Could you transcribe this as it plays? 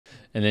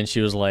And then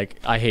she was like,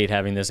 I hate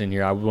having this in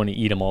here. I want to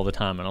eat them all the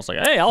time. And I was like,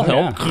 hey, I'll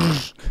help. Yeah.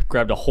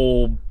 Grabbed a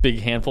whole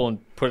big handful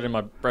and put it in my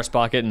breast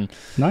pocket and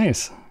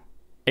nice.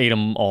 Ate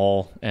them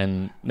all.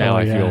 And now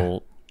I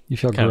feel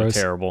kind gross.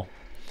 of terrible.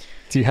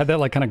 Do you have that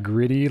like kind of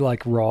gritty,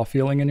 like raw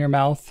feeling in your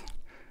mouth?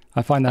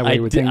 I find that way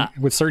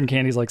with certain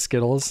candies like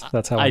Skittles.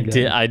 That's how I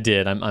get. I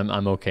did.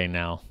 I'm okay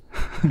now.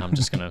 I'm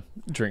just gonna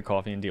drink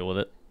coffee and deal with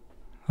it.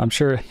 I'm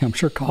sure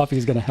coffee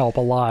is going to help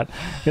a lot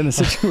in the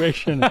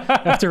situation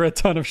after a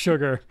ton of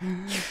sugar.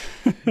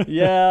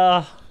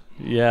 Yeah.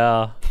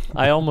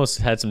 I almost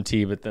had some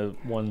tea, but the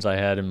ones I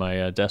had in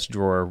my desk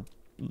drawer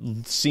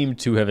seemed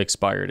to have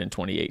expired in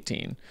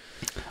 2018.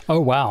 Oh,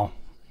 wow.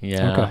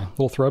 Yeah. Okay.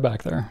 Little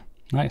throwback there.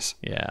 Nice.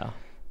 Yeah.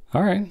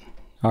 All right.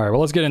 Well,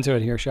 let's get into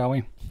it here, shall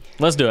we?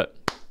 Let's do it.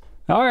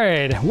 All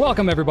right,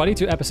 welcome everybody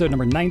to episode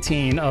number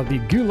 19 of the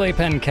Goulet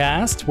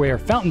Pencast, where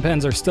fountain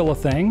pens are still a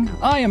thing.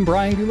 I am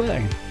Brian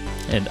Goulet.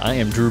 And I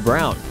am Drew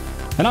Brown.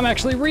 And I'm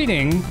actually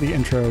reading the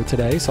intro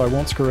today, so I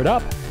won't screw it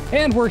up.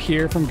 And we're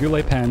here from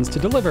Goulet Pens to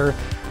deliver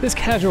this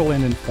casual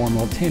and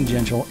informal,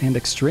 tangential and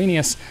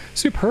extraneous,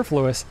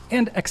 superfluous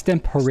and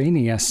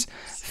extemporaneous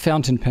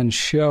fountain pen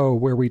show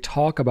where we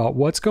talk about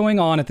what's going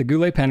on at the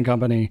Goulet Pen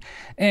Company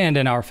and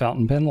in our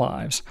fountain pen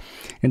lives.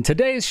 In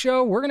today's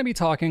show, we're going to be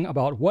talking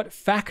about what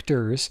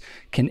factors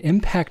can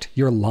impact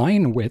your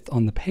line width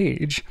on the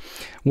page,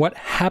 what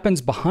happens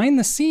behind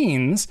the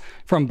scenes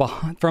from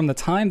the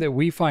time that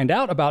we find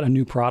out about a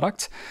new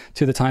product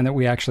to the time that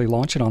we actually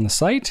launch it on the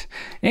site,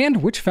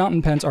 and which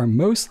fountain pens are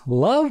most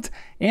loved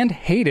and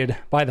hated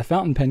by the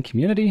fountain pen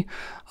community,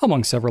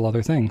 among several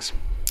other things.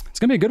 It's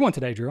gonna be a good one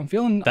today, Drew. I'm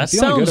feeling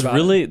good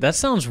about it. That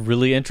sounds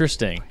really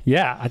interesting.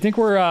 Yeah, I think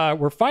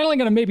we're finally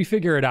gonna maybe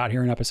figure it out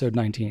here in episode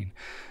 19.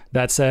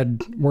 That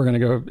said,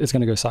 it's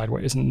gonna go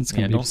sideways, and it's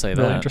gonna be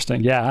really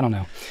interesting. Yeah, I don't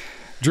know.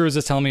 Drew was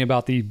just telling me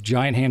about the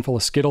giant handful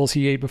of Skittles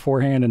he ate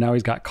beforehand, and now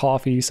he's got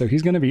coffee, so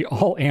he's gonna be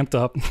all amped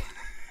up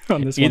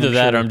on this. Either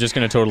that, or I'm just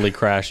gonna totally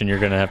crash, and you're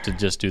gonna have to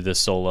just do this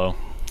solo.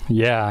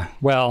 Yeah,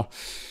 well.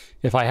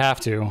 If I have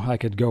to, I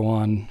could go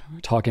on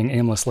talking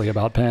aimlessly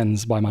about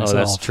pens by myself. Oh,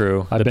 that's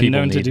true. I've been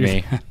known to do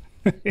me.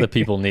 The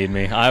people need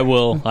me. I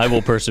will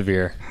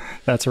persevere.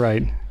 That's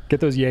right. Get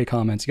those yay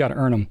comments. You got to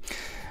earn them.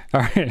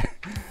 All right.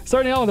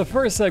 Starting out with the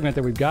first segment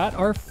that we've got,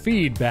 our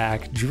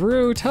feedback.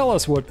 Drew, tell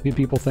us what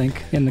people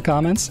think in the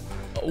comments.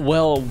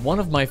 Well,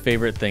 one of my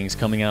favorite things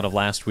coming out of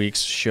last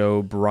week's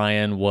show,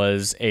 Brian,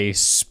 was a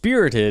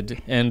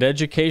spirited and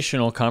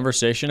educational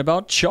conversation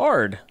about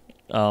chard.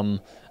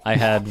 I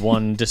had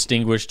one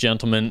distinguished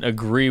gentleman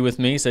agree with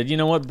me, said, you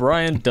know what,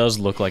 Brian does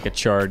look like a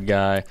chard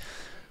guy.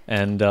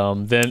 And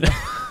then...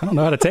 I don't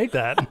know how to take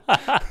that.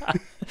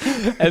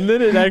 And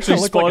then it actually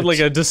spawned like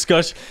a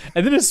discussion.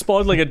 And then it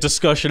spawned like a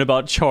discussion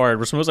about chard,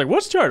 where someone was like,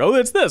 what's chard? Oh,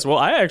 it's this. Well,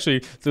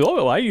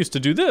 I used to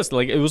do this.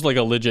 Like, it was like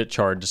a legit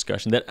chard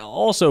discussion that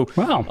also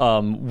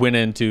went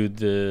into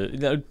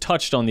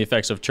touched on the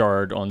effects of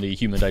chard on the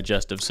human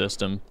digestive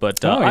system.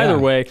 But either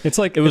way, it's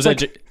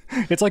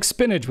like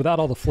spinach without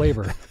all the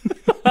flavor.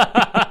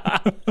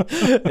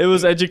 It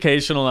was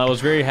educational. I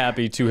was very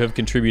happy to have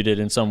contributed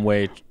in some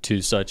way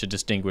to such a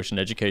distinguished and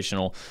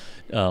educational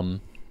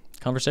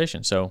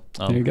conversation. So,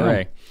 there you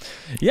go.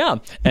 Yeah.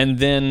 And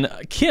then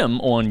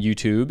Kim on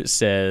YouTube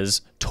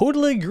says,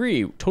 totally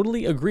agree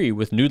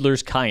with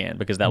Noodler's Cayenne,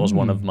 because that was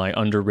one of my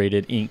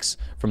underrated inks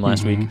from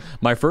last week.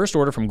 My first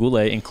order from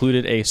Goulet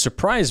included a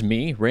surprise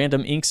me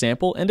random ink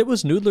sample, and it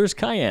was Noodler's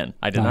Cayenne.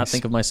 I did not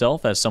think of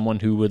myself as someone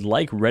who would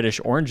like reddish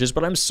oranges,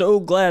 but I'm so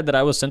glad that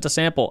I was sent a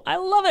sample. I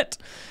love it.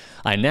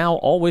 I now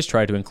always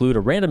try to include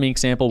a random ink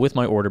sample with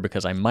my order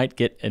because I might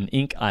get an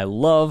ink I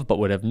love but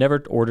would have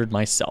never ordered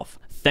myself.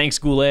 Thanks,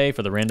 Goulet,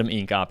 for the random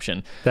ink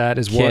option. That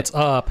is what's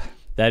up.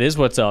 That is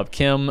what's up.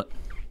 Kim,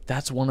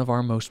 that's one of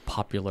our most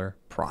popular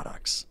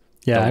products.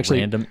 Yeah, the actually.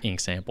 Random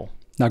ink sample.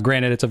 Now,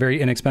 granted, it's a very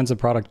inexpensive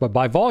product, but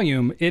by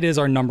volume, it is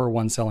our number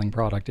one selling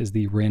product, is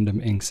the random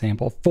ink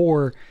sample,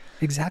 for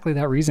exactly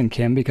that reason,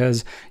 Kim,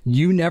 because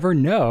you never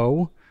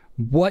know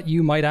what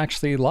you might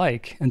actually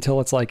like until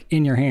it's like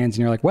in your hands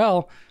and you're like,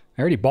 well,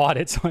 I already bought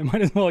it, so I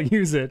might as well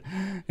use it.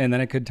 And then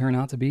it could turn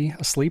out to be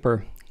a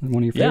sleeper,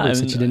 one of your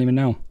favorites that you didn't even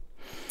know.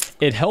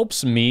 It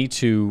helps me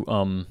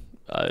to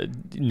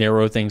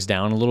narrow things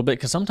down a little bit,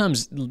 because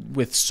sometimes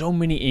with so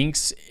many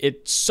inks,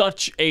 it's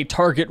such a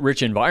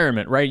target-rich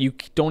environment, right? You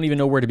don't even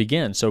know where to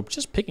begin. So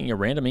just picking a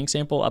random ink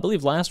sample, I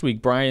believe last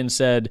week Brian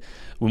said,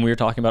 when we were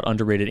talking about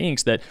underrated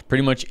inks, that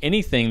pretty much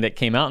anything that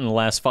came out in the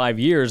last 5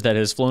 years that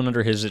has flown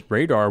under his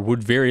radar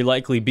would very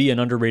likely be an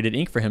underrated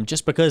ink for him,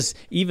 just because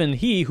even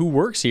he, who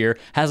works here,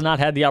 has not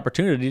had the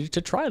opportunity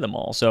to try them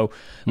all. So,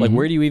 like,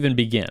 where do you even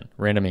begin?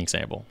 Random ink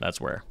sample,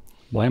 that's where.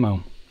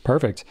 Blammo.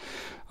 Perfect.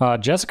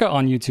 Jessica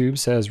on YouTube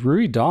says,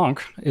 Rui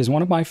Donk is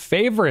one of my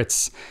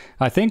favorites.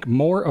 I think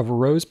more of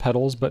rose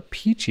petals, but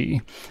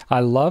peachy. I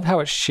love how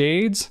it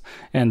shades,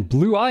 and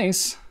Blue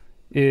Ice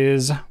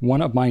is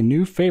one of my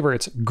new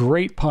favorites.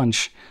 Great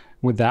punch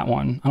with that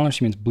one. I don't know if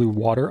she means blue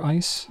water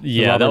ice.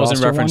 Yeah, that was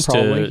in reference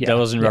to that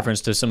was in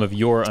reference to some of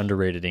your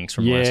underrated inks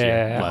from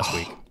last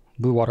week.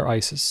 Blue Water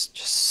Ice is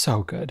just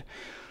so good.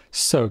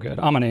 So good.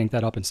 I'm going to ink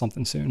that up in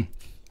something soon.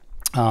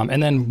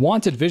 And then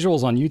Wanted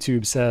Visuals on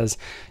YouTube says,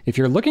 if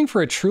you're looking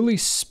for a truly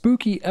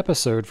spooky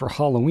episode for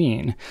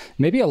Halloween,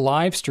 maybe a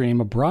live stream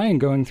of Brian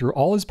going through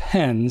all his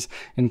pens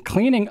and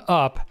cleaning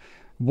up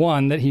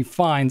one that he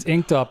finds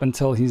inked up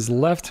until he's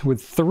left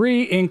with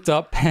 3 inked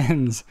up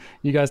pens.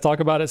 You guys talk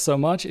about it so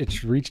much,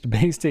 it's reached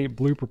Bay State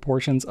Blue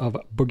proportions of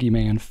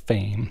Boogeyman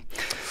fame.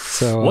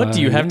 So what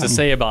do you have to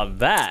say about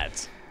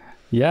that?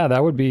 Yeah,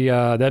 that would be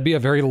that'd be a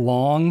very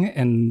long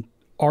and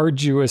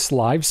arduous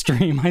live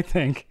stream, I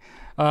think.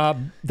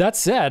 That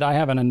said, I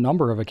have on a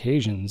number of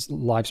occasions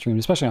live streamed,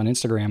 especially on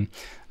Instagram,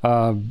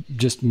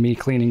 just me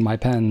cleaning my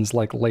pens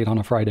like late on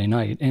a Friday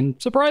night. And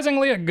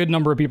surprisingly, a good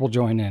number of people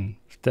join in.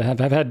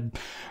 I've had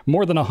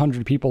more than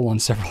 100 people on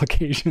several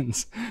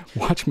occasions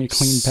watch me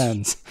clean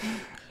pens.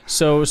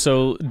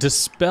 So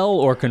dispel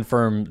or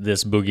confirm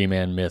this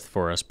boogeyman myth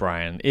for us,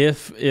 Brian.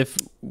 If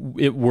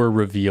it were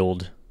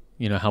revealed,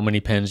 how many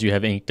pens you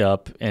have inked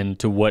up and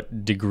to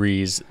what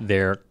degrees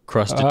their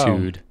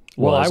crustitude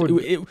was.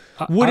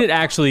 Would it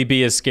actually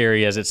be as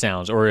scary as it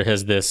sounds, or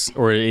is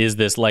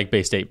this like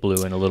Bay State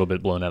Blue and a little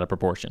bit blown out of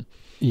proportion?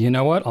 You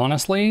know what?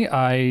 Honestly,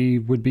 I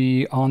would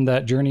be on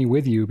that journey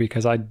with you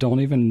because I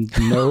don't even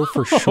know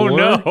for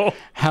sure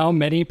how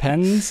many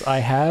pens I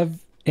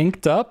have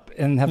inked up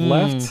and have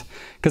left.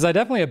 Because I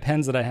definitely have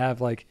pens that I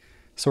have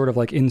sort of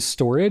in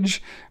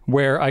storage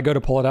where I go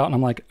to pull it out and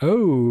I'm like,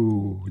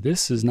 oh,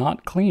 this is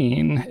not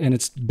clean. And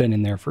it's been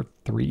in there for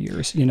 3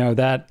 years.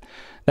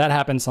 That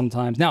happens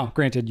sometimes. Now,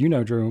 granted,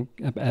 Drew,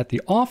 at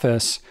the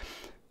office,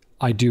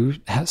 I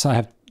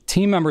have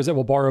team members that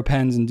will borrow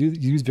pens and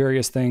use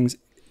various things.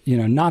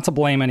 Not to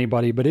blame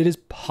anybody, but it is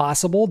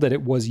possible that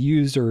it was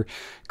used or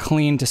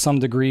cleaned to some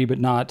degree, but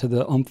not to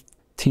the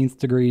umpteenth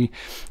degree,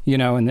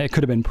 and it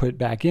could have been put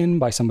back in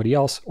by somebody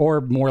else, or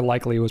more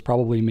likely it was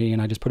probably me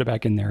and I just put it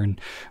back in there and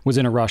was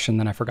in a rush and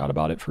then I forgot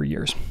about it for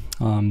years.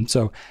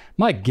 So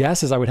my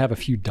guess is I would have a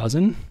few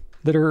dozen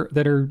that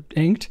are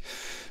inked,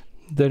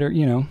 that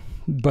are,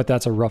 but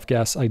that's a rough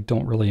guess. I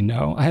don't really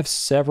know. I have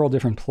several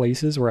different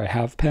places where I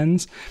have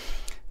pens,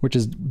 which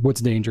is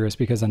what's dangerous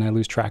because then I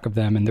lose track of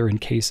them and they're in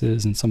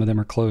cases and some of them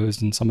are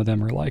closed and some of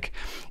them are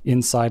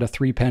inside a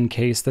 3-pen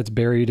case that's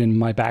buried in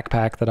my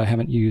backpack that I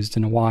haven't used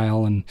in a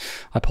while. And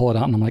I pull it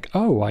out and I'm like,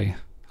 oh, I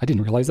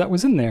didn't realize that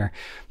was in there,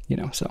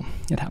 so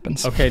it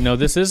happens. Okay. No,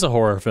 this is a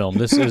horror film.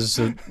 This is,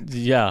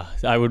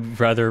 I would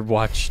rather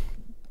watch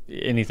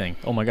anything.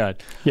 Oh my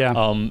God. Yeah.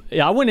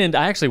 I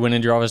actually went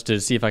into your office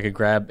to see if I could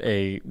grab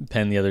a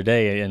pen the other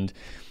day, and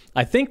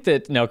I think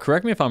that, now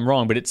correct me if I'm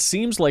wrong, but it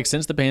seems like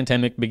since the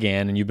pandemic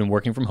began and you've been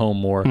working from home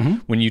more,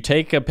 when you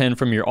take a pen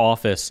from your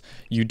office,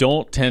 you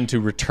don't tend to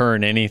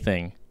return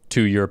anything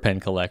to your pen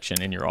collection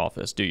in your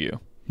office, do you?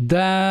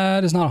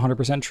 That is not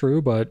 100%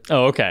 true, but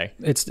oh, okay.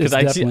 It's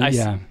definitely,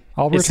 yeah.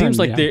 I'll return. It seems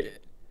like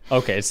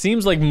it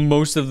seems like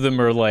most of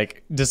them are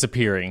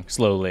disappearing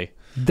slowly.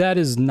 That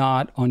is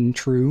not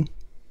untrue.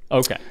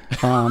 Okay.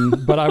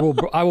 But I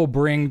will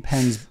bring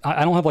pens.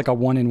 I don't have a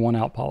 1-in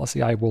 1-out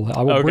policy. I will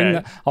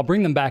I'll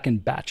bring them back in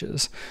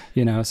batches,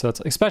 so it's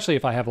especially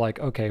if I have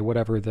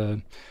whatever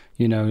the,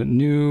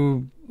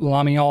 new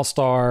Lamy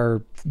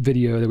All-Star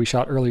video that we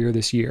shot earlier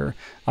this year.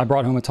 I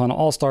brought home a ton of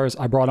All-Stars.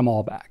 I brought them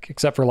all back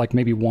except for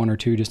maybe 1 or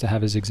 2 just to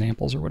have as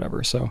examples or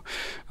whatever. So,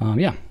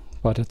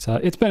 but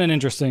it's been an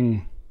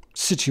interesting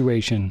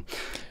situation,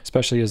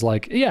 especially as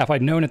if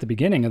I'd known at the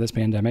beginning of this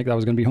pandemic that I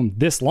was going to be home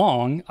this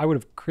long, I would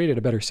have created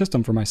a better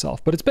system for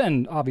myself. But it's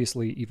been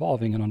obviously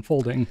evolving and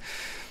unfolding,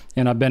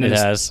 and I've been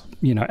as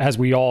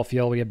we all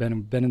feel, we have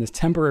been in this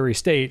temporary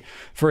state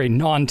for a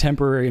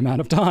non-temporary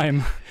amount of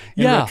time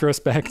in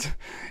retrospect,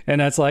 and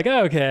that's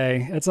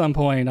okay, at some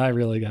point I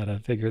really got to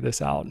figure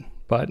this out,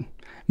 but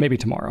maybe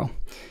tomorrow.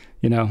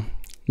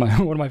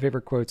 One of my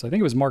favorite quotes, I think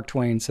it was Mark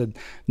Twain, said,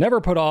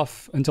 "Never put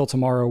off until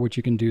tomorrow what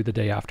you can do the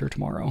day after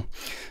tomorrow."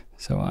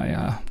 So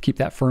I keep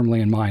that firmly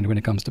in mind when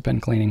it comes to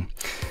pen cleaning.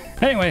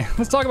 Anyway,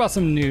 let's talk about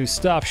some new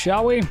stuff,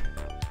 shall we?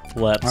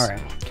 Let's. All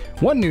right.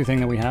 One new thing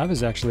that we have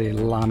is actually a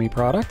Lamy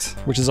product,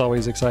 which is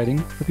always exciting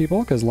for people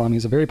because Lamy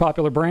is a very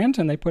popular brand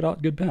and they put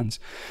out good pens.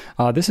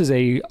 This is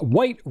a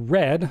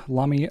white-red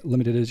Lamy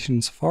limited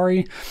edition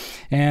Safari,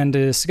 and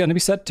it's going to be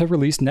set to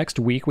release next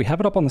week. We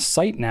have it up on the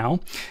site now,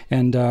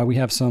 and we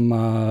have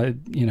some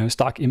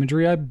stock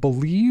imagery, I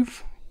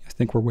believe. I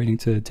think we're waiting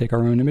to take our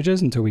own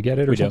images until we get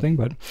it or something.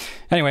 But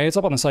anyway, it's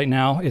up on the site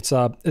now. It's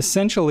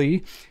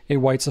essentially a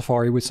white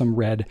Safari with some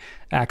red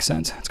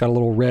accents. It's got a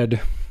little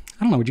red,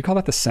 I don't know, would you call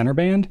that the center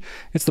band?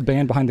 It's the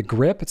band behind the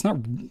grip. It's not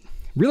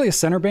really a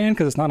center band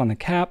because it's not on the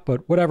cap,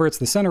 but whatever. It's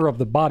the center of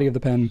the body of the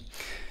pen.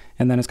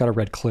 And then it's got a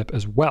red clip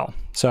as well.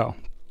 So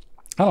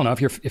I don't know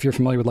if you're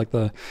familiar with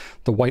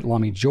the white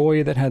Lamy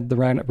Joy that had the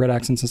red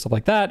accents and stuff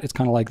like that. It's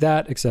kind of like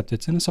that, except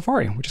it's in a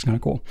Safari, which is kind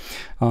of cool.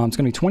 It's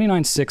going to be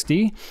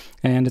 $29.60,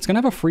 and it's going to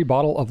have a free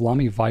bottle of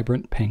Lamy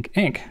Vibrant Pink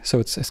ink. So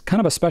it's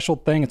kind of a special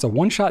thing. It's a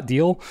one-shot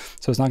deal,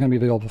 so it's not going to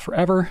be available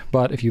forever.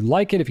 But if you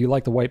like it, if you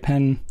like the white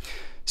pen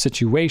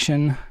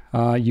situation,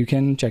 you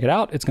can check it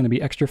out. It's going to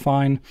be extra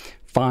fine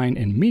fine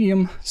and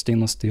medium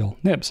stainless steel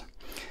nibs.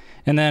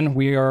 And then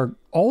we are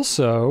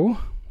also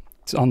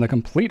on the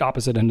complete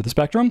opposite end of the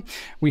spectrum.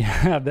 We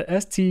have the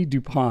ST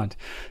DuPont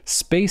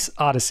Space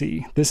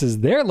Odyssey. This is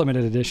their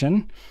limited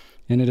edition,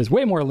 and it is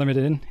way more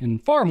limited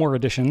and far more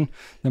edition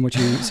than what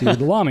you see with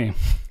the Lamy.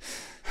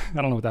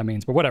 I don't know what that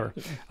means, but whatever.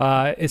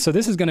 So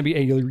this is going to be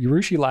a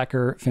urushi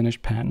lacquer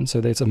finish pen. So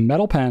it's a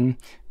metal pen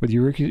with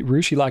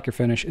urushi lacquer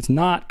finish. It's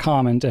not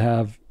common to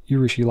have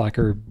urushi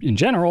lacquer in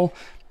general,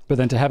 but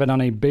then to have it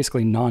on a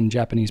basically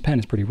non-Japanese pen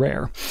is pretty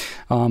rare.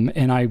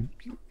 And I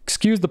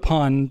excuse the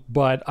pun,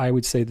 but I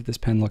would say that this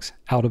pen looks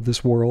out of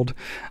this world.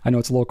 I know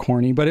it's a little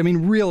corny, but I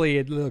mean, really,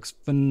 it looks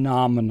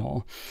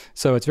phenomenal.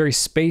 So it's very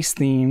space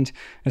themed,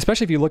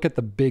 especially if you look at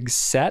the big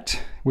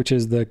set, which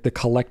is the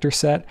collector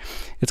set.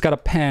 It's got a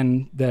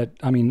pen that,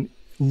 I mean,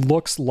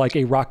 looks like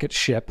a rocket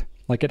ship.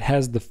 Like it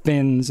has the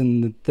fins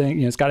and the thing,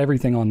 you know, it's got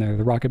everything on there,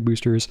 the rocket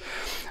boosters.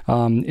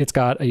 It's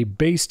got a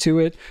base to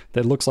it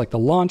that looks like the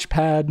launch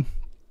pad.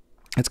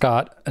 It's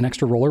got an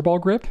extra rollerball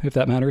grip, if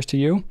that matters to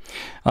you.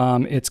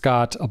 It's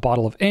got a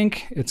bottle of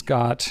ink. It's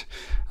got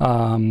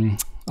a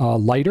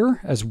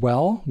lighter as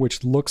well,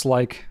 which looks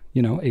like,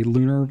 you know, a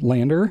lunar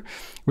lander,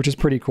 which is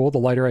pretty cool. The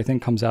lighter, I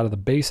think, comes out of the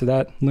base of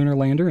that lunar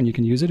lander, and you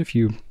can use it if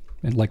you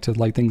like to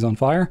light things on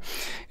fire.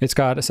 It's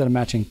got a set of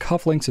matching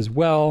cufflinks as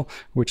well,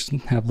 which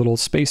have little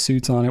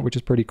spacesuits on it, which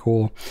is pretty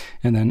cool.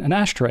 And then an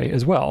ashtray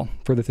as well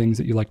for the things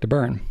that you like to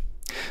burn.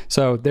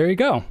 So there you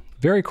go.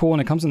 Very cool,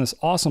 and it comes in this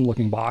awesome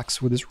looking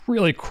box with this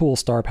really cool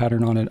star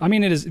pattern on it. I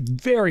mean, it is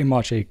very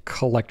much a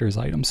collector's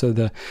item. So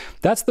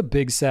that's the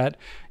big set.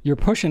 You're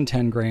pushing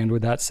 10 grand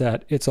with that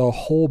set. It's a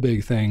whole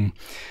big thing.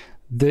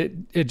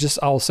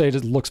 I'll say it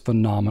just looks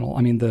phenomenal.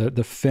 I mean,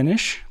 the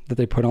finish that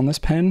they put on this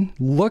pen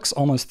looks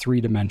almost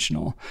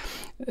three-dimensional.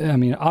 I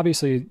mean,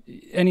 obviously,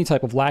 any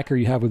type of lacquer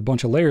you have with a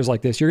bunch of layers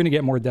like this, you're going to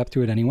get more depth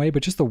to it anyway,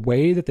 but just the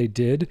way that they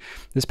did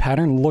this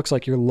pattern looks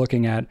like you're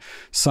looking at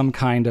some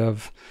kind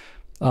of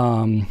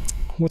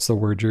what's the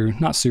word, Drew?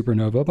 Not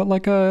supernova, but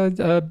like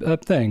a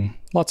thing.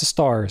 Lots of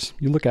stars.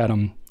 You look at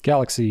them.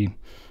 Galaxy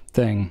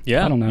thing.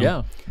 Yeah. I don't know.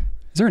 Yeah.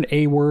 Is there an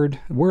A word?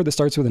 A word that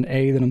starts with an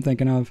A that I'm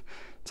thinking of?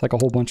 It's like a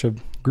whole bunch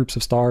of groups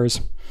of stars.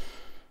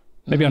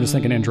 Maybe I'm just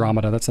thinking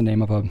Andromeda. That's the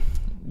name of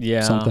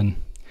something.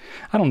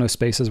 I don't know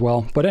space as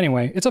well. But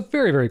anyway, it's a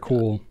very, very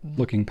cool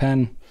looking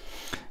pen.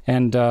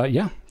 And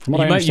from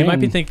what I understand,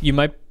 you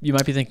might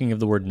be thinking of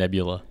the word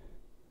nebula.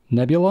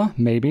 Nebula,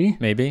 maybe.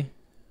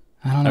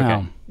 I don't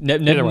know.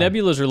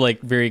 Nebulas are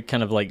like very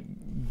kind of like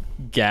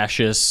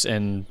gaseous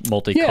and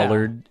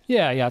multicolored.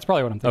 Yeah, it's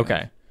probably what I'm thinking.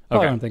 Okay.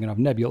 Probably what I'm thinking of.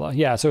 Nebula.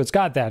 Yeah, so it's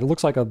got that. It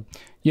looks like a,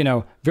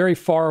 very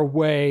far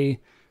away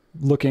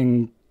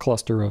looking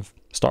cluster of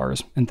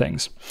stars and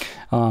things.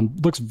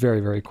 Looks very,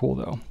 very cool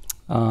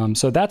though.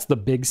 So that's the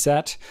big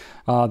set.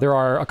 There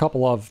are a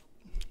couple of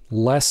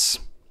less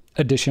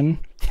edition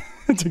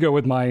to go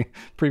with my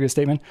previous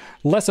statement,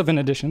 less of an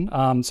addition.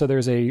 So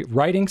there's a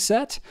writing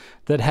set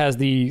that has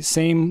the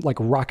same like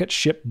rocket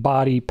ship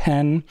body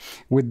pen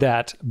with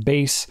that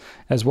base,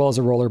 as well as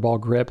a rollerball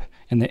grip,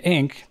 and the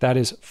ink, that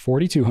is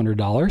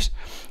 $4,200.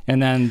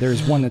 And then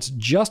there's one that's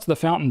just the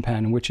fountain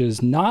pen, which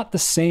is not the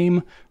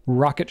same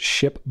rocket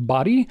ship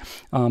body,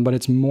 but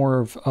it's more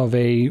of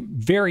a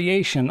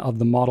variation of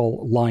the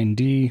model Line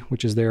D,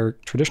 which is their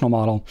traditional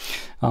model,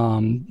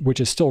 which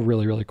is still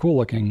really, really cool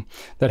looking,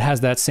 that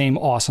has that same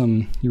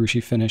awesome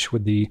urushi finish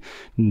with the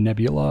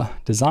nebula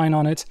design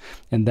on it.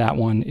 And that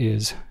one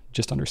is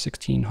just under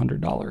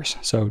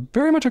 $1,600. So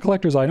very much a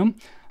collector's item,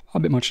 a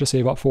bit much to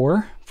save up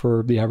for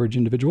the average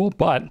individual,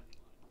 but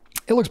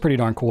it looks pretty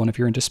darn cool. And if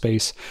you're into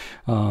space,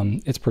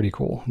 it's pretty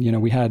cool.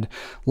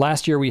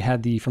 Last year we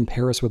had the From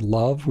Paris with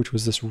Love, which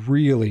was this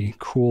really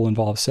cool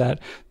involved set.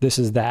 This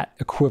is that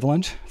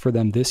equivalent for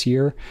them this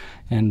year.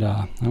 And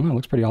I don't know, it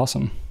looks pretty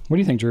awesome. What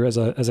do you think, Drew, as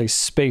a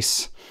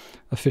space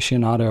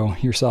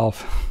aficionado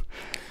yourself?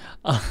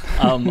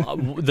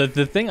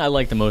 The thing I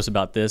like the most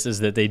about this is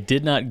that they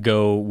did not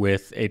go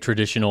with a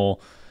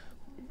traditional,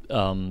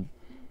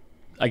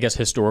 I guess,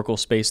 historical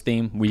space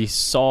theme. We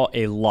saw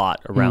a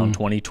lot around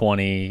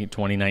 2020,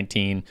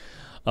 2019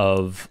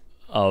 of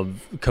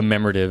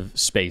commemorative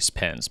space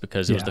pens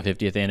because it was the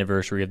 50th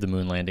anniversary of the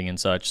moon landing and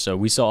such. So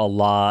we saw a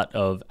lot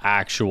of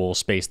actual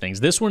space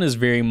things. This one is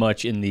very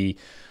much in the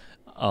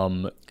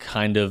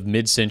kind of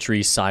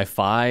mid-century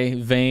sci-fi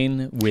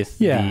vein with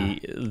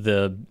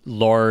the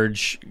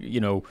large,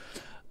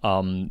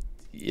 kind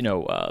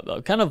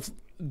of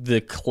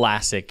the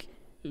classic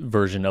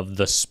version of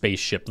the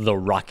spaceship, the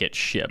rocket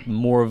ship,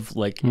 more of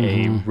like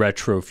a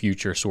retro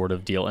future sort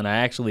of deal. And I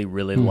actually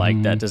really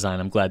like that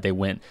design. I'm glad they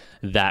went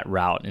that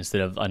route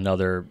instead of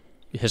another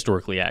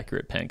historically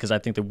accurate pen, because I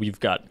think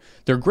that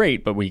they're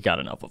great, but we got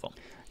enough of them.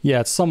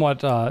 Yeah, it's somewhat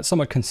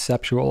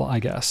conceptual, I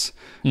guess,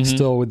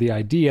 still with the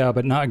idea,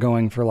 but not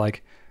going for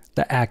like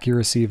the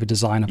accuracy of a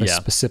design of a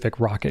specific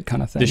rocket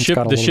kind of thing.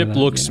 The ship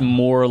looks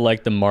more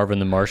like the Marvin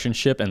the Martian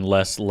ship and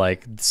less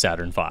like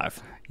Saturn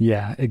V.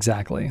 Yeah,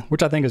 exactly.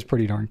 Which I think is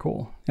pretty darn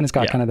cool. And it's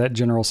got kind of that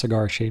general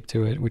cigar shape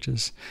to it, which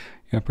is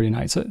Yeah, pretty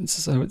nice.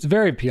 So it's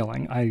very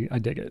appealing. I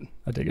dig it.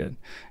 I dig it.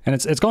 And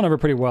it's gone over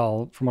pretty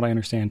well from what I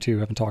understand too.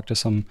 I haven't talked to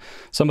some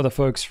of the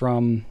folks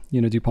from,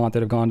 DuPont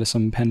that have gone to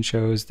some pen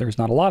shows. There's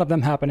not a lot of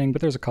them happening,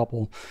 but there's a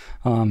couple.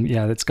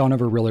 Yeah, it's gone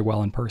over really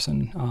well in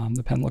person.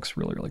 The pen looks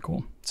really, really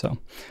cool. So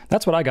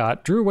that's what I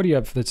got. Drew, what do you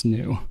have that's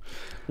new?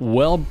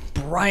 Well,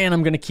 Brian,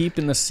 I'm going to keep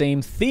in the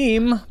same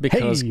theme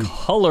because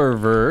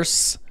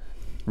Colorverse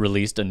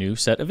released a new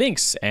set of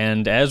inks.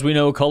 And as we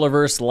know,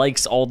 Colorverse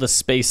likes all the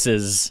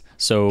spaces.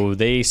 So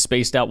they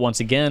spaced out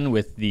once again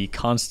with the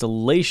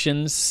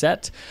Constellation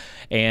set.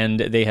 And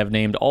they have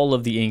named all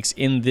of the inks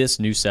in this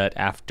new set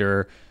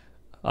after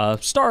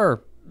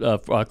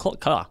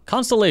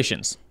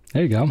constellations.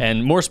 There you go.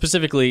 And more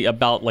specifically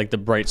about like the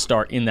bright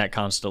star in that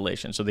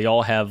constellation. So they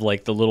all have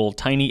like the little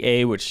tiny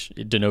A, which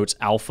denotes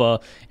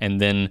alpha,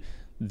 and then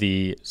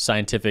the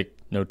scientific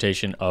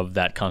notation of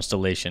that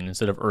constellation.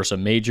 Instead of Ursa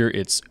Major,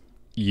 it's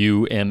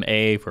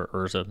UMA for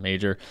Ursa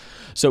Major.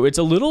 So it's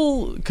a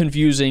little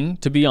confusing,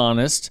 to be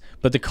honest,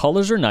 but the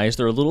colors are nice.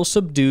 They're a little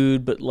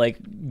subdued, but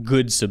like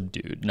good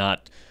subdued,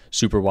 not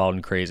super wild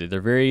and crazy.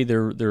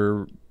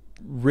 They're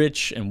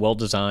rich and well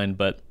designed,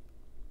 but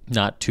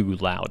not too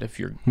loud if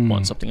you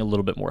want something a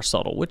little bit more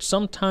subtle, which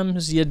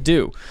sometimes you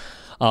do.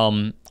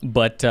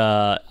 But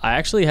I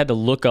actually had to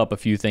look up a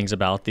few things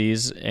about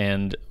these,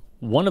 and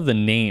one of the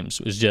names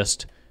was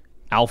just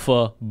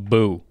Alpha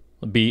Boo,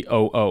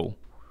 B-O-O.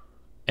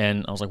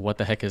 And I was like, what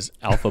the heck is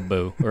Alpha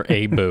Boo or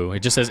A Boo? It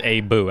just says A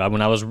Boo.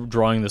 When I was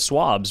drawing the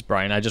swabs,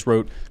 Brian, I just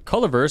wrote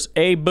Colorverse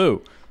A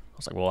Boo. I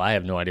was like, well, I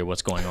have no idea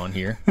what's going on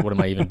here. What am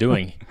I even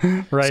doing?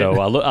 Right. So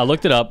I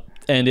looked it up,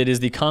 and it is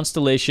the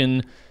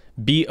constellation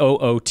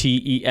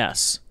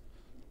Bootes.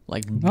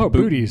 Like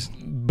booties.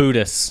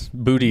 Booties.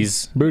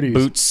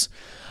 Boots.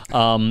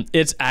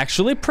 It's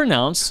actually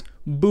pronounced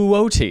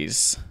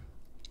Bootes.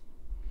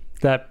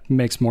 That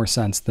makes more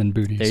sense than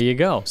booties. There you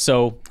go.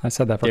 So I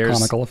said that for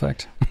comical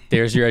effect.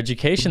 There's your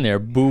education there.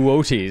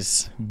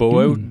 Bootes.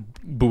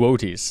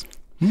 Bootes.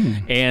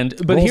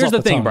 But here's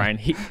the thing, Brian.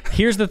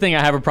 Here's the thing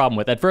I have a problem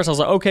with. At first, I was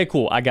like, okay,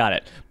 cool, I got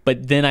it.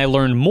 But then I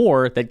learned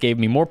more that gave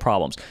me more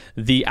problems.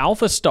 The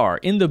alpha star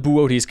in the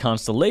Bootes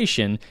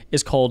constellation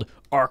is called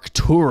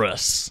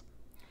Arcturus.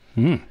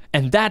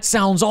 And that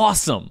sounds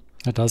awesome.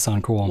 That does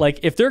sound cool. Like,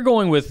 if they're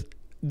going with...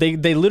 They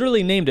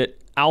literally named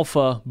it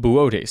Alpha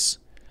Bootes.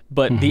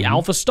 But the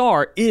alpha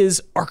star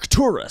is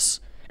Arcturus.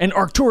 And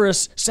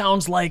Arcturus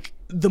sounds like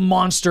the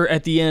monster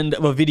at the end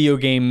of a video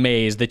game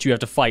maze that you have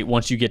to fight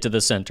once you get to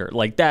the center.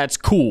 Like, that's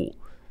cool.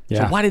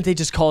 Yeah. So why didn't they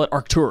just call it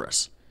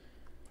Arcturus?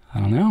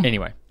 I don't know.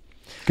 Anyway.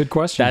 Good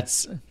question.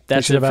 That's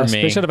it for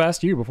me. They should have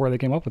asked you before they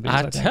came up with these.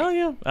 I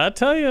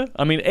tell you.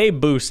 I mean, A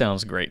Boo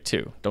sounds great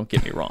too. Don't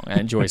get me wrong. I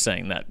enjoy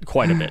saying that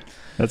quite a bit.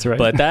 That's right.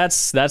 But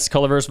that's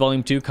Colorverse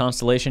Volume 2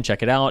 Constellation.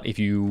 Check it out if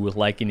you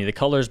like any of the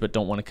colors but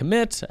don't want to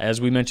commit.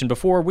 As we mentioned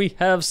before, we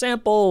have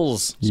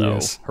samples. So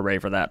hooray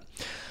for that.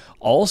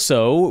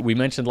 Also, we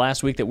mentioned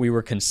last week that we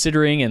were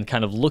considering and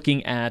kind of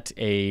looking at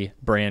a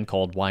brand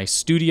called Y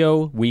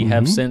Studio. We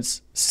have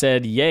since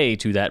said yay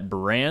to that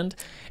brand,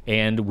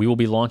 and we will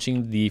be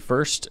launching the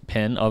first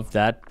pen of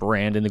that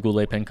brand in the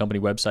Goulet Pen Company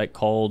website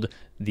called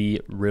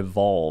the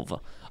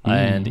Revolve.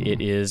 And it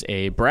is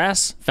a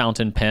brass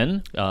fountain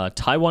pen,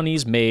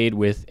 Taiwanese made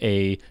with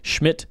a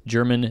Schmidt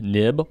German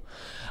nib.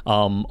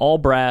 All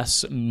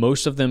brass,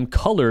 most of them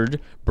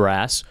colored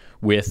brass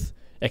with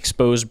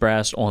exposed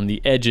brass on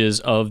the edges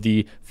of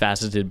the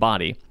faceted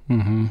body,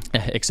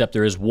 except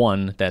there is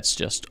one that's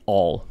just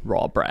all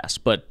raw brass.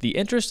 But the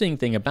interesting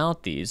thing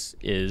about these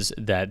is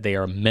that they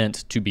are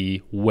meant to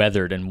be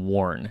weathered and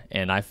worn,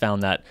 and I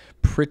found that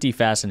pretty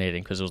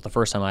fascinating because it was the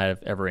first time I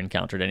have ever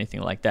encountered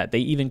anything like that. They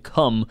even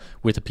come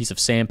with a piece of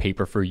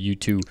sandpaper for you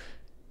to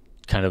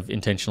kind of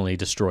intentionally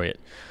destroy it.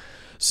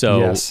 So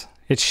yes,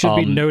 it should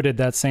be noted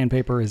that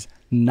sandpaper is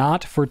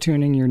not for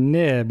tuning your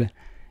nib.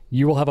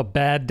 You will have a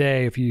bad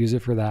day if you use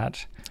it for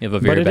that. You have a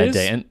very bad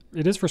day. And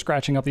it is for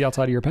scratching up the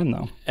outside of your pen,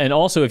 though. And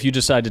also, if you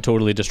decide to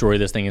totally destroy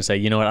this thing and say,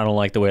 you know what, I don't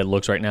like the way it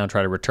looks right now, and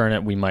try to return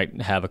it, we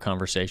might have a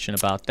conversation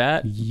about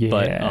that.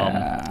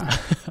 Yeah.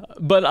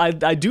 But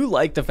I do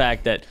like the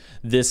fact that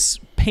this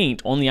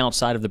paint on the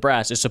outside of the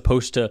brass is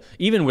supposed to,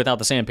 even without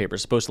the sandpaper,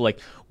 is supposed to like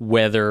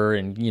weather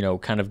and,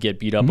 kind of get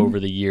beat up over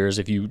the years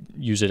if you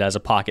use it as a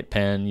pocket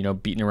pen,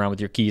 beating around with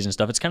your keys and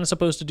stuff. It's kind of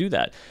supposed to do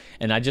that.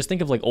 And I just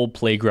think of like old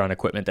playground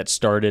equipment that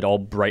started all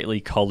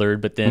brightly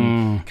colored, but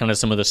then kind of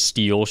some of the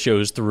steel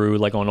shows through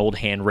like on old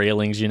hand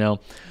railings,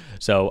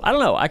 So I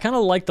don't know. I kind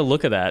of like the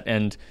look of that.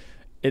 And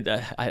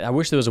I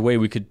wish there was a way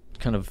we could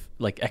kind of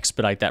like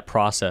expedite that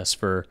process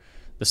for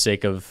the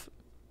sake of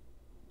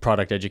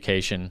product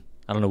education.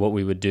 I don't know what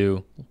we would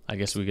do. I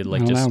guess we could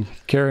like just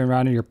carry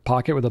around in your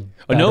pocket with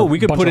a we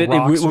could put it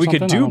in, we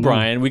could do,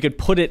 Brian, we could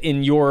put it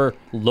in your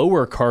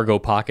lower cargo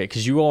pocket,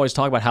 because you always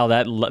talk about how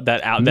that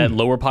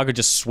lower pocket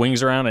just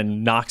swings around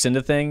and knocks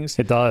into things.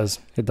 It does.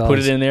 Put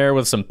it in there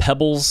with some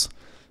pebbles.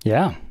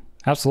 Yeah,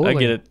 absolutely. I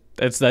get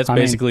it. That's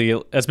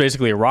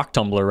basically a rock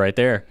tumbler right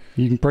there.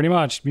 You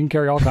can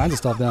carry all kinds of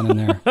stuff down in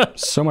there.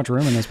 So much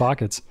room in those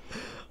pockets.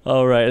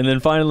 All right, and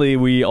then finally,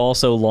 we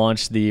also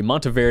launched the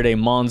Monteverde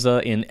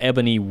Monza in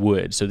ebony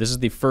wood. So this is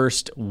the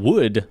first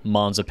wood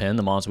Monza pen,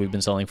 the Monza we've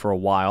been selling for a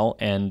while,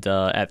 and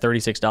at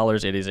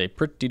 $36, it is a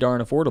pretty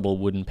darn affordable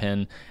wooden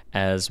pen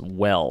as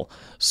well.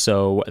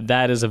 So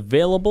that is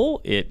available.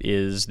 It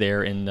is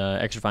there in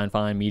extra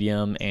fine,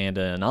 medium, and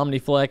an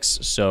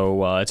Omniflex.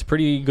 So it's a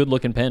pretty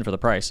good-looking pen for the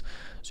price.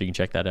 So you can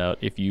check that out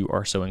if you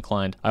are so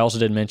inclined. I also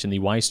did mention the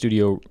Y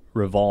Studio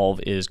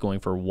Revolve is going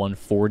for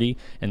 $140,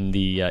 and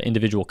the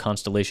individual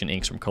Constellation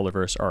inks from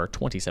Colorverse are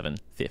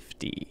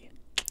 $27.50.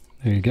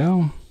 There you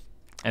go.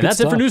 And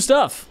that's it for new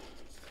stuff.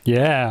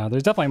 Yeah,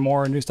 there's definitely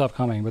more new stuff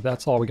coming, but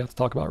that's all we got to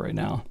talk about right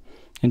now.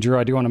 And Drew,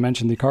 I do want to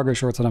mention the cargo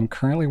shorts that I'm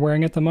currently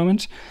wearing at the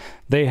moment.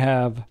 They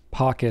have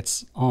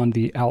pockets on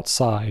the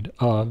outside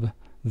of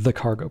the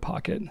cargo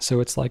pocket. So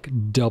it's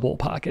like double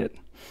pocket.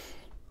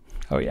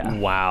 Oh yeah!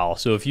 Wow.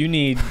 So if you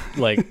need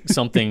like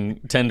something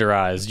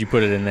tenderized, you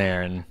put it in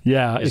there, and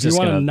yeah. If you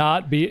want to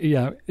not be,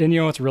 yeah. And you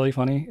know what's really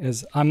funny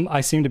is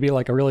I seem to be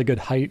like a really good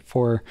height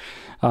for,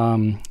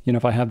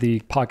 if I have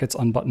the pockets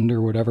unbuttoned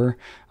or whatever.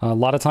 A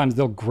lot of times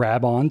they'll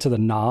grab on to the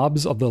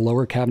knobs of the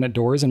lower cabinet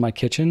doors in my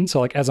kitchen.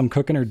 So like as I'm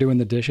cooking or doing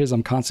the dishes,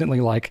 I'm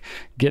constantly like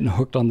getting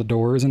hooked on the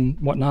doors and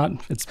whatnot.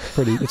 It's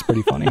pretty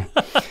funny.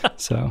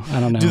 So I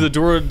don't know. Do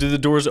the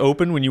doors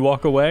open when you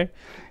walk away?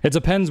 It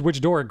depends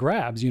which door it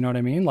grabs. You know what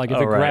I mean? Like if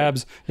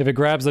it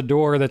grabs the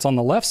door that's on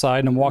the left side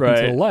and I'm walking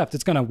to the left,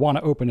 it's going to want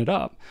to open it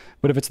up.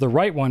 But if it's the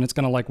right one, it's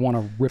going to like want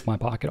to rip my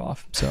pocket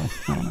off. So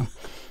I don't know.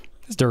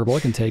 It's durable. I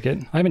can take it.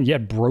 I haven't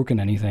yet broken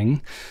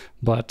anything,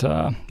 but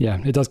yeah,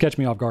 it does catch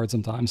me off guard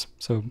sometimes.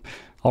 So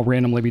I'll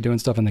randomly be doing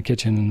stuff in the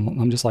kitchen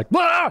and I'm just like,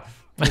 ah!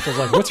 Which is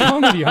like, what's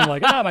wrong with you? I'm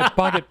like, my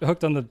pocket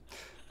hooked on the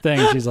thing.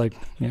 And she's like,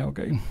 yeah,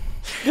 okay.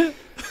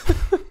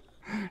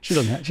 She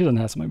doesn't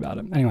have something about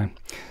it. Anyway.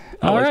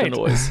 All right.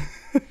 Noise.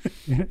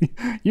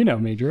 You know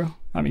me, Drew.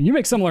 I mean, you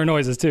make similar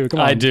noises too. Come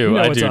on. I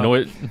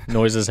do.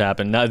 Noises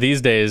happen. Now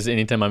these days,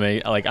 anytime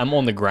I'm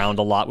on the ground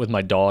a lot with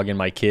my dog and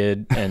my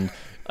kid, and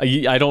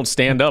I don't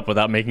stand up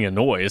without making a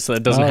noise. So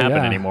that doesn't happen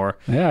anymore.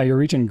 Yeah, you're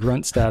reaching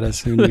grunt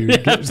status when you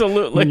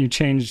absolutely when you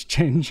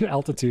change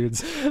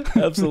altitudes.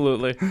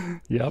 Absolutely.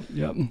 Yep.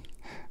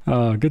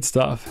 Good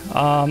stuff.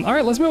 All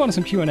right, let's move on to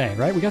some Q&A.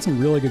 Right, we got some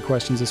really good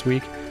questions this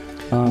week.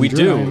 We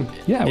do.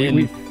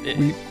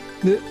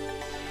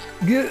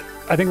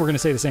 I think we're going to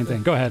say the same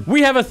thing. Go ahead.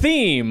 We have a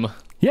theme.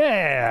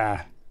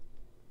 Yeah,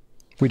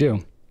 we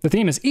do. The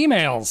theme is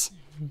emails.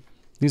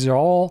 These are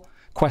all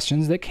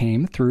questions that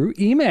came through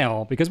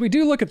email because we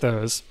do look at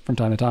those from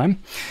time to time.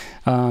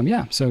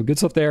 Yeah, so good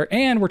stuff there.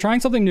 And we're trying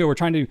something new. We're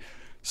trying to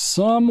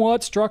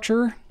somewhat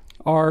structure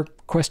our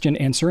question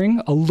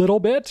answering a little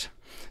bit.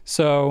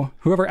 So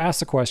whoever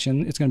asks the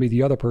question, it's going to be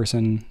the other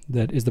person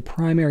that is the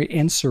primary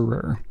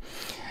answerer.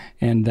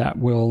 And that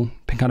will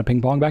kind of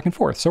ping pong back and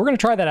forth. So we're going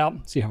to try that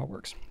out, see how it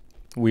works.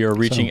 We are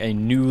reaching a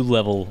new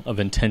level of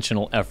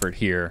intentional effort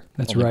here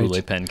on the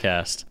Goulet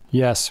Pencast.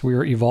 Yes, we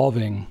are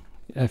evolving.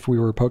 If we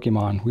were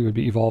Pokemon, we would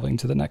be evolving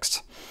to the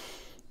next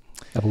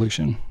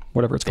evolution,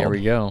 whatever it's called. There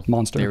we go.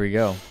 Monster. There we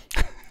go.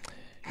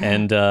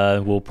 And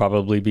we'll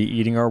probably be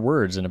eating our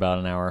words in about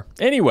an hour.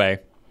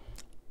 Anyway,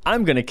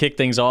 I'm going to kick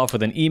things off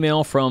with an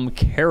email from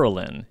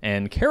Carolyn.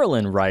 And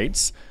Carolyn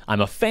writes,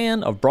 I'm a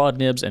fan of broad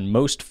nibs and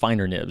most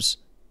finer nibs.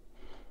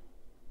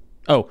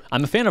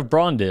 I'm a fan of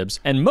broad nibs,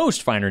 and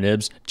most finer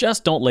nibs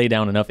just don't lay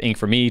down enough ink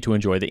for me to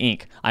enjoy the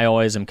ink. I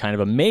always am kind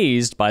of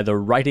amazed by the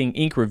writing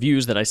ink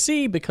reviews that I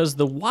see because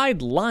the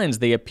wide lines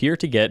they appear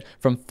to get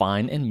from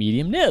fine and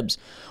medium nibs.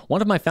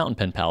 One of my fountain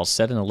pen pals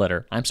said in a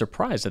letter, I'm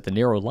surprised at the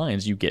narrow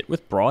lines you get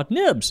with broad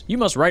nibs. You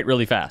must write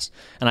really fast.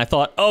 And I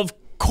thought, of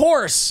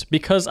course,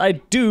 because I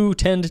do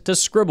tend to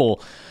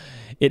scribble.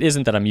 It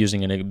isn't that I'm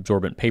using an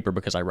absorbent paper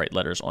because I write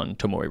letters on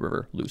Tomoe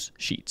River loose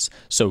sheets.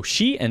 So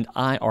she and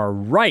I are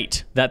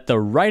right that the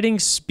writing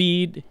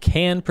speed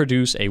can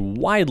produce a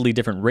widely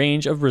different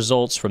range of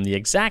results from the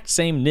exact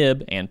same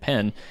nib and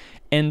pen.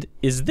 And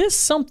is this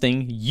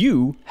something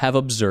you have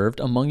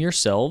observed among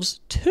yourselves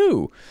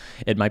too?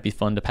 It might be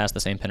fun to pass the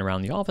same pen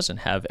around the office and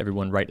have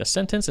everyone write a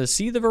sentence and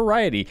see the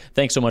variety.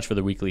 Thanks so much for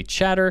the weekly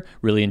chatter.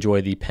 Really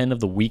enjoy the Pen of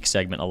the Week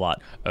segment a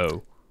lot.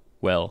 Oh,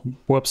 well.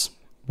 Whoops.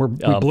 We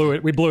blew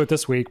it. We blew it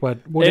this week, but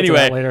we'll get to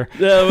that later.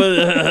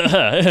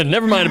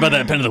 Never mind about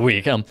that pen of the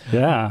week.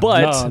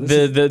 But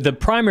the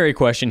primary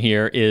question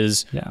here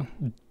is,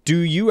 do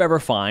you ever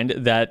find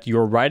that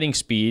your writing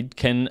speed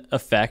can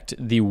affect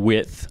the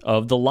width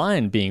of the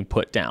line being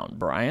put down,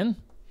 Brian?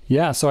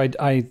 Yeah, so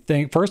I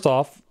think, first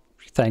off,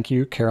 thank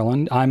you,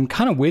 Carolyn. I'm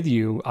kind of with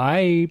you.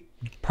 I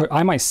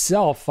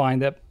myself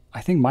find that I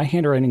think my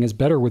handwriting is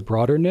better with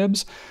broader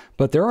nibs,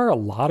 but there are a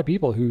lot of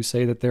people who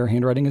say that their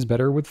handwriting is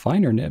better with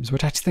finer nibs,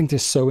 which I just think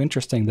is so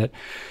interesting that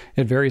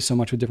it varies so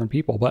much with different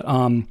people. But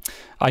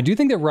I do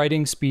think that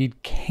writing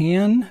speed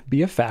can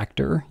be a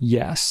factor,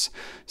 yes.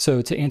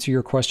 So to answer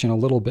your question a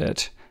little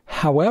bit,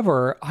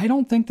 however, I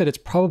don't think that it's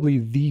probably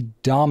the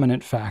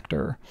dominant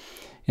factor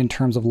in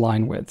terms of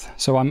line width.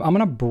 So I'm going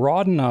to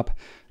broaden up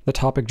the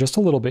topic just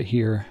a little bit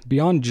here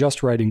beyond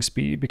just writing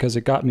speed, because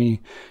it got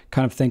me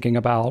kind of thinking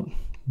about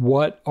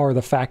what are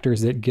the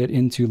factors that get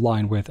into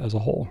line width as a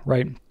whole,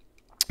 right?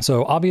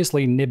 So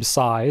obviously nib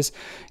size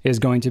is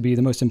going to be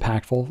the most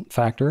impactful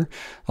factor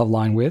of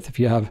line width. If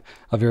you have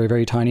a very,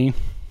 very tiny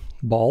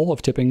ball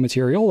of tipping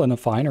material and a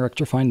fine or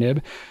extra fine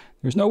nib,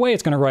 there's no way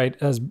it's going to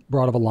write as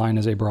broad of a line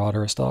as a broad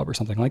or a stub or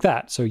something like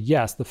that. So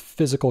yes, the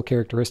physical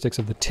characteristics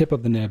of the tip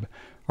of the nib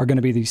are going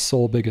to be the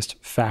sole biggest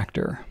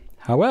factor.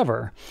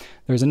 However,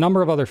 there's a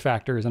number of other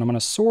factors, and I'm going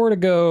to sort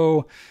of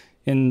go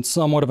in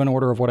somewhat of an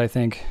order of what I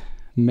think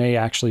may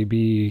actually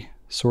be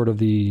sort of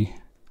the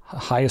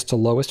highest to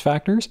lowest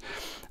factors.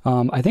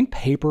 I think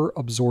paper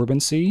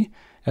absorbency,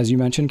 as you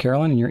mentioned,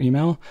 Carolyn, in your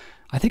email,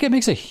 I think it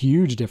makes a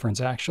huge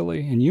difference,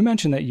 actually. And you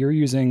mentioned that you're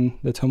using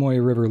the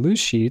Tomoe River loose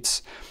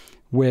sheets,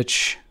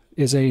 which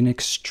is an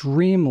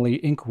extremely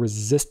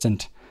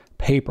ink-resistant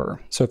paper.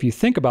 So if you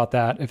think about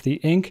that, if the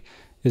ink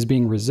is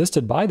being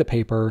resisted by the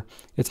paper,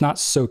 it's not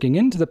soaking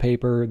into the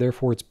paper,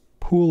 therefore it's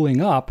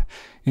pooling up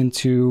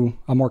into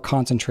a more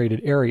concentrated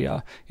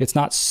area. It's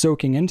not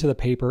soaking into the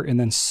paper and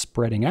then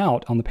spreading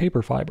out on the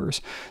paper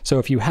fibers. So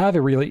if you have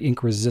a really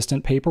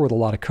ink-resistant paper with a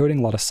lot of coating,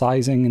 a lot of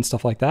sizing and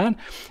stuff like that,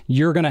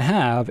 you're going to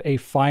have a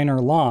finer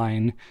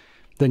line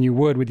than you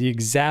would with the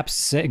exact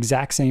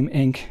same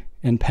ink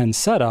and pen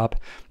setup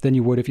than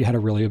you would if you had a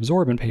really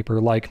absorbent paper,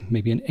 like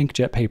maybe an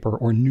inkjet paper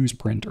or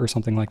newsprint or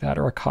something like that,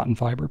 or a cotton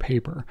fiber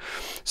paper.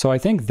 So I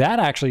think that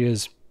actually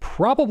is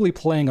probably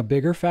playing a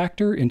bigger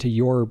factor into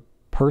your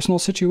personal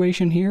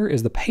situation here,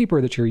 is the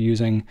paper that you're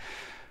using,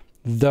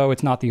 though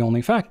it's not the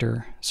only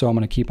factor. So I'm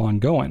going to keep on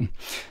going.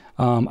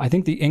 I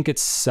think the ink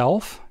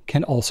itself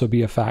can also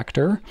be a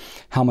factor.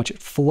 How much it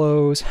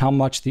flows, how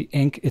much the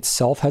ink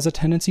itself has a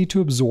tendency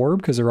to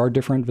absorb, because there are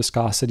different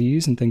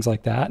viscosities and things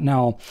like that.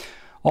 Now,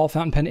 all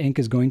fountain pen ink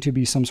is going to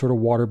be some sort of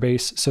water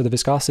base, so the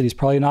viscosity is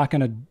probably not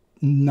going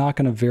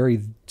to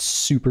vary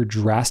super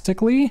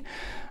drastically.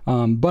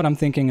 But I'm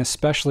thinking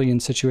especially in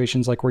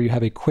situations like where you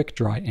have a quick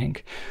dry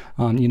ink,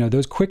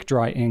 those quick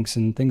dry inks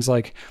and things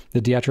like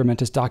the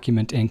Diatromentis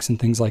document inks and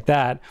things like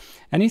that,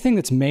 anything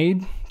that's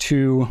made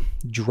to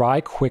dry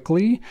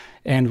quickly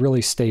and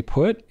really stay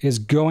put is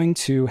going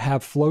to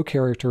have flow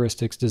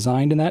characteristics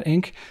designed in that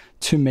ink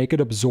to make it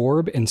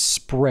absorb and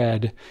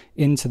spread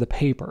into the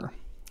paper.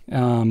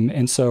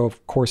 And so,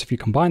 of course, if you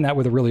combine that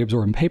with a really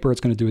absorbent paper,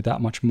 it's going to do it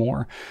that much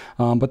more.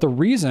 But the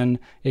reason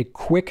a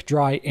quick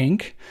dry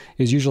ink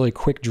is usually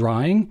quick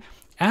drying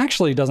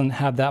actually doesn't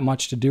have that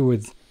much to do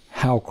with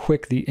how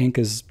quick the ink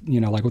is,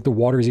 like with the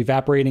water is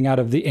evaporating out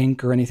of the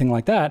ink or anything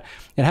like that.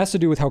 It has to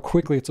do with how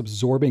quickly it's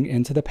absorbing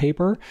into the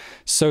paper,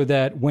 so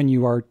that when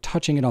you are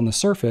touching it on the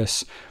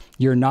surface,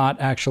 you're not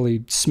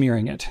actually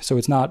smearing it. So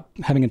it's not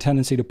having a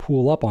tendency to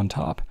pool up on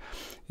top.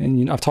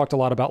 And I've talked a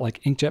lot about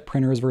like inkjet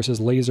printers versus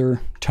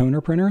laser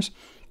toner printers.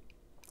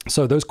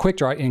 So those quick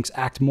dry inks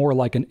act more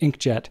like an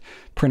inkjet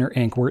printer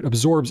ink, where it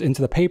absorbs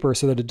into the paper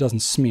so that it doesn't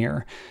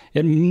smear.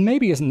 It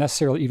maybe isn't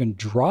necessarily even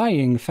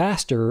drying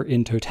faster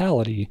in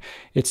totality.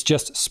 It's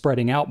just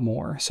spreading out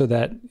more so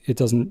that it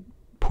doesn't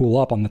pool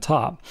up on the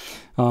top.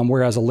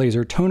 Whereas a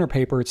laser toner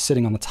paper, it's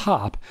sitting on the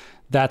top.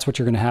 That's what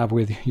you're going to have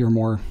with your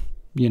more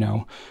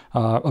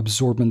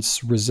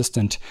absorbance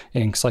resistant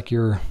inks like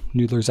your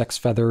Noodler's X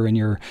Feather and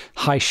your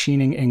high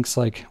sheening inks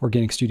like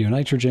Organic Studio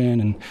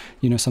Nitrogen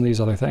and, some of these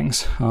other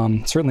things.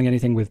 Certainly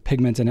anything with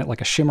pigment in it, like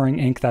a shimmering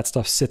ink, that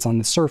stuff sits on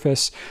the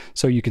surface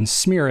so you can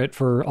smear it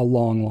for a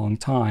long, long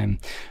time,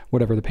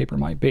 whatever the paper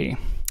might be.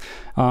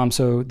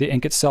 So the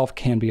ink itself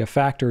can be a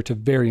factor to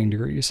varying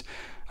degrees.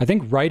 I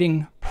think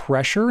writing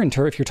pressure,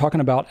 if you're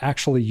talking about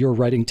actually your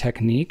writing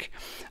technique,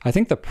 I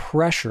think the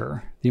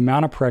pressure, the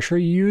amount of pressure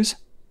you use,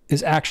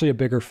 is actually a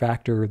bigger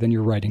factor than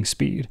your writing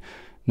speed.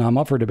 Now, I'm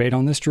up for debate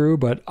on this, Drew,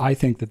 but I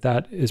think that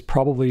that is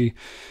probably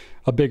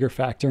a bigger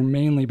factor,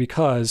 mainly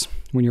because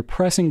when you're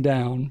pressing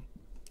down,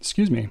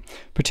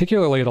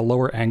 particularly at a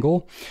lower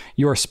angle,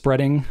 you are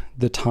spreading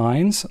the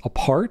tines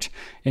apart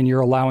and you're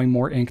allowing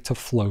more ink to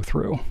flow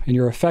through. And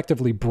you're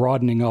effectively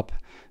broadening up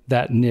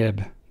that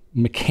nib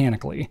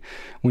mechanically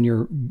when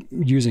you're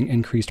using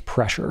increased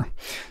pressure.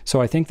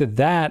 So I think that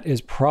that is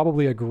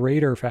probably a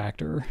greater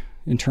factor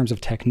in terms of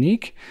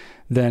technique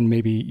than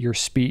maybe your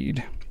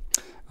speed.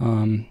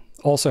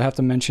 Also have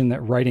to mention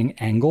that writing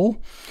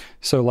angle.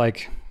 So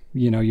like,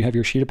 you have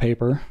your sheet of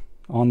paper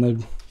on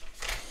the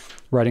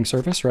writing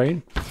surface,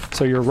 right?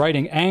 So your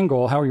writing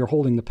angle, how you're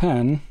holding the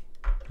pen,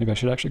 maybe I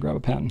should actually grab a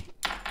pen.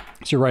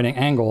 So your writing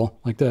angle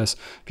like this.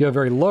 If you have a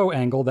very low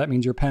angle, that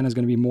means your pen is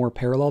going to be more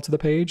parallel to the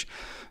page.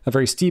 A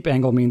very steep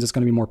angle means it's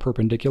going to be more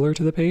perpendicular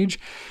to the page.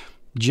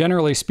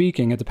 Generally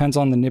speaking, it depends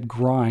on the nib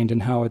grind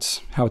and how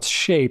it's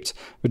shaped,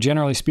 but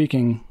generally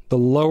speaking, the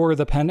lower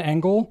the pen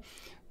angle,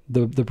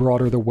 the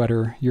broader, the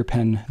wetter your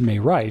pen may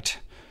write.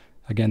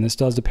 Again, this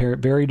does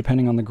vary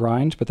depending on the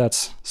grind, but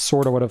that's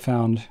sort of what I've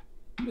found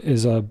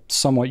is a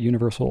somewhat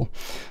universal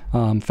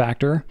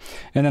factor.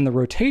 And then the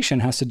rotation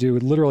has to do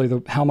with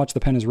literally how much the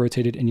pen is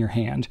rotated in your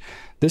hand.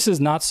 This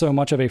is not so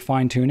much of a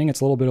fine tuning. It's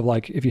a little bit of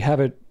like, if you have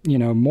it,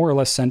 more or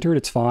less centered,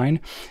 it's fine.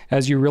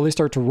 As you really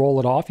start to roll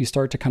it off, you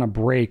start to kind of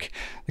break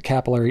the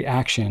capillary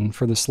action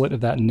for the slit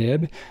of that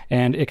nib,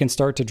 and it can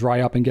start to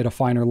dry up and get a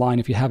finer line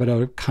if you have it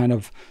at a kind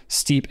of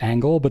steep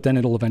angle, but then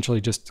it'll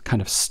eventually just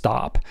kind of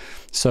stop.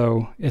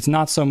 So it's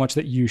not so much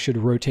that you should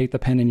rotate the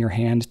pen in your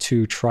hand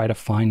to try to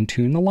fine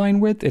tune the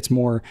line width. It's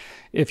more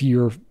if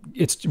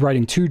it's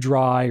writing too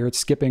dry or it's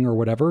skipping or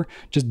whatever,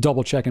 just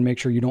double check and make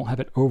sure you don't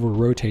have it over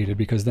rotated,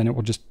 because then it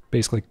will just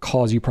basically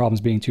cause you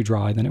problems being too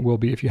dry than it will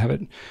be if you have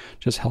it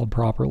just held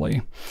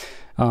properly.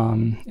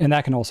 And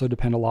that can also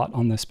depend a lot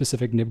on the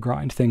specific nib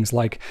grind. Things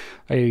like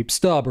a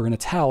stub or an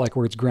italic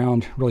where it's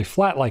ground really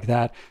flat like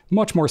that,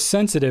 much more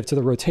sensitive to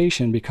the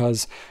rotation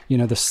because,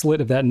 the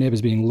slit of that nib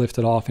is being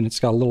lifted off and it's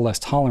got a little less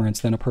tolerance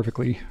than a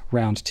perfectly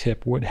round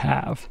tip would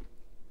have.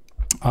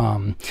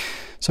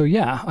 So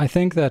yeah, I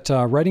think that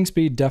writing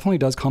speed definitely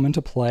does come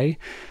into play,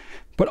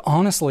 but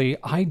honestly,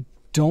 I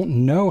don't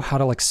know how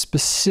to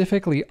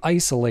specifically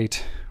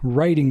isolate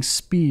writing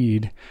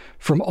speed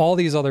from all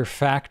these other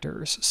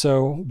factors.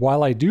 So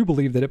while I do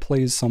believe that it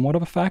plays somewhat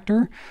of a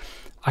factor,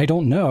 I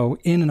don't know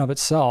in and of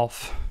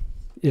itself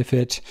if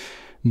it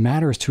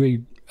matters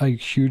to a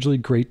hugely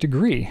great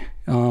degree.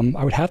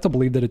 I would have to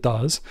believe that it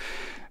does,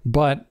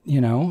 but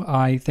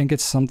I think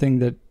it's something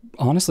that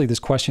honestly, this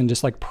question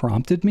just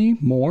prompted me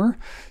more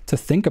to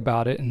think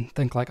about it and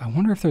think I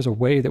wonder if there's a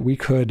way that we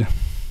could,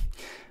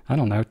 I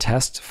don't know,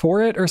 test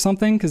for it or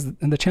something. Because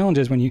the challenge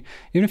is even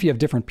if you have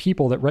different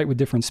people that write with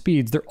different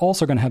speeds, they're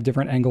also going to have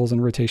different angles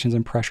and rotations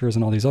and pressures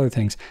and all these other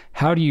things.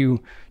 How do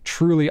you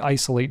truly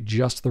isolate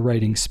just the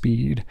writing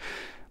speed?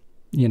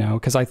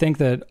 Because I think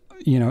that,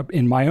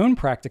 in my own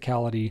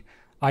practicality,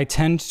 I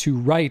tend to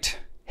write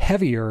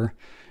heavier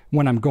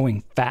when I'm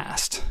going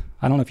fast.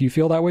 I don't know if you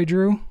feel that way,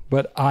 Drew,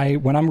 but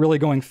when I'm really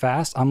going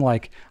fast, I'm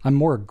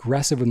more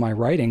aggressive with my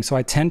writing. So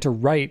I tend to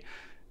write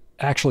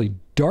actually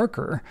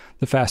darker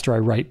the faster I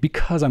write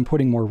because I'm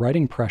putting more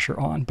writing pressure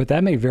on. But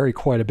that may vary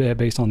quite a bit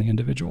based on the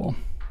individual.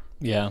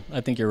 Yeah, I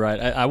think you're right.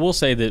 I will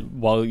say that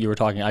while you were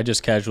talking, I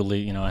just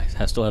casually,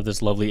 I still have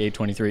this lovely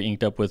 823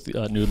 inked up with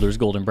Noodler's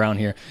Golden Brown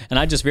here. And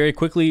I just very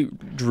quickly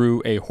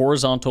drew a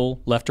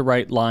horizontal left to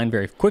right line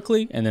very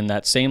quickly, and then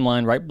that same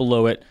line right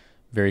below it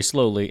very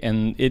slowly.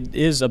 And it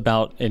is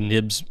about a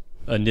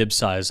nib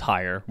size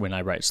higher when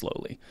I write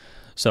slowly.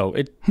 So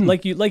it,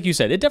 like you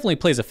said, it definitely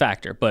plays a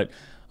factor, but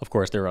of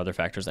course there are other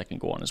factors that can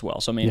go on as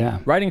well. So I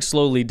mean, writing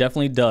slowly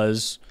definitely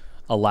does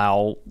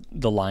allow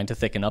the line to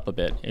thicken up a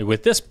bit.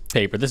 With this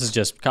paper, this is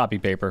just copy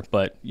paper,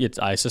 but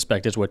I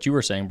suspect it's what you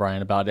were saying,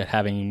 Brian, about it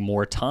having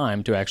more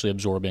time to actually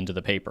absorb into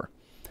the paper.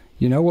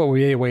 You know what would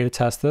be a way to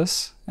test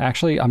this?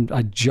 Actually,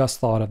 I just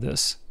thought of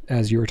this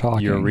as you were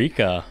talking.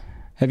 Eureka.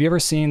 Have you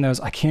ever seen those?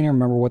 I can't even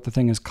remember what the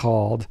thing is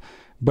called,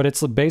 but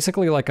it's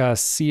basically like a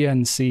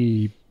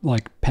CNC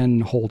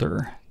pen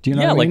holder. Do you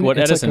know what I mean? What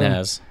Edison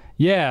has.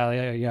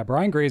 Yeah.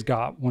 Brian Gray's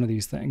got one of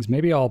these things.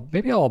 Maybe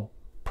I'll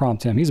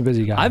prompt him. He's a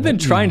busy guy. I've been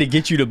trying to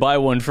get you to buy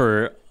one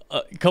for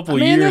a couple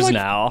years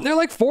now. They're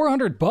like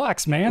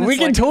 $400, man. We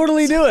can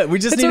totally do it. We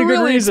just need a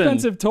good reason. It's a really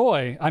expensive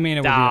toy. I mean,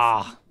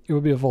 it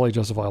would be a fully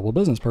justifiable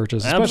business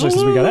purchase, especially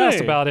since we got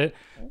asked about it.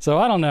 So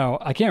I don't know.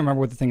 I can't remember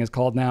what the thing is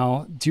called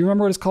now. Do you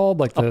remember what it's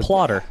called? A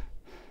plotter.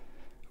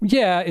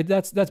 Yeah,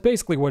 that's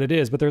basically what it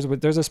is. But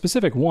there's a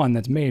specific one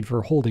that's made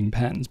for holding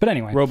pens. But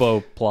anyway,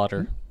 Robo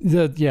plotter.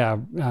 I don't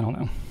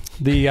know.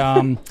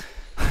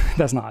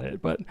 That's not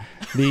it. But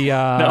the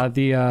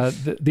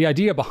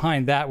idea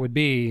behind that would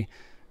be,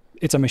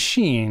 it's a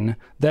machine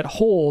that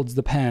holds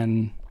the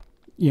pen,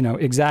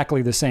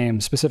 exactly the same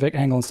specific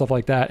angle and stuff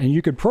like that, and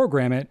you could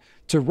program it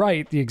to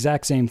write the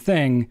exact same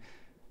thing,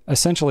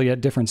 essentially at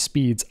different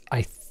speeds.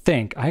 I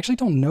think. I actually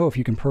don't know if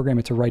you can program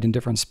it to write in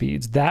different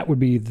speeds. That would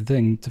be the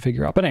thing to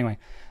figure out. But anyway,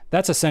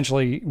 that's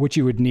essentially what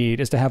you would need,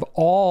 is to have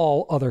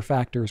all other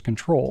factors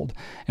controlled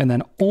and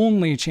then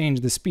only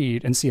change the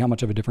speed and see how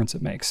much of a difference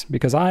it makes.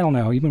 Because I don't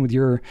know, even with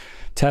your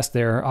test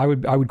there, I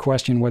would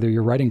question whether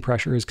your writing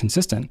pressure is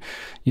consistent,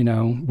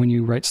 when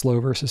you write slow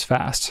versus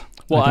fast.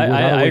 Well,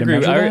 I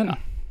agree.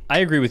 I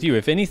agree with you.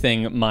 If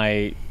anything,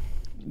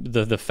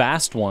 the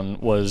fast one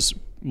was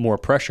more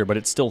pressure, but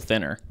it's still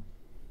thinner.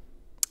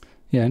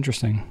 Yeah,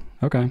 interesting.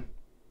 Okay.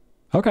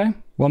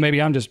 Well,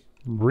 maybe I'm just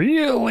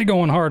really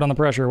going hard on the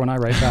pressure when I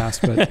write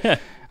fast, but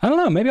I don't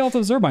know. Maybe I'll have to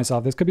observe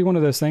myself. This could be one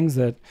of those things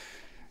that,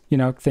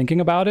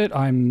 thinking about it,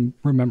 I'm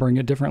remembering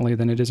it differently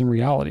than it is in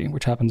reality,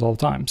 which happens all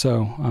the time.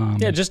 So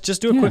just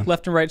do a quick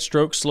left and right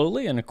stroke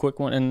slowly, and a quick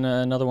one, and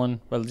another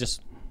one, well,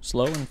 just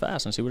slow and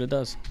fast, and see what it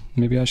does.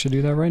 Maybe I should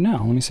do that right now.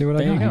 Let me see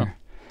what I got here.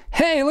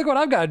 Hey, look what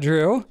I've got,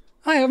 Drew.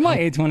 I have my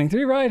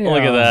 823 right here.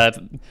 Look at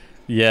that.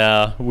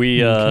 Yeah, we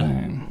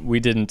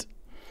didn't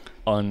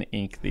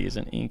un-ink these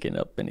and inking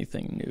up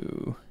anything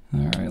new.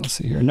 All right, let's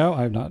see here. No,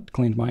 I have not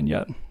cleaned mine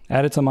yet.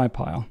 Add it to my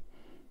pile.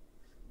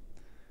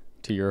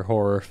 To your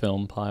horror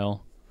film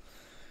pile.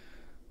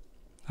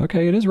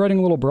 Okay, it is writing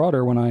a little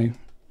broader when I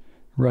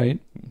Right.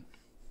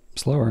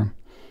 Slower.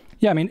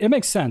 Yeah, I mean, it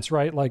makes sense,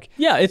 right? Like,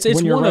 yeah, it's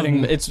when you're one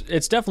writing, of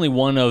it's definitely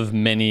one of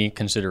many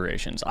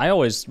considerations. I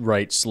always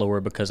write slower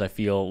because I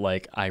feel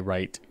like I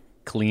write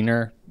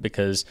cleaner,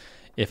 because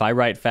if I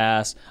write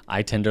fast,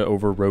 I tend to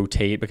over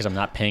rotate because I'm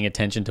not paying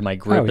attention to my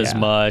grip as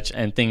much,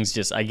 and things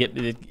just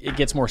it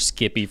gets more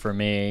skippy for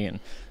me, and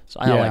so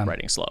I like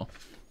writing slow.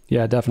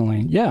 Yeah,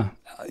 definitely. Yeah,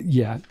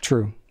 yeah,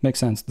 true. Makes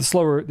sense. The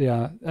slower,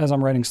 as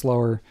I'm writing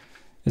slower,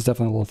 is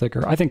definitely a little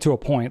thicker. I think to a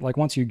point, like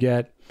once you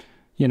get,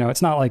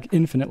 it's not like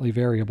infinitely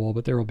variable,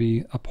 but there will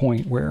be a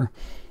point where,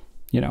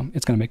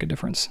 it's going to make a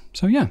difference.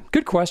 So yeah,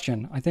 good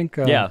question. I think,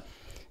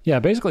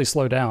 basically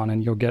slow down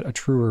and you'll get a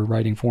truer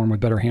writing form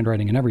with better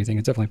handwriting and everything.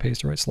 It definitely pays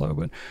to write slow,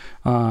 but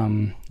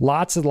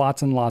lots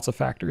and lots of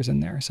factors in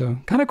there. So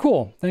kind of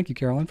cool. Thank you,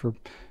 Carolyn, for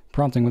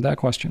prompting with that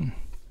question.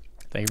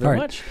 Thank you very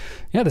much.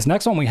 Yeah, this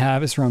next one we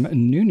have is from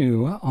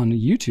Nunu on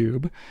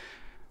YouTube.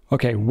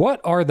 Okay,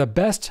 what are the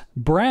best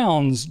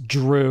browns,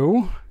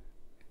 Drew?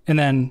 And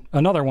then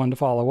another one to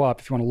follow up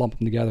if you want to lump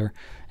them together.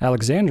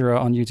 Alexandra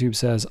on YouTube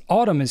says,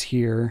 autumn is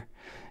here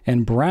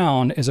and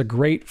brown is a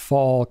great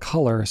fall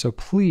color. So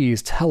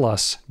please tell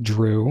us,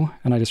 Drew.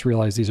 And I just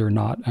realized these are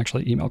not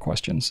actually email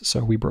questions.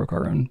 So we broke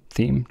our own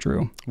theme,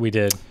 Drew. We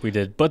did.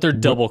 But they're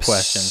double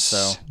questions.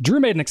 So Drew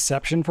made an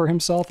exception for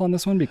himself on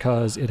this one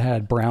because it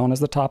had brown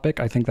as the topic.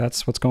 I think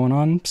that's what's going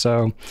on.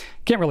 So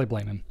can't really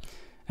blame him.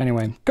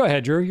 Anyway, go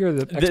ahead, Drew. You're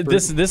the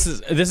expert.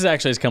 This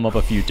actually has come up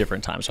a few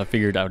different times, so I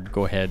figured I would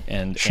go ahead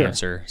and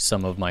answer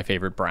some of my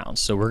favorite browns.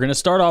 So we're going to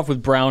start off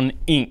with brown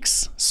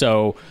inks.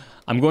 So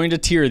I'm going to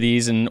tier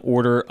these in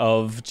order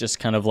of just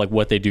kind of like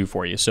what they do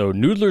for you. So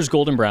Noodler's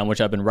Golden Brown,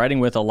 which I've been writing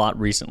with a lot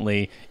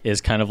recently,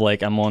 is kind of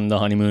like I'm on the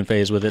honeymoon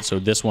phase with it. So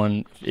this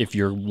one, if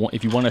you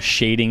want a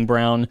shading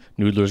brown,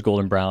 Noodler's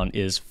Golden Brown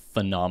is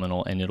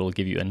phenomenal, and it'll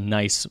give you a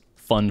nice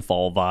fun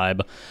fall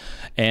vibe.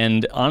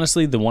 And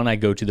honestly, the one I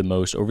go to the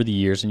most over the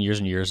years and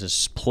years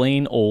is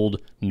plain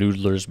old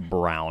Noodler's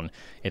Brown.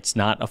 It's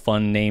not a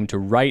fun name to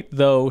write,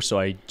 though, so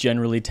I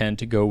generally tend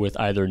to go with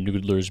either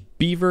Noodler's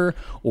Beaver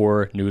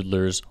or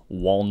Noodler's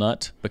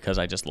Walnut, because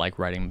I just like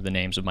writing the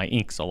names of my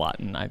inks a lot,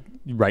 and I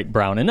write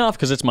Brown enough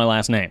because it's my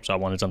last name, so I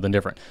wanted something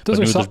different.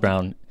 Noodler's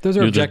Brown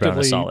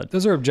is solid.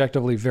 Those are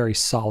objectively very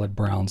solid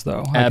browns,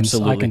 though.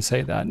 Absolutely. I can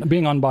say that.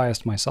 Being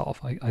unbiased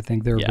myself, I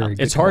think they're very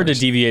good. It's hard to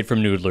deviate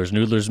from Noodler's.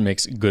 Noodler's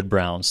makes good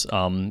browns.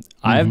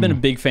 I've been a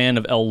big fan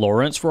of L.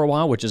 Lawrence for a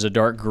while, which is a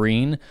dark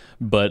green,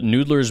 but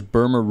Noodler's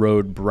Burma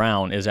Road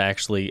Brown is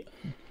actually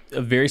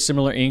a very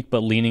similar ink, but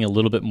leaning a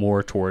little bit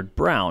more toward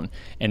brown,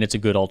 and it's a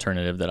good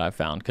alternative that I've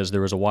found, because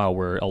there was a while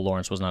where L.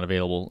 Lawrence was not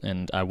available,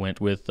 and I went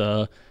with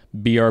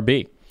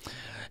BRB.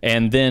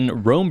 And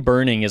then Rome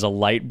Burning is a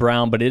light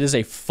brown, but it is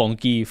a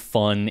funky,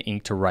 fun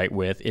ink to write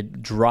with.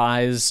 It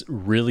dries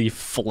really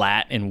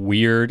flat and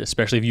weird,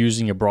 especially if you're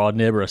using a broad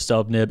nib or a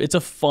stub nib. It's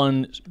a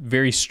fun,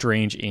 very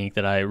strange ink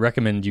that I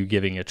recommend you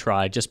giving a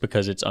try just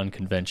because it's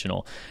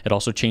unconventional. It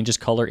also changes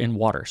color in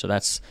water, so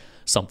that's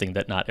something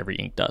that not every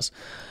ink does.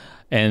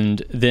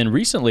 And then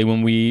recently,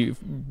 when we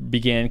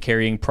began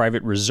carrying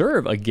Private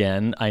Reserve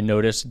again, I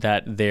noticed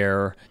that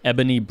their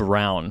Ebony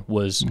Brown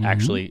was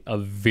actually a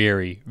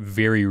very,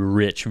 very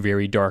rich,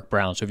 very dark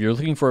brown. So if you're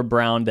looking for a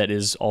brown that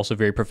is also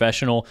very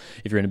professional,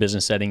 if you're in a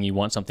business setting, you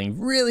want something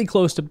really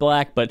close to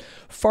black, but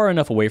far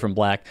enough away from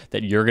black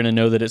that you're going to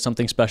know that it's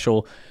something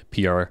special,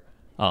 PR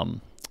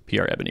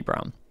Ebony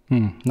Brown.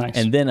 Nice.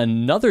 And then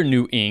another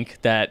new ink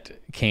that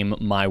came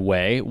my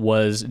way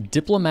was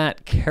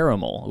Diplomat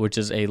Caramel, which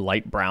is a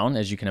light brown,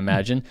 as you can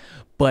imagine.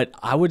 But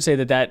I would say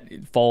that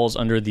falls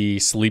under the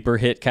sleeper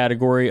hit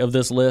category of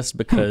this list,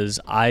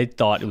 because I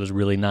thought it was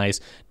really nice.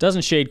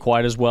 Doesn't shade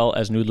quite as well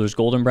as Noodler's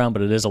Golden Brown,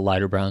 but it is a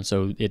lighter brown,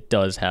 so it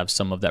does have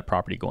some of that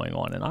property going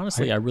on. And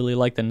honestly, I really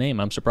like the name.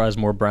 I'm surprised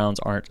more browns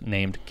aren't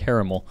named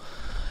Caramel.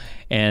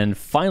 And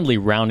finally,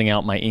 rounding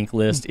out my ink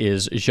list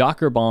is Jacques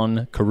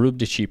Herbin Caroube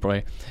de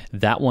Chypre.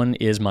 That one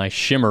is my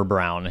shimmer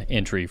brown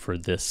entry for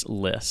this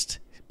list,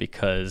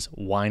 because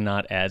why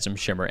not add some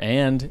shimmer?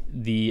 And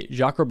the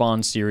Jacques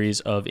Herbin series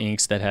of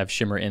inks that have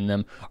shimmer in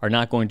them are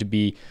not going to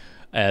be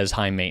as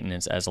high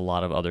maintenance as a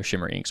lot of other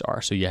shimmer inks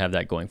are. So you have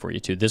that going for you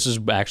too. This is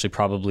actually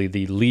probably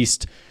the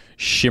least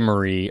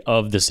shimmery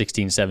of the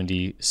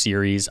 1670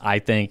 series. I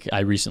think I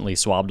recently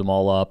swabbed them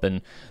all up,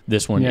 and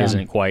this one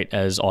isn't quite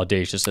as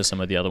audacious as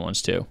some of the other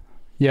ones too.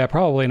 Yeah,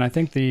 probably. And I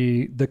think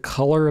the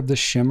color of the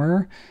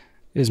shimmer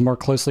is more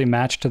closely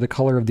matched to the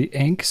color of the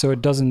ink, so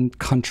it doesn't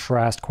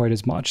contrast quite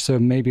as much. So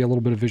maybe a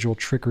little bit of visual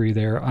trickery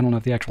there. I don't know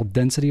if the actual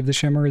density of the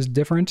shimmer is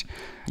different.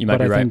 You might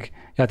be right.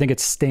 I think it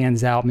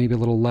stands out maybe a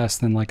little less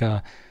than like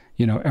a,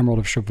 Emerald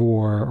of Chivor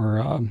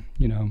or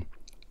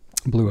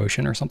Blue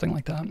Ocean or something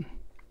like that.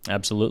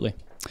 Absolutely.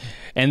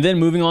 And then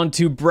moving on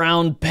to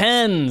brown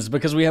pens,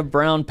 because we have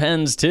brown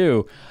pens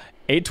too.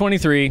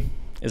 823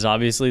 is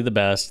obviously the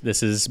best.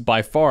 This is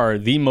by far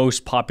the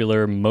most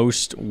popular,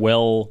 most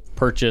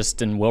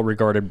well-purchased and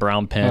well-regarded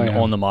brown pen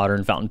on the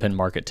modern fountain pen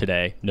market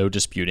today. No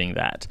disputing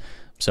that.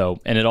 So,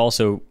 and it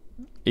also,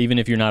 even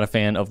if you're not a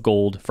fan of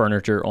gold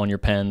furniture on your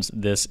pens,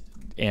 this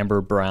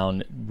amber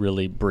brown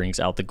really brings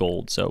out the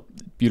gold. So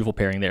beautiful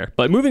pairing there.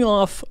 But moving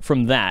off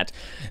from that,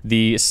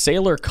 the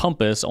Sailor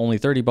Compass, only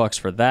 $30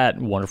 for that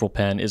wonderful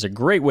pen, is a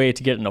great way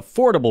to get an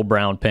affordable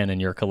brown pen in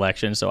your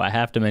collection. So I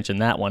have to mention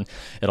that one.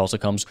 It also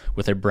comes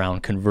with a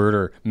brown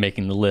converter,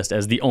 making the list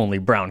as the only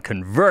brown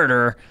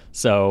converter.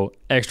 So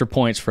extra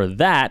points for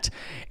that.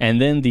 And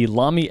then the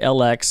Lamy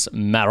LX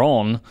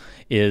Marron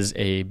is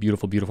a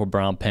beautiful, beautiful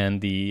brown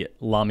pen. The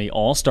Lamy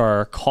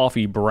All-Star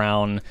Coffee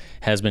Brown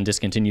has been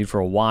discontinued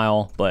for a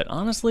while, but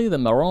honestly, the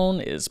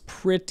Marron is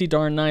pretty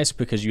darn nice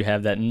because you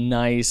have that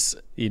nice,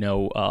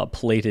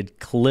 plated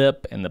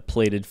clip and the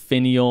plated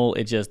finial.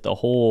 It just, the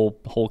whole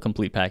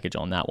complete package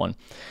on that one.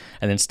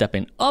 And then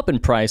stepping up in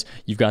price,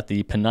 you've got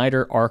the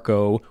Peniter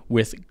Arco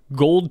with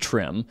gold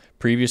trim,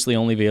 previously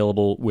only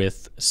available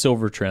with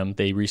silver trim.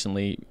 They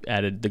recently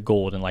added the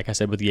gold, and like I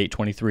said, with the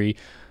 823,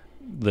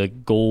 the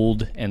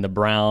gold and the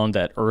brown,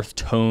 that earth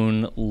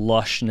tone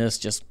lushness,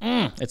 just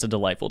it's a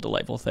delightful,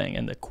 delightful thing.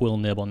 And the quill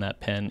nib on that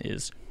pen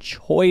is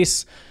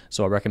choice,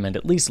 so I recommend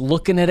at least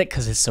looking at it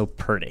because it's so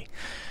pretty.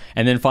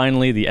 And then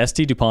finally, the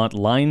ST DuPont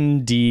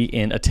Line D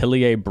in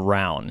Atelier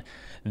Brown.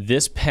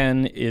 This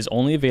pen is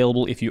only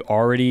available if you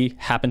already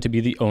happen to be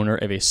the owner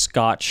of a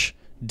Scotch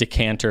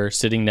decanter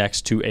sitting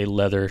next to a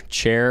leather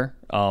chair.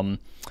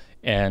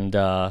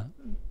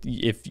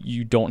 If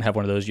you don't have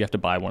one of those, you have to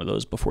buy one of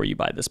those before you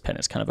buy this pen.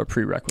 It's kind of a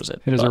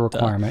prerequisite. It is a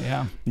requirement,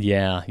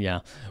 yeah. Yeah.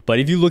 But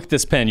if you look at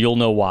this pen, you'll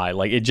know why.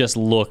 Like, it just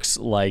looks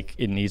like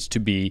it needs to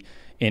be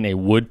in a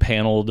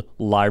wood-paneled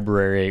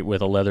library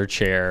with a leather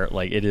chair.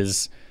 Like,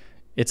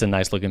 it's a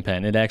nice looking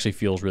pen. It actually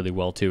feels really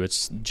well too.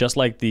 It's just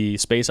like the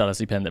Space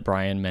Odyssey pen that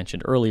Brian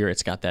mentioned earlier.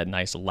 It's got that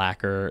nice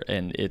lacquer,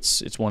 and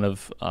it's one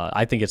of,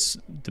 I think it's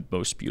the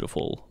most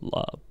beautiful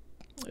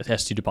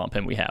ST DuPont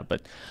pen we have,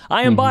 but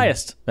I am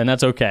biased, and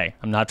that's okay.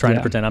 I'm not trying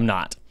to pretend I'm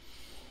not.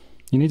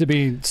 You need to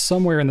be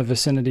somewhere in the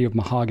vicinity of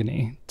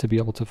mahogany to be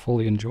able to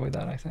fully enjoy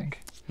that, I think.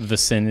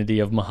 Vicinity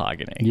of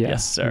mahogany. Yeah,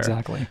 yes, sir.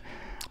 Exactly.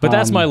 But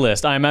that's my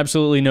list. I'm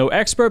absolutely no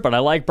expert, but I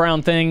like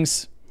brown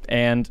things,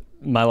 and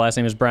my last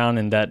name is Brown,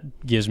 and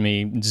that gives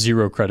me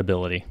zero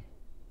credibility.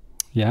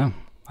 Yeah,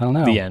 I don't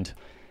know. The end.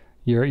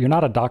 You're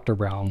not a Dr.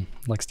 Brown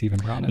like Stephen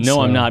Brown is. No,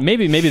 I'm not.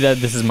 Maybe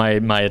this is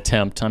my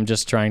attempt. I'm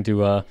just trying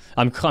to.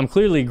 I'm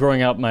clearly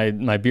growing out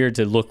my beard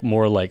to look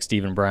more like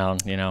Stephen Brown.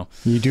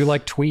 You do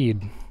like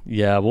tweed.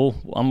 Yeah. Well,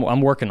 I'm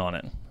working on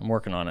it.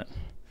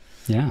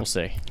 Yeah. We'll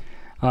see.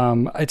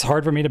 It's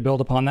hard for me to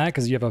build upon that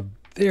because you have a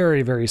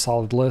very, very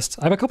solid list.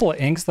 I have a couple of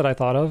inks that I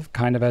thought of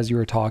kind of as you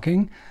were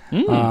talking.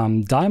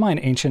 Diamine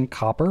Ancient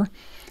Copper.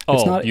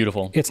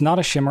 Beautiful. It's not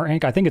a shimmer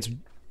ink. I think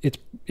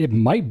it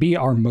might be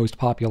our most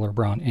popular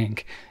brown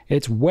ink.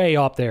 It's way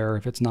up there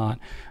if it's not.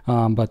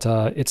 But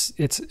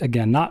it's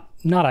again not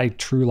a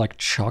true like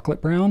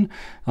chocolate brown,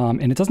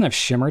 and it doesn't have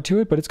shimmer to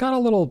it, but it's got a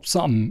little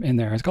something in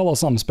there. It's got a little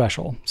something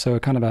special. So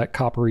kind of a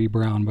coppery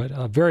brown, but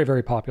very,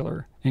 very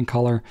popular in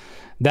color.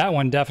 That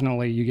one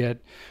definitely you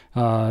get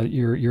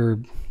your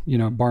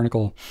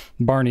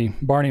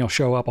Barney will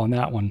show up on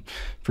that one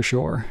for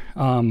sure.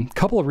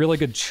 Couple of really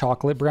good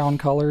chocolate brown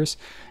colors.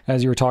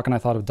 As you were talking, I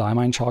thought of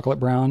Diamine Chocolate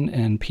Brown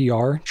and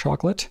PR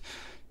Chocolate.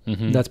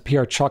 That's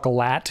PR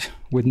Chocolat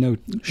with no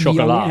E on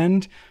the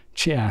end.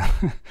 Yeah.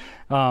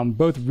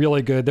 Both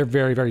really good. They're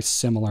very, very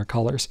similar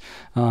colors,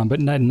 but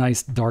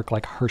nice dark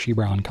like Hershey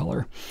brown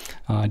color.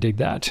 I dig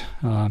that.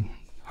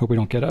 Hope we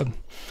don't get a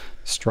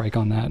strike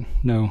on that.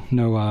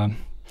 No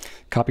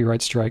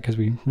copyright strike because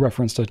we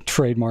referenced a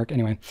trademark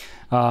anyway.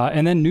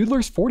 And then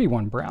Noodler's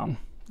 41 Brown.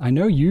 I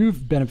know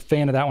you've been a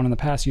fan of that one in the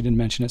past. You didn't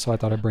mention it, so I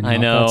thought I'd bring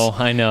it up.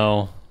 I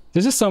know.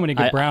 There's just so many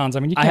good browns. I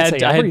mean, you can't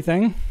say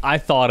everything. I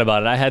thought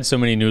about it. I had so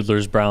many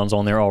Noodler's Browns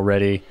on there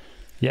already.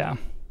 Yeah.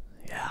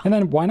 And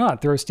then why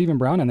not throw Stephen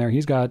Brown in there?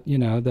 He's got, the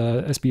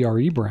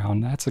SBRE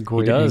Brown. That's a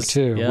great ink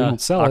too. Yeah. We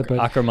don't sell it, but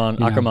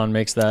Ackerman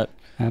makes that.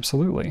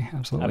 Absolutely.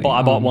 I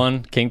bought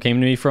one. Came to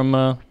me from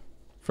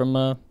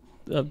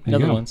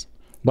Netherlands.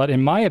 But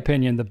in my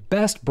opinion, the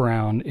best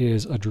brown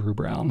is a Drew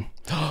Brown.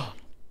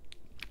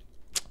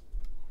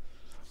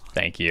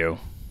 Thank you.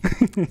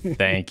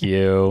 Thank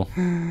you.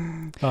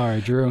 All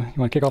right, Drew, you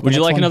want to kick off? Would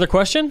you like another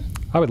question?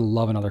 I would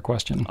love another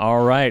question.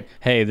 All right.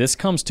 Hey, this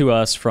comes to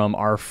us from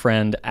our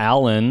friend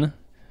Alan,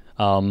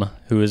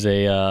 who is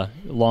a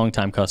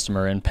longtime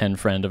customer and pen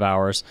friend of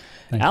ours.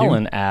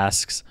 Alan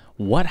asks,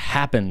 what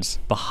happens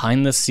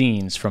behind the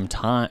scenes from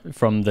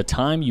the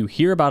time you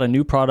hear about a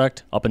new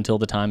product up until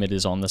the time it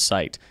is on the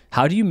site?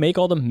 How do you make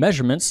all the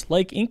measurements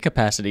like ink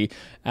capacity?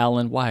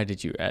 Alan, why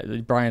did you?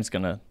 Brian's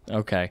gonna.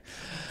 Okay.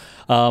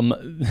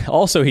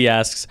 Also, he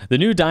asks, the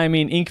new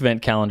Diamine ink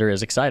vent calendar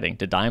is exciting.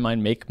 Did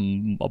Diamine make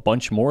a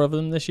bunch more of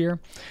them this year?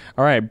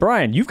 All right,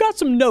 Brian, you've got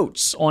some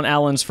notes on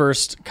Alan's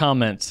first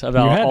comment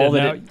about all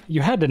that.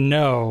 You had to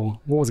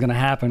know what was going to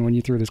happen when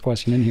you threw this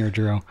question in here,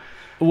 Drew.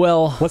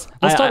 Well, let's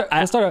start.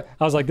 I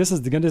was like, this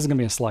is going to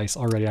be a slice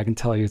already. I can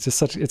tell you, it's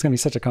going to be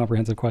such a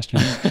comprehensive question.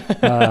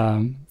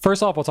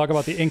 First off, we'll talk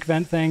about the ink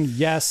vent thing.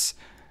 Yes,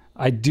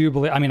 I do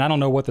believe, I mean, I don't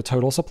know what the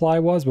total supply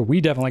was, but we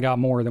definitely got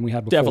more than we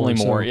had before.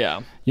 Definitely more, so,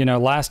 yeah. You know,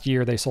 last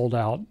year they sold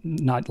out,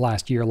 not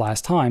last year,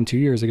 last time, 2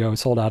 years ago, it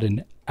sold out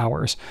in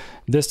hours.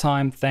 This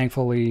time,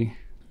 thankfully,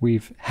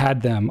 we've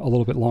had them a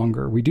little bit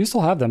longer. We do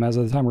still have them as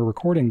of the time we're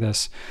recording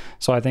this,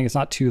 so I think it's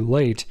not too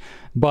late.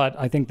 But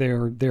I think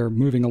they're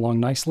moving along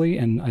nicely,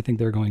 and I think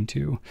they're going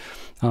to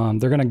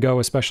go,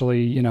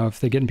 especially, you know, if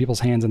they get in people's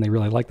hands and they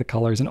really like the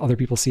colors and other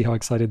people see how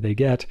excited they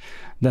get,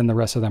 then the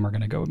rest of them are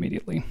going to go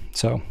immediately.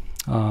 So,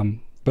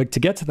 but to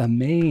get to the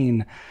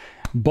main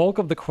bulk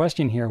of the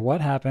question here,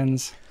 what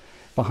happens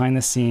behind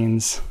the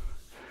scenes?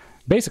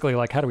 Basically,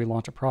 like, how do we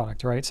launch a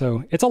product, right?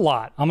 So it's a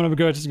lot. I'm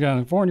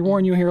going to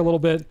warn you here a little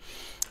bit.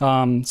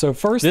 So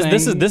first thing,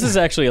 this is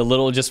actually a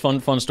little just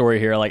fun story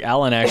here. Like,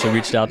 Alan actually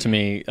reached out to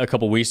me a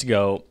couple weeks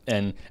ago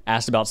and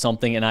asked about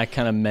something, and I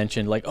kind of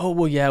mentioned like, oh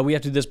well, yeah, we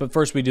have to do this, but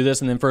first we do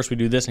this, and then first we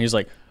do this, and he's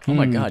like, oh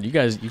my God, you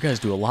guys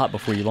do a lot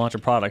before you launch a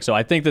product. So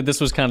I think that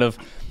this was kind of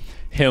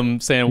him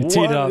saying,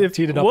 teed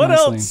it up what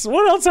nicely.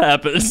 What else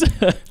happens?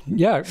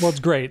 Yeah, well, it's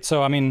great.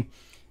 So I mean,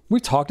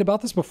 we've talked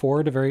about this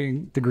before to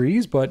varying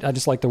degrees, but I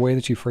just like the way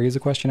that you phrase the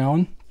question,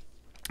 Alan.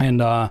 And,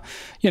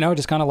 you know,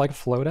 just kind of like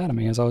flowed out of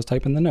me as I was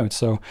typing the notes.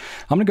 So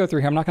I'm going to go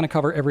through here. I'm not going to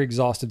cover every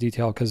exhaustive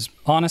detail because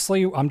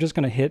honestly, I'm just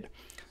going to hit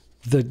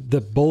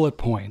the bullet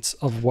points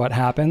of what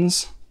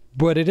happens,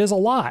 but it is a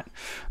lot.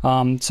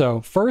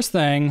 So first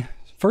thing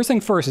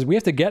first is we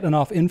have to get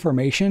enough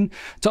information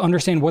to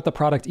understand what the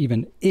product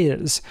even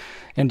is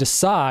and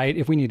decide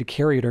if we need to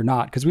carry it or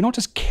not, because we don't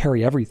just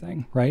carry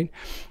everything, right?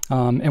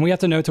 And we have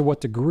to know to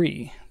what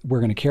degree we're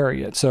going to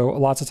carry it. So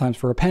lots of times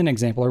for a pen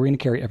example, are we going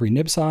to carry every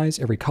nib size,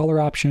 every color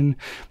option?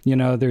 You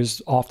know,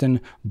 there's often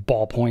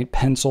ballpoint,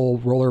 pencil,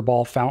 roller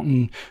ball,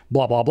 fountain,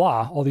 blah, blah,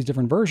 blah, all these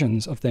different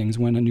versions of things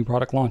when a new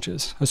product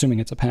launches, assuming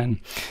it's a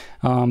pen.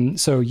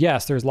 So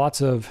yes, there's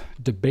lots of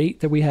debate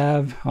that we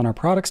have on our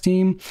products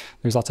team.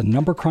 There's lots of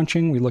number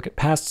crunching. We look at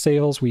past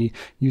sales. We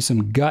use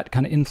some gut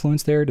kind of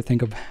influence there to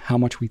think of how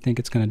much we think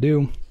it's going to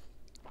do.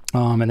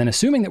 And then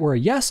assuming that we're a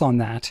yes on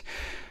that,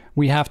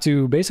 we have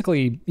to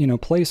basically, you know,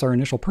 place our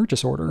initial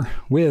purchase order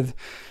with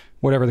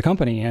whatever the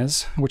company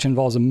is, which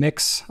involves a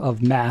mix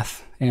of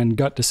math and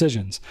gut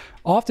decisions.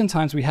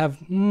 Oftentimes we have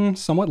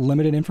somewhat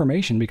limited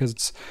information because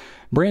it's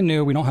brand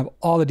new. We don't have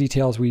all the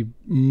details. We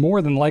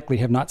more than likely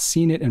have not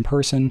seen it in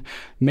person,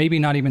 maybe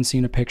not even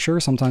seen a picture.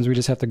 Sometimes we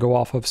just have to go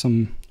off of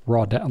some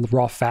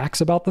raw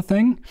facts about the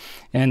thing,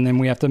 and then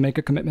we have to make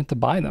a commitment to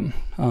buy them.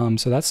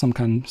 So that's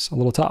sometimes a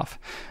little tough.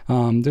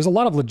 There's a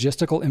lot of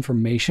logistical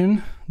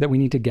information that we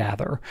need to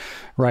gather,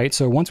 right?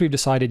 So once we've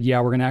decided,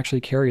 yeah, we're going to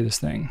actually carry this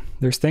thing,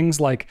 there's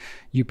things like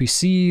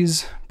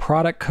UPCs,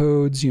 product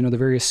codes, you know, the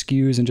various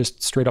SKUs, and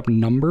just straight up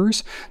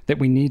numbers that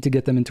we need to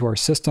get them into our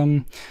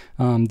system.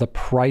 The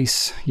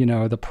price, you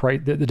know,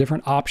 the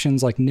different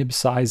options like nib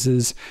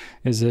sizes.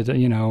 Is it,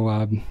 you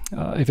know,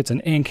 if it's an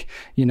ink,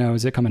 you know,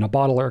 does it come in a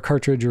bottle or a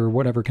cartridge or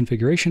whatever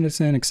configuration it's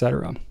in,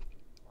 etc.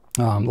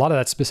 A lot of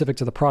that's specific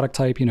to the product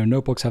type. You know,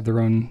 notebooks have their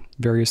own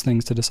various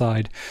things to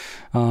decide.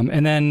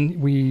 And then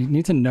we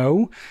need to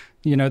know,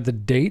 you know, the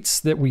dates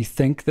that we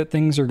think that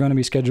things are going to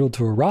be scheduled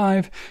to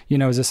arrive. You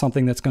know, is this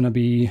something that's going to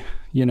be,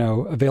 you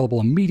know, available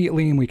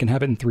immediately and we can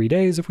have it in 3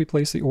 days if we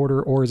place the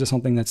order, or is it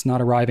something that's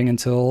not arriving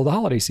until the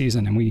holiday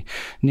season and we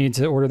need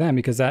to order them,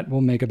 because that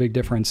will make a big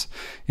difference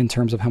in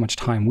terms of how much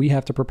time we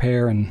have to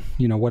prepare and,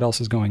 you know, what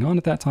else is going on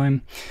at that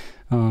time.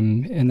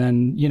 And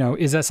then, you know,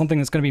 is that something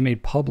that's going to be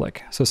made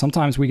public? So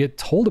sometimes we get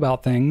told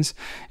about things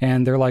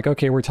and they're like,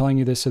 okay, we're telling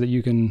you this so that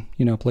you can,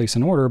 you know, place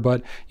an order,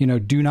 but, you know,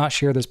 do not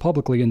share this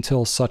publicly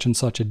until such and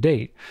such a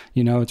date.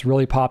 You know, it's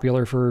really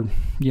popular for,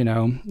 you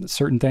know,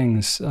 certain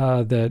things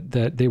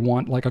that they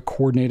want like a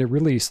coordinated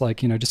release,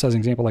 like, you know, just as an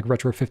example, like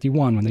Retro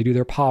 51, when they do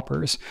their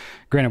poppers.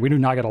 Granted, we do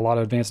not get a lot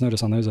of advance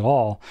notice on those at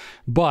all,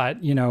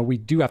 but, you know, we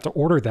do have to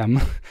order them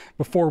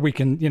before we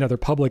can, you know, they're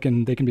public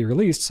and they can be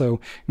released. So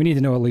we need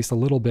to know at least a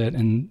little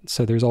bit. And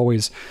so there's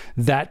always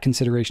that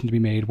consideration to be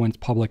made when it's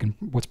public and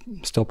what's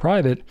still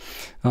private.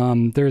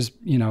 There's,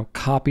 you know,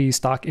 copy,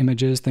 stock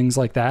images, things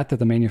like that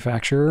the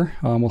manufacturer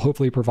will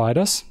hopefully provide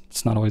us.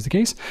 It's not always the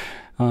case.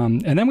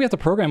 And then we have to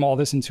program all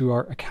this into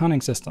our accounting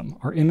system,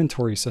 our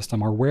inventory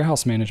system, our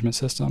warehouse management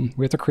system.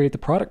 We have to create the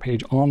product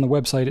page on the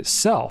website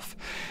itself.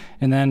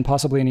 And then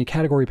possibly any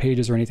category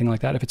pages or anything like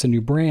that. If it's a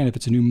new brand, if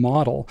it's a new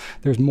model,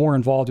 there's more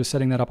involved with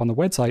setting that up on the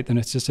website than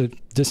it's just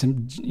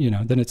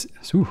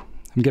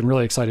I'm getting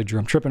really excited, Drew.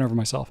 I'm tripping over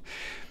myself.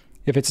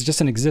 If it's just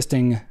an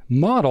existing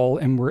model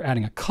and we're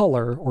adding a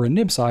color or a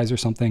nib size or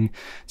something,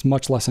 it's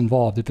much less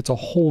involved. If it's a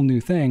whole new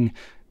thing,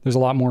 there's a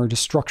lot more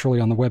just structurally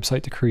on the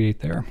website to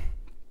create there.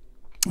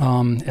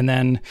 And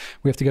then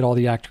we have to get all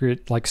the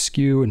accurate like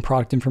SKU and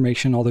product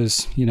information, all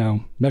those, you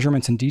know,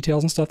 measurements and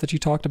details and stuff that you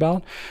talked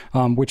about,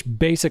 which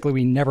basically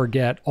we never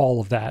get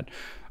all of that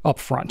up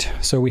front.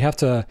 So we have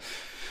to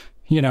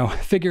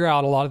figure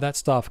out a lot of that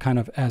stuff kind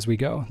of as we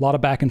go. A lot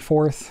of back and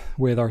forth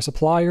with our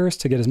suppliers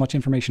to get as much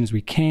information as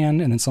we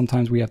can. And then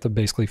sometimes we have to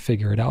basically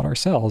figure it out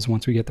ourselves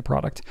once we get the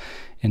product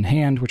in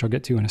hand, which I'll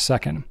get to in a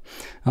second.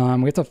 We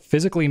have to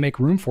physically make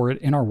room for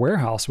it in our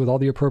warehouse with all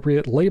the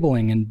appropriate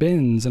labeling and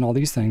bins and all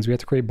these things. We have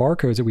to create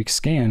barcodes that we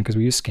scan because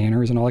we use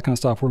scanners and all that kind of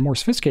stuff. We're more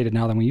sophisticated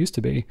now than we used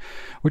to be,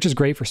 which is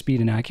great for speed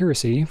and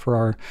accuracy for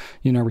our,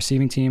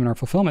 receiving team and our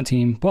fulfillment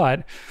team.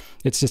 But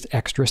it's just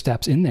extra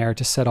steps in there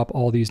to set up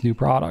all these new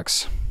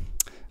products.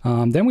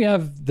 Then we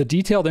have the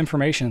detailed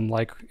information,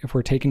 like if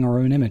we're taking our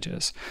own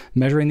images,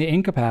 measuring the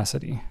ink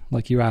capacity,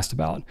 like you asked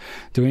about,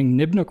 doing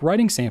nib nook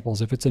writing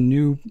samples if it's a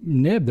new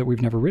nib that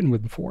we've never written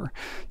with before,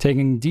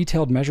 taking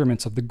detailed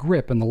measurements of the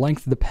grip and the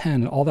length of the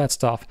pen and all that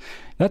stuff.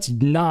 That's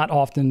not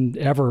often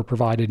ever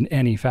provided in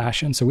any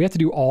fashion. So we have to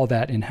do all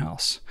that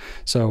in-house.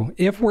 So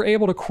if we're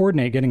able to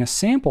coordinate getting a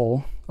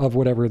sample of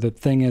whatever the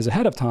thing is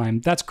ahead of time,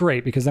 that's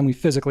great because then we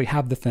physically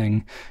have the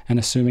thing, and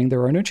assuming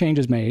there are no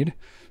changes made,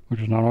 which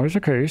is not always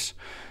the case,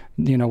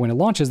 when it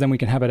launches, then we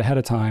can have it ahead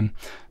of time.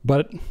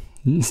 But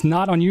it's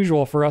not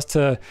unusual for us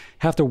to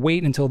have to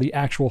wait until the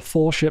actual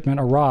full shipment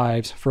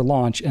arrives for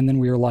launch. And then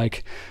we are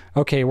like,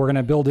 okay, we're going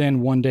to build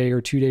in 1 day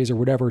or 2 days or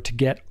whatever to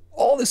get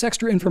all this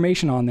extra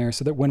information on there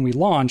so that when we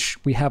launch,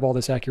 we have all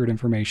this accurate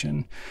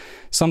information.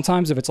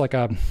 Sometimes if it's like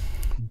a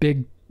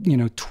big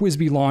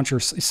TWSBI launch or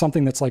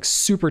something that's like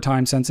super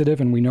time sensitive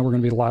and we know we're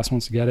going to be the last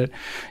ones to get it,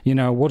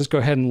 we'll just go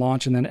ahead and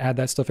launch and then add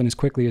that stuff in as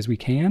quickly as we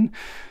can.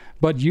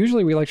 But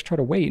usually we like to try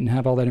to wait and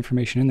have all that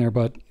information in there,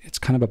 but it's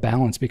kind of a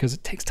balance because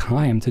it takes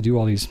time to do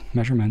all these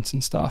measurements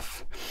and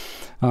stuff.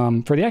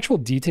 For the actual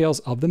details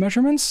of the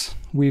measurements,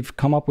 we've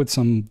come up with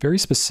some very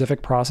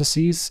specific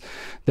processes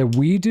that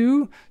we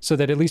do so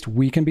that at least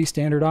we can be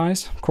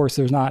standardized. Of course,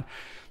 there's not,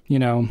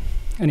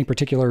 any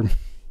particular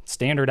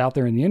standard out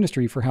there in the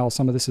industry for how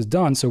some of this is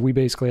done. So we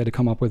basically had to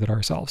come up with it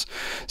ourselves.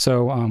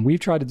 So we've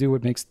tried to do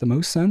what makes the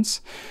most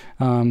sense.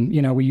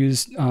 We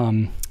use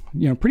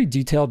pretty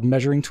detailed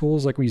measuring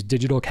tools. Like we use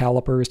digital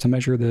calipers to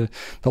measure the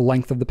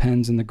length of the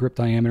pens and the grip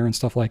diameter and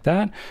stuff like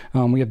that.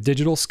 We have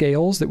digital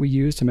scales that we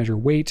use to measure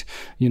weight,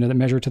 that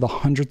measure to the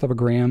 100th of a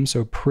gram.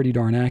 So pretty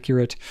darn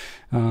accurate.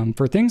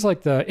 For things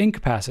like the ink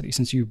capacity,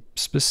 since you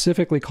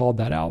specifically called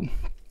that out,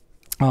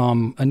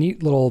 a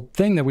neat little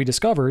thing that we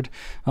discovered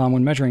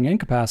when measuring ink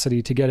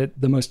capacity to get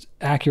it the most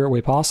accurate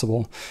way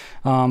possible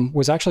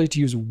was actually to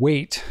use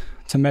weight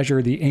to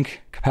measure the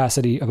ink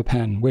capacity of a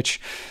pen, which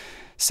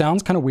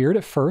sounds kind of weird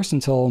at first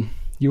until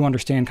you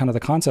understand kind of the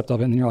concept of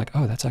it, and then you're like,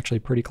 oh, that's actually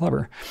pretty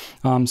clever.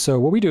 So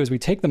what we do is we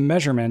take the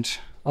measurement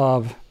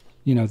of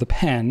the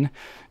pen,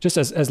 just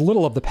as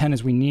little of the pen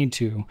as we need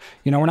to.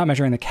 We're not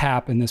measuring the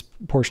cap in this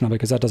portion of it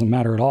because that doesn't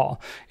matter at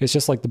all. It's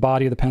just like the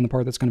body of the pen, the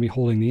part that's going to be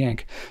holding the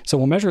ink. So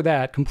we'll measure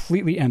that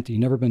completely empty,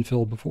 never been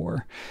filled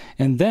before.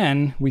 And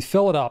then we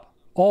fill it up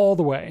all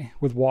the way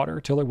with water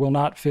till it will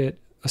not fit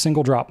a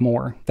single drop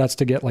more. That's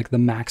to get like the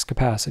max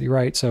capacity,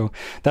 right? So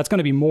that's going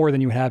to be more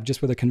than you would have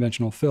just with a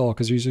conventional fill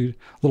because there's usually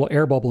a little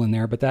air bubble in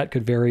there, but that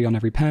could vary on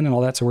every pen and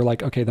all that. So we're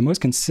like, okay, the most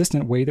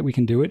consistent way that we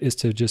can do it is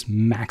to just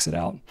max it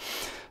out.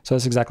 So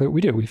that's exactly what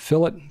we do. We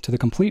fill it to the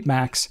complete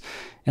max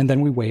and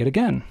then we weigh it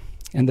again.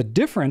 And the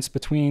difference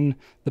between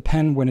the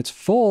pen when it's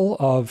full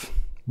of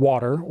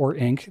water or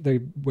ink, they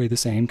weigh the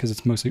same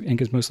because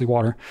ink is mostly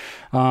water.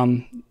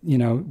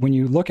 When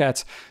you look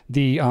at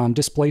the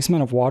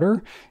displacement of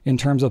water in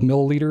terms of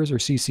milliliters or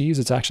cc's,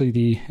 it's actually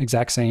the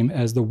exact same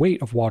as the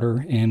weight of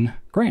water in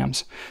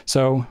grams.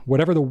 So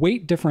whatever the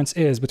weight difference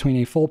is between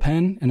a full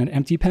pen and an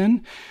empty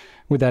pen,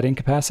 with that ink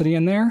capacity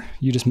in there,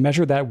 you just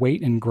measure that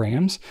weight in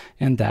grams,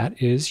 and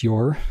that is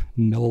your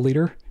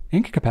milliliter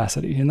ink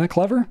capacity. Isn't that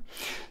clever?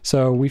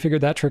 So we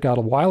figured that trick out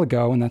a while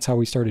ago, and that's how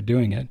we started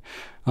doing it.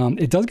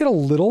 It does get a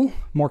little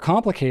more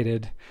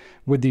complicated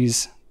with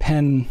these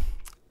pen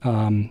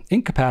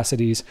ink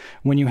capacities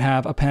when you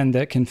have a pen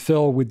that can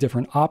fill with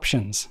different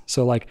options.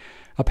 So like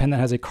a pen that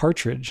has a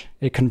cartridge,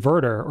 a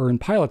converter, or in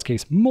Pilot's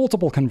case,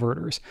 multiple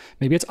converters.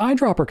 Maybe it's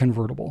eyedropper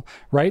convertible,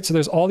 right? So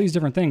there's all these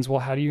different things. Well,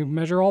 how do you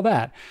measure all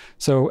that?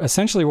 So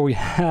essentially what we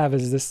have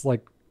is this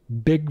like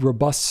big,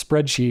 robust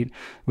spreadsheet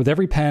with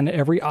every pen,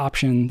 every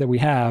option that we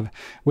have,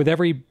 with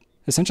every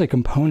essentially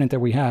component that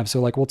we have.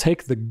 So like we'll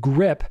take the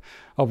grip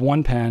of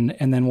one pen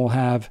and then we'll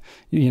have,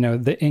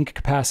 the ink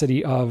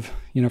capacity of,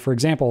 for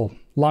example,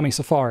 Lamy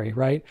Safari,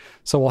 right?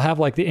 So we'll have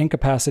like the ink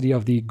capacity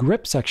of the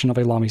grip section of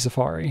a Lamy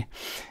Safari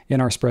in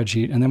our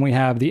spreadsheet. And then we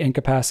have the ink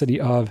capacity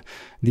of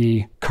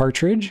the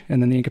cartridge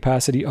and then the ink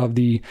capacity of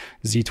the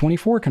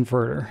Z24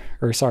 converter,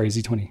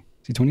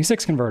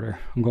 Z26 converter.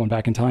 I'm going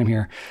back in time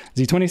here.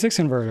 Z26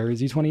 converter,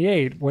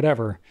 Z28,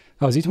 whatever.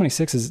 Oh,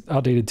 Z26 is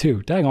outdated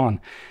too. Dang on.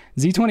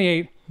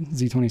 Z28,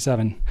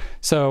 Z27.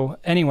 So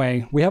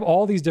anyway, we have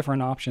all these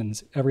different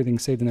options, everything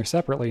saved in there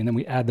separately, and then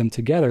we add them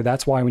together.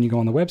 That's why when you go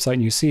on the website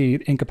and you see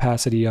ink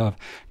capacity of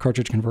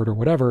cartridge converter,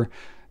 whatever,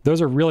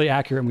 those are really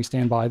accurate and we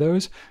stand by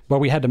those, but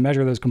we had to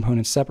measure those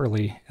components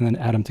separately and then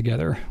add them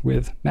together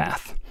with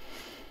math.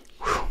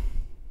 Whew.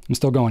 I'm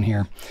still going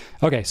here.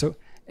 Okay, so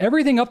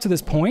everything up to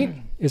this point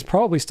is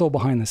probably still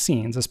behind the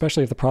scenes,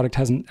 especially if the product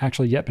hasn't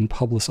actually yet been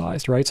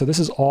publicized, right? So this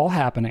is all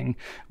happening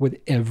with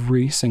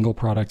every single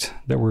product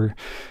that we're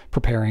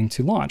preparing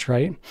to launch,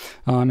 right?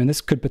 And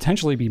this could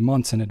potentially be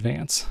months in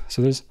advance.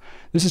 So this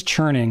is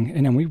churning,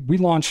 and then we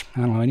launch,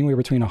 I don't know, anywhere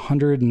between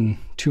 100 and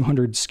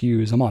 200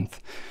 SKUs a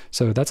month.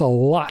 So that's a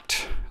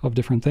lot of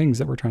different things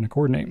that we're trying to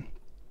coordinate.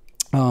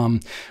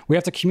 We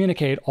have to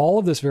communicate all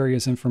of this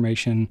various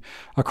information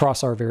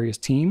across our various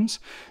teams.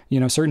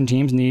 Certain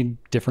teams need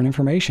different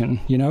information.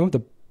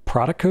 The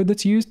product code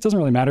that's used doesn't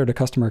really matter to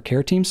customer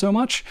care team so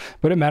much,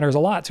 but it matters a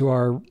lot to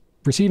our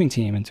receiving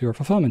team and to our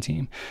fulfillment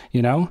team.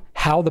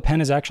 How the pen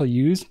is actually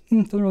used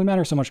doesn't really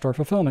matter so much to our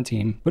fulfillment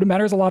team, but it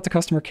matters a lot to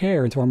customer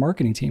care and to our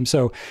marketing team.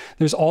 So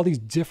there's all these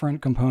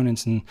different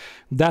components, and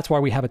that's why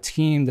we have a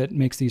team that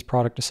makes these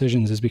product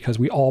decisions, is because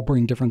we all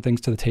bring different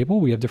things to the table.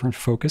 We have different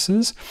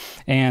focuses,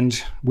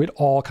 and we'd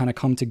all kind of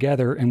come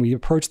together and we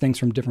approach things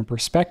from different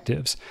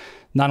perspectives,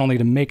 not only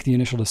to make the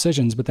initial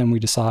decisions, but then we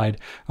decide,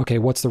 okay,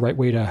 what's the right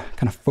way to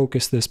kind of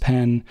focus this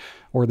pen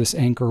or this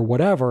ink or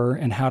whatever,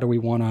 and how do we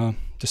want to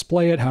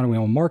display it? How do we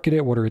want to market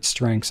it? What are its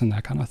strengths and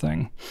that kind of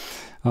thing?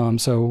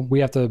 So we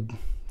have to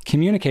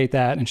communicate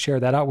that and share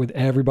that out with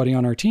everybody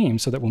on our team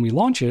so that when we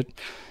launch it,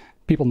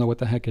 people know what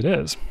the heck it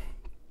is.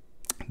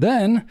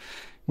 Then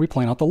we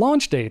plan out the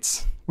launch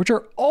dates, which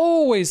are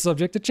always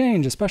subject to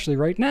change, especially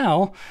right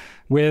now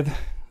with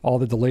all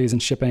the delays in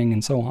shipping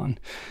and so on.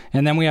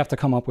 And then we have to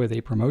come up with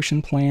a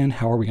promotion plan.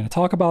 How are we going to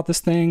talk about this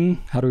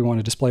thing? How do we want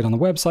to display it on the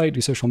website,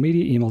 do social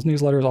media, emails,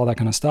 newsletters, all that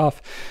kind of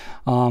stuff.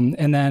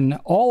 And then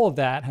all of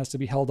that has to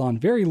be held on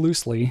very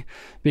loosely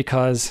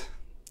because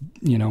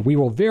we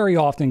will very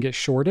often get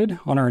shorted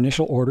on our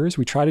initial orders.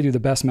 We try to do the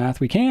best math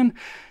we can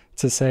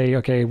to say,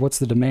 okay, what's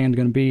the demand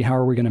going to be? How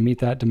are we going to meet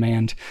that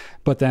demand?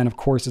 But then, of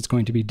course, it's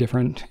going to be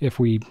different if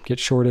we get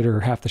shorted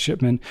or half the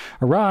shipment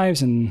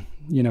arrives and,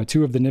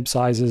 2 of the nib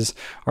sizes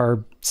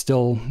are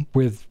still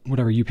with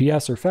whatever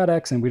UPS or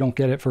FedEx and we don't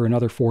get it for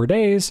another 4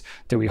 days.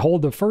 Do we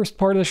hold the first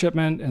part of the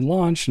shipment and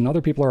launch and other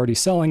people are already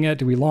selling it?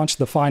 Do we launch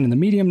the fine and the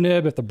medium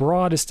nib if the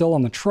broad is still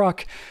on the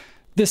truck?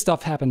 This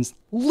stuff happens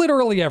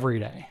literally every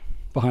day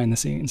behind the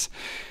scenes.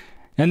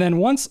 And then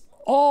once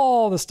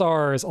all the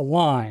stars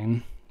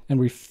align and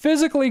we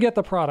physically get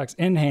the products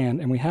in hand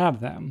and we have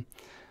them,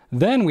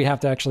 then we have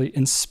to actually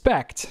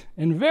inspect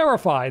and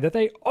verify that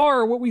they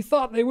are what we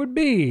thought they would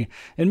be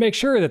and make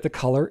sure that the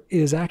color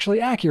is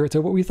actually accurate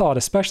to what we thought,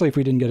 especially if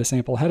we didn't get a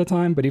sample ahead of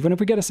time. But even if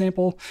we get a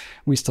sample,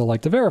 we still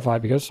like to verify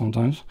because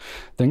sometimes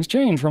things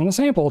change from the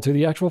sample to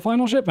the actual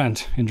final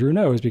shipment. And Drew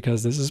knows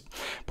because this is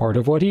part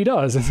of what he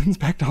does, is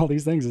inspect all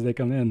these things as they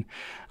come in.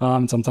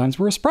 Sometimes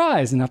we're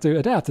surprised and have to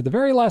adapt at the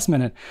very last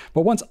minute.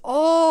 But once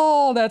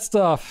all that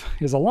stuff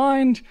is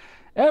aligned,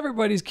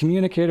 everybody's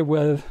communicated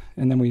with,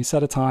 and then we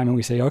set a time and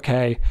we say,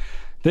 okay,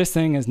 this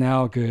thing is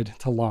now good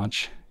to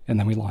launch, and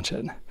then we launch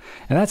it.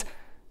 And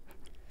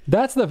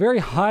that's the very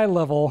high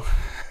level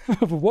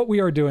of what we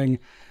are doing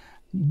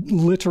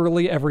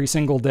literally every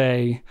single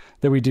day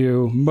that we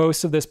do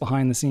most of this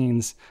behind the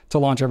scenes to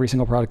launch every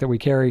single product that we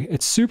carry.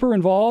 It's super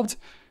involved,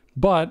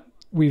 but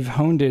we've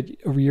honed it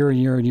over year and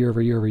year and year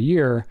over year over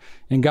year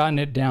and gotten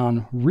it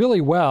down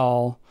really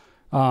well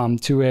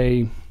to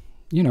a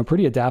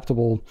pretty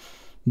adaptable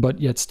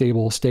but yet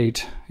stable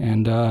state.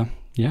 And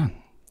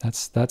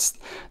that's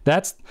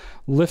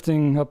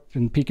lifting up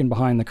and peeking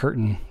behind the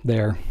curtain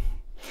there.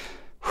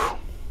 Whew.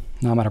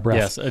 Now I'm out of breath.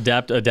 Yes,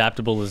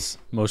 adaptable is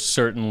most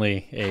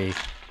certainly a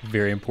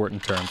very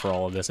important term for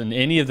all of this. And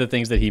any of the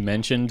things that he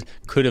mentioned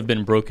could have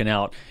been broken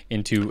out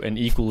into an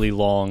equally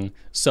long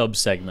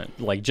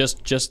sub-segment. Like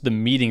just the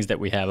meetings that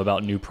we have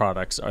about new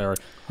products are,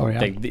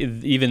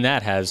 even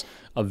that has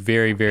a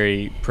very,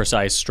 very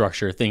precise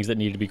structure, things that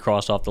need to be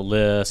crossed off the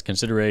list,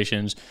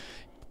 considerations,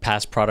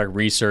 past product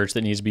research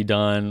that needs to be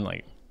done.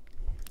 Like,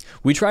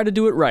 we try to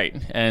do it right.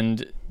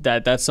 And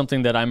that's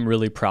something that I'm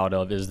really proud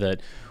of, is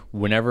that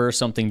whenever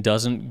something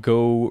doesn't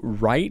go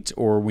right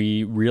or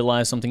we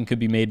realize something could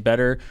be made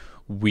better,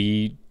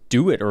 we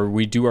do it, or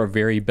we do our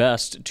very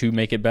best to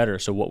make it better.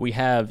 So what we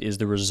have is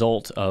the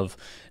result of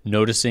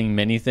noticing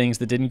many things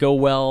that didn't go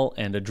well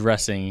and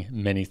addressing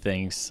many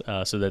things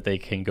so that they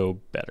can go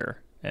better.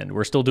 And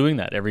we're still doing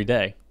that every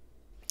day.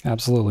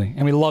 Absolutely.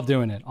 And we love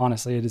doing it.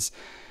 Honestly, it is,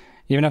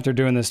 even after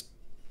doing this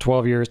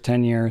 12 years,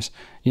 10 years,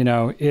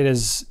 it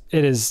is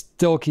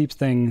still keeps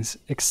things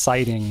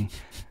exciting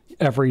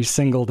every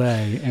single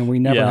day. And we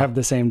never have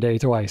the same day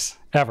twice,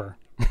 ever.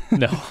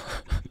 No,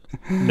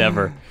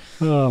 never.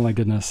 Oh my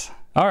goodness.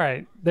 All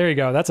right, there you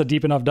go. That's a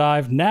deep enough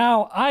dive.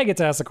 Now I get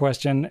to ask a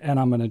question and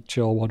I'm going to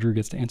chill while Drew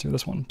gets to answer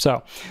this one.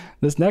 So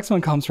this next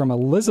one comes from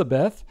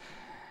Elizabeth,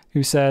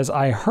 who says,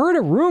 I heard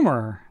a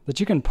rumor that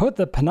you can put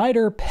the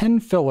Peniter pen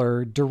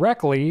filler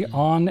directly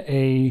on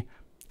a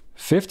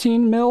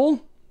 15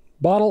 mil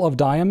bottle of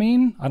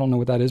Diamine. I don't know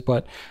what that is,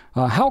 but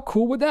how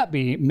cool would that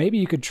be? Maybe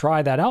you could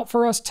try that out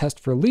for us, test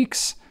for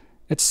leaks,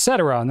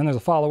 etc. And then there's a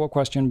follow-up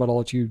question, but I'll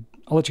let you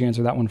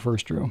answer that one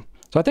first, Drew.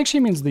 So I think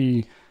she means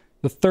the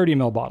 30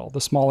 mil bottle,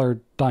 the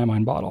smaller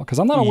Diamine bottle, because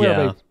I'm not aware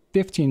of a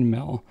 15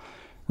 mil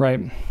right?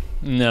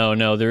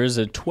 No, there is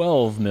a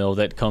 12 mil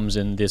that comes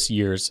in this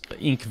year's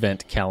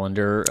Inkvent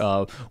calendar.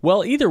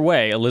 Well, either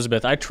way,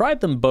 Elizabeth, I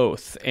tried them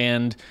both,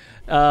 and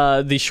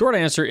the short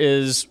answer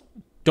is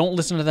don't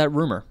listen to that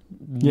rumor.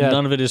 Yeah.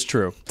 None of it is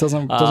true.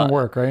 Doesn't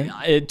work,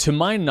 right? To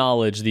my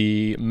knowledge,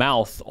 the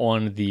mouth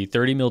on the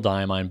 30 mil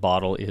Diamine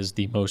bottle is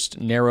the most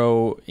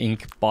narrow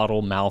ink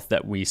bottle mouth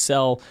that we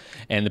sell,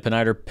 and the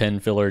Pineider pen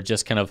filler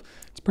just kind of,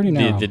 it's pretty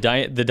narrow. The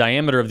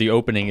diameter of the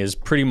opening is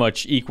pretty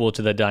much equal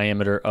to the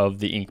diameter of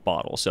the ink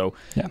bottle. So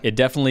it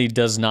definitely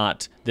does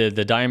not, the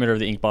diameter of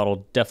the ink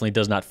bottle definitely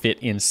does not fit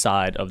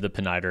inside of the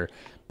Pineider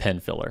pen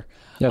filler.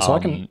 Yeah, so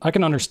I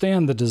can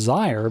understand the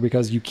desire,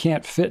 because you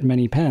can't fit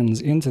many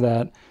pens into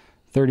that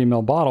 30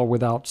 mil bottle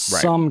without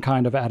some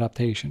kind of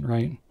adaptation,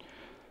 right?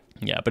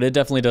 Yeah, but it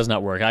definitely does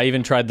not work. I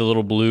even tried the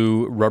little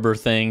blue rubber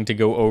thing to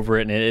go over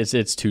it, and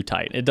it's too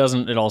tight. It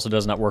also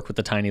does not work with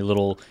the tiny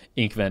little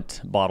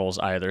Inkvent bottles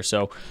either.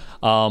 So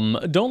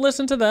don't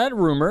listen to that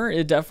rumor.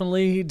 It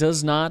definitely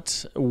does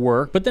not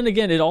work. But then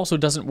again, it also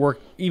doesn't work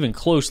even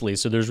closely,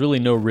 so there's really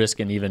no risk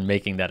in even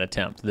making that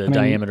attempt. The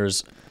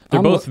diameters,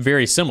 they're both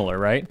very similar,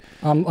 right?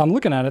 I'm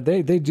looking at it.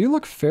 They do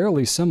look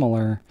fairly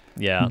similar.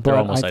 Yeah, they're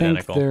almost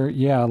identical.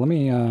 Let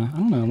me, I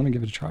don't know. Let me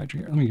give it a try,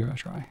 Drew. Let me give it a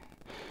try.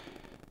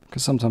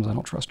 Because sometimes I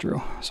don't trust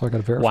Drew, so I got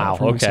to verify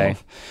for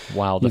myself.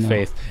 Wow, the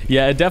faith.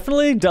 Yeah, it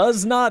definitely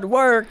does not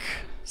work.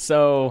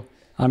 So,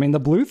 I mean, the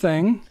blue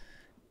thing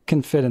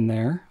can fit in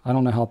there. I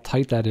don't know how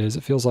tight that is.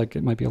 It feels like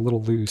it might be a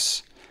little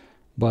loose.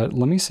 But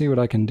let me see what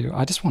I can do.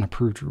 I just want to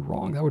prove Drew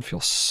wrong. That would feel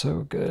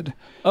so good.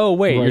 Oh,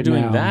 wait, you're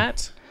doing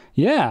that?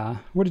 Yeah.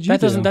 What did you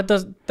do?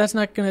 That's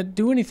not going to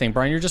do anything,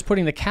 Brian. You're just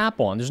putting the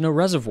cap on. There's no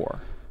reservoir.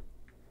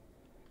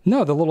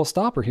 No, the little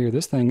stopper here,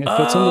 this thing, it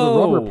fits into the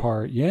rubber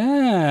part.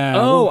 Yeah.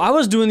 Oh, I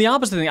was doing the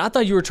opposite thing. I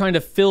thought you were trying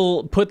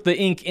to put the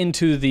ink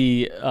into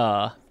the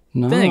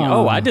thing.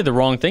 Oh, I did the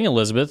wrong thing,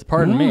 Elizabeth.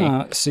 Pardon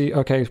me. See,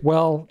 okay.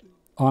 Well,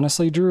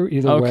 honestly, Drew,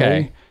 either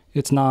way,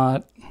 it's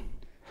not.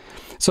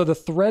 So the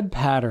thread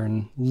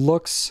pattern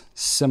looks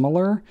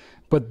similar,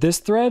 but this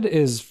thread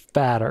is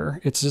fatter.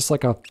 It's just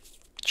like a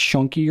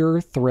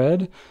chunkier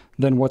thread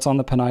than what's on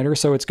the Pineider,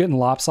 so it's getting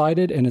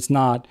lopsided, and it's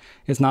not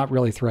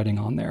really threading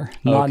on there.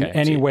 Not in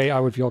any way I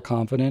would feel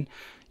confident.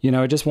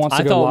 It just wants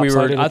to go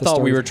lopsided. I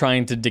thought we were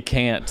trying to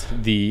decant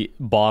the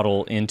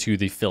bottle into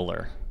the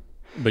filler,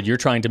 but you're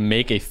trying to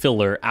make a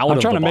filler out of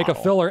the bottle.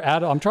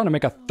 I'm trying to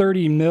make a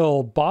 30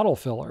 mil bottle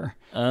filler.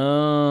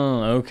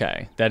 Oh,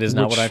 okay. That is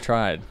not what I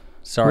tried.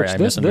 Sorry, I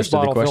misunderstood this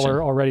bottle the question.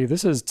 filler already.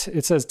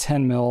 It says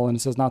 10 mil, and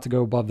it says not to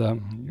go above the.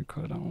 You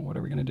could. I don't know. What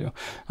are we gonna do?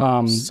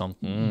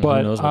 Something.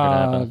 But who knows what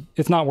could happen?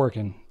 It's not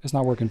working. It's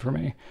not working for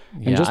me.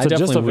 And Yeah,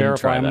 just to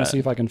verify, I'm gonna see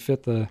if I can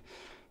fit the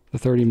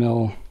 30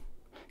 mil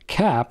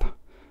cap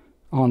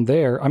on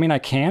there. I mean, I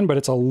can, but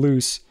it's a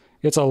loose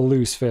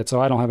fit,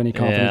 so I don't have any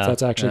confidence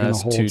that's actually going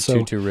to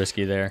hold. Too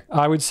risky there.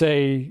 I would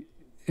say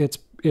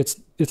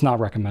it's not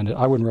recommended.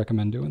 I wouldn't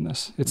recommend doing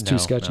this. It's too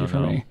sketchy for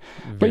me.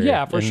 But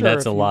yeah, for sure.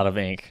 That's a lot of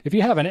ink. If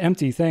you have an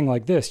empty thing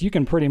like this, you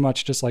can pretty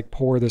much just like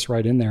pour this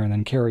right in there and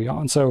then carry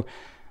on. So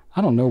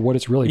I don't know what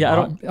it's really. I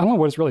don't know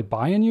what it's really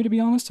buying you, to be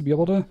honest, to be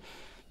able to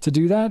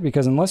do that,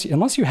 because unless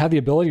you have the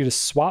ability to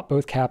swap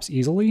both caps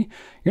easily,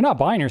 you're not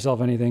buying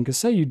yourself anything. Because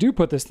say you do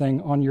put this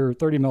thing on your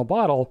 30 ml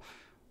bottle,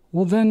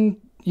 well then,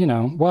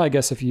 I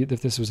guess if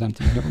this was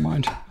empty, never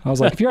mind. I was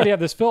like, if you already have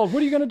this filled,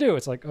 what are you going to do?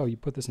 It's like, oh, you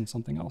put this in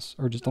something else,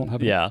 or just don't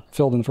have it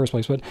filled in the first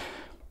place. But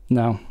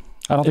no,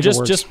 I don't think it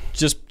works.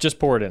 Just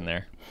pour it in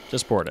there.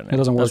 Just pour it in there. It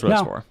doesn't work. That's what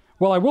it's for.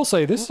 Well, I will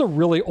say this is a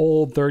really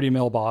old 30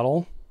 ml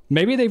bottle.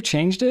 Maybe they've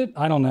changed it.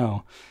 I don't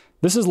know.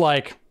 This is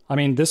like,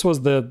 this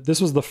was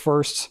the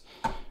first.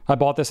 I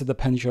bought this at the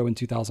pen show in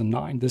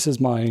 2009. This is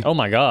my. Oh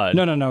my God.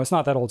 No, it's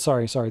not that old.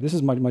 Sorry. This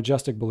is my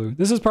Majestic Blue.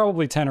 This is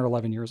probably 10 or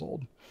 11 years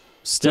old.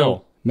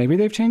 Still. Maybe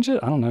they've changed it.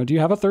 I don't know. Do you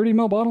have a 30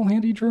 ml bottle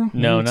handy, Drew?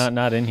 No,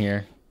 not in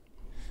here.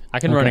 I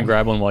can run and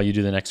grab one while you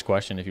do the next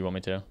question if you want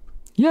me to.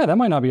 Yeah, that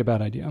might not be a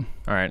bad idea.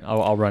 All right,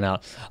 I'll run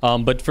out.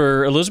 But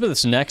for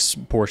Elizabeth's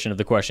next portion of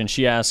the question,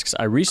 she asks,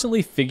 I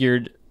recently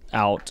figured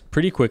out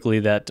pretty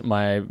quickly that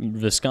my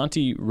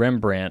Visconti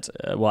Rembrandt,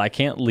 I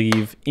can't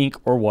leave ink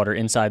or water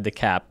inside the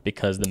cap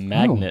because the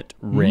magnet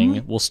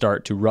ring will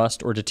start to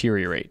rust or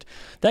deteriorate.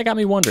 That got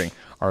me wondering,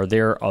 are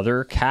there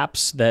other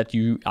caps that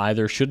you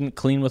either shouldn't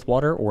clean with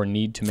water or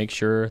need to make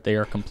sure they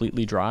are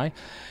completely dry?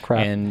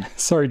 Crap.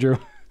 Sorry, Drew.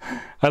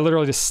 I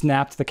literally just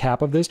snapped the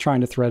cap of this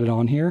trying to thread it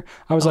on here.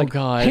 I was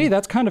hey,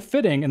 that's kind of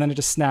fitting. And then it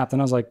just snapped.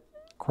 And I was like,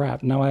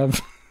 crap, now I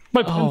have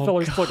my pen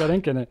filler still got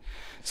ink in it.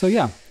 So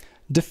yeah,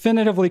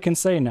 definitively can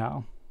say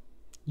now,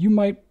 you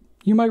might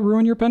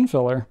ruin your pen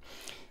filler.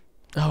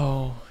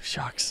 Oh,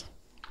 shucks.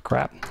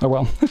 Crap. Oh,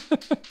 well.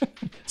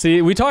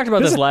 See, we talked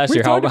about this last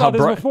year. How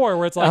before,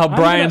 where it's like, how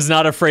Brian's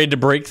not afraid to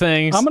break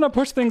things. I'm going to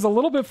push things a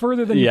little bit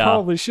further than you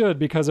probably should,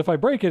 because if I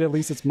break it, at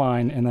least it's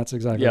mine. And that's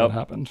exactly what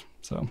happened.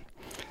 So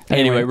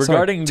anyway,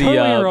 regarding totally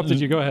interrupted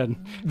you. Go ahead.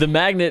 The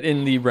magnet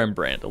in the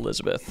Rembrandt,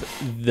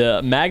 Elizabeth.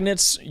 The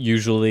magnets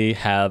usually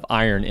have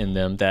iron in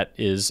them that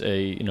is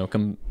a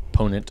component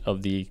component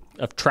of the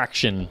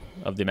attraction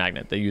of the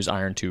magnet. They use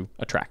iron to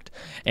attract.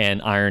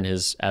 And iron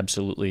is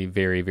absolutely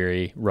very,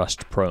 very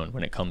rust prone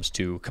when it comes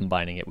to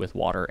combining it with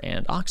water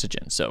and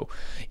oxygen. So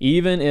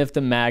even if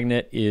the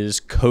magnet is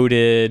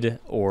coated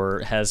or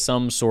has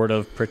some sort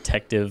of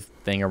protective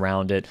thing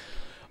around it,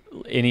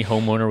 any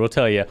homeowner will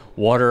tell you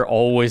water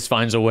always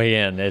finds a way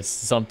in. It's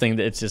something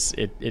that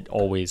it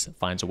always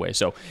finds a way.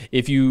 So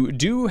if you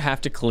do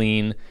have to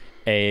clean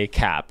a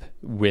cap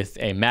with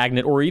a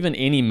magnet or even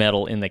any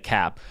metal in the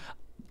cap,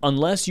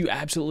 unless you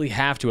absolutely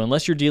have to,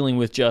 unless you're dealing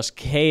with just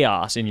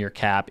chaos in your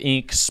cap,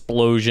 ink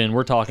explosion,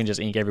 we're talking just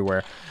ink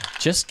everywhere,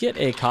 just get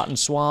a cotton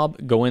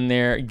swab, go in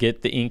there,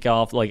 get the ink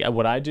off. Like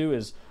what I do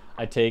is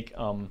I take,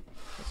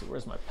 let's see,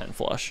 where's my pen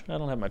flush? I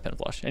don't have my pen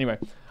flush. Anyway,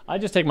 I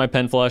just take my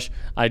pen flush,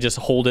 I just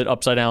hold it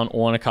upside down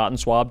on a cotton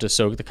swab to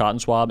soak the cotton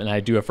swab, and I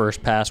do a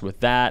first pass with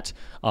that.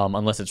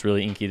 Unless it's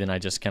really inky, then I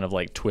just kind of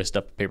like twist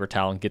up a paper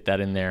towel and get that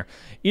in there.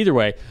 Either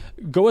way,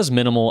 go as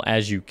minimal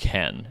as you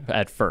can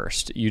at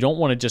first. You don't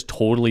want to just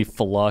totally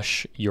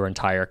flush your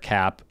entire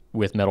cap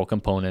with metal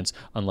components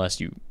unless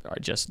you are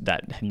just,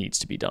 that needs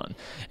to be done.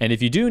 And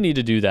if you do need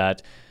to do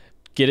that,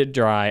 get it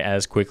dry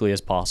as quickly as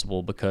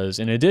possible, because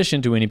in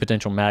addition to any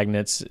potential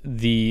magnets,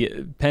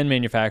 the pen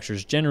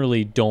manufacturers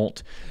generally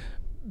don't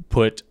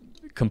put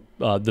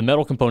the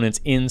metal components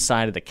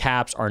inside of the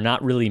caps are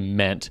not really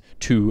meant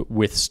to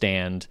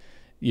withstand,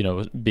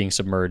 being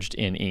submerged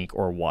in ink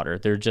or water.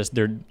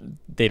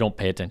 They don't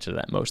pay attention to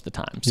that most of the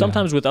time.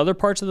 Sometimes with other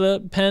parts of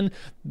the pen,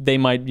 they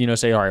might,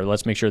 say, all right,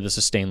 let's make sure this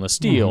is stainless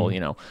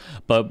steel,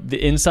 but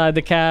inside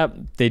the cap,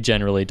 they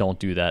generally don't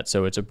do that.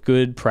 So it's a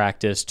good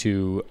practice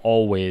to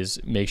always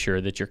make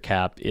sure that your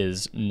cap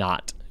is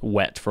not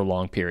wet for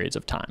long periods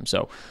of time.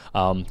 So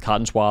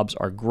cotton swabs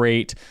are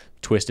great.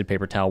 Twisted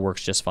paper towel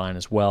works just fine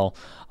as well.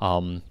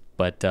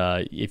 But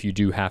if you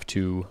do have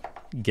to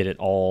get it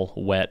all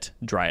wet,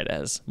 dry it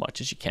as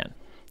much as you can.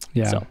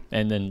 Yeah. So,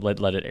 and then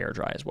let it air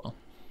dry as well.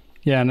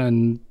 Yeah, and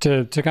then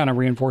to kind of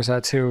reinforce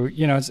that too,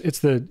 it's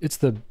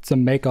the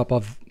makeup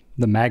of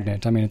the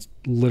magnet. I mean, it's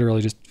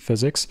literally just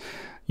physics.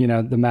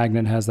 The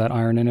magnet has that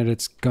iron in it.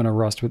 It's going to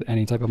rust with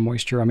any type of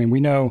moisture. I mean,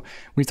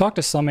 we've talked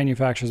to some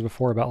manufacturers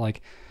before about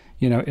like,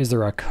 is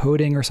there a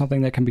coating or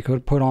something that can be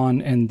put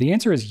on? And the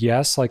answer is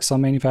yes. Like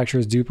some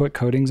manufacturers do put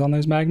coatings on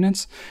those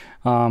magnets.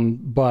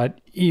 But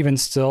even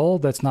still,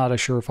 that's not a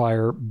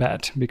surefire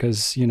bet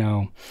because,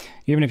 even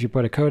if you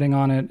put a coating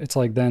on it, it's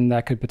like then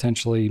that could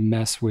potentially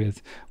mess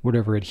with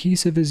whatever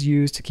adhesive is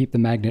used to keep the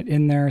magnet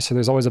in there. So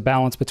there's always a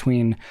balance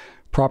between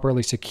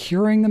properly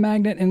securing the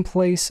magnet in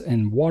place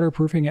and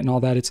waterproofing it and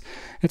all that.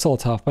 It's all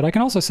tough. But I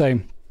can also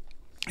say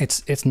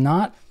it's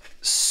not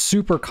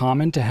super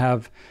common to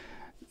have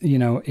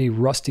a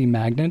rusty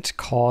magnet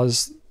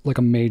cause like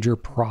a major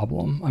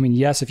problem. I mean,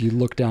 yes, if you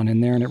look down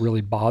in there and it really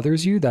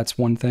bothers you, that's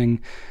one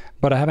thing,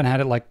 but I haven't had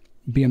it like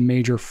be a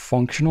major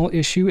functional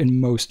issue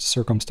in most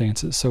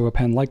circumstances. So a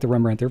pen like the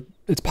Rembrandt,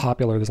 it's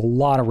popular. There's a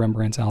lot of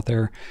Rembrandts out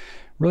there.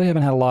 Really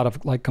haven't had a lot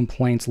of like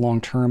complaints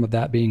long-term of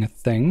that being a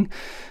thing.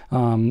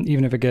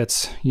 Even if it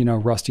gets,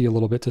 rusty a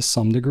little bit to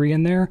some degree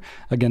in there.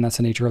 Again, that's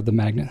the nature of the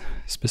magnet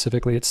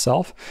specifically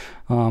itself.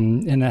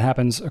 And it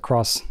happens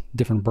across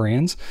different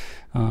brands,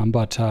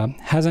 but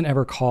hasn't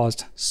ever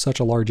caused such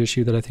a large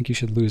issue that I think you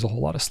should lose a whole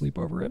lot of sleep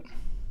over it.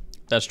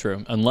 That's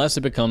true. Unless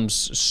it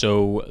becomes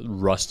so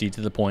rusty to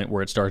the point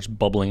where it starts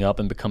bubbling up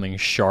and becoming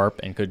sharp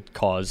and could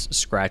cause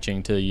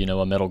scratching to,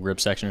 a metal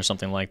grip section or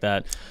something like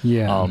that.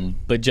 Yeah.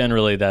 But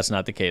generally, that's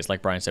not the case.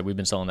 Like Brian said, we've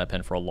been selling that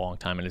pen for a long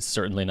time, and it's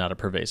certainly not a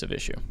pervasive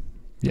issue.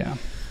 Yeah.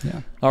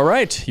 Yeah. All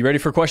right. You ready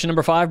for question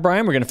number 5,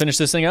 Brian? We're going to finish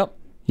this thing up?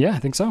 Yeah, I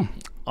think so.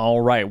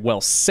 All right. Well,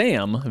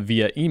 Sam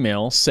via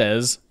email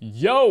says,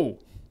 yo!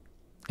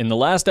 In the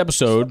last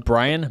episode,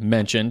 Brian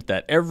mentioned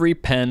that every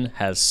pen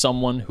has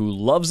someone who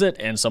loves it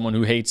and someone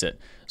who hates it.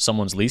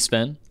 Someone's least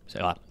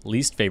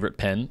favorite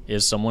pen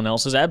is someone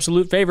else's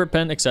absolute favorite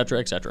pen, etc.,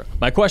 etc.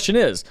 My question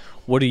is,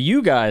 what do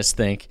you guys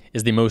think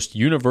is the most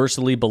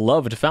universally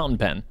beloved fountain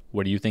pen?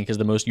 What do you think is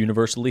the most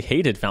universally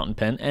hated fountain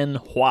pen, and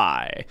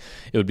why?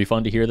 It would be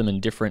fun to hear them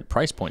in different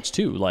price points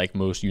too, like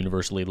most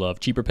universally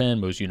loved cheaper pen,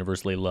 most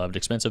universally loved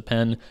expensive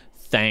pen.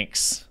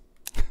 Thanks.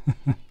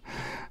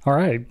 All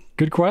right.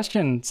 Good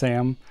question,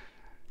 Sam.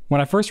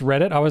 When I first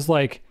read it, I was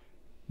like,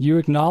 you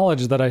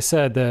acknowledged that I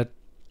said that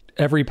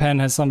every pen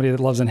has somebody that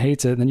loves and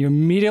hates it. And then you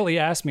immediately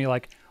asked me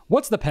like,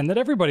 what's the pen that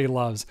everybody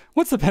loves?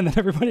 What's the pen that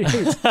everybody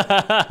hates?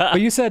 But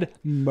you said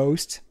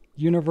most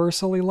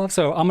universally loved.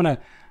 So I'm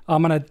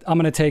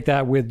gonna take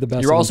that with the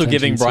best. You're also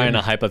giving Brian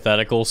a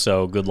hypothetical,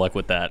 so good luck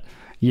with that.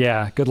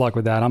 Yeah, good luck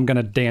with that. I'm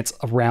gonna dance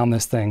around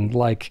this thing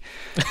like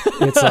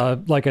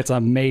it's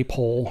a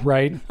maypole,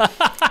 right?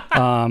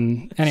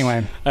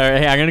 Anyway. All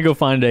right, hey, I'm gonna go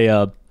find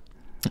a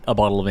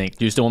bottle of ink.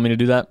 Do you still want me to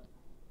do that?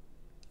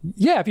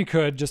 Yeah, if you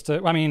could,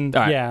 right.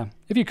 Yeah,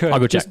 if you could. I'll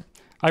go check.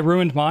 I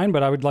ruined mine,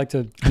 but I would like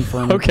to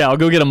confirm. Okay, I'll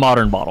go get a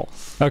modern bottle.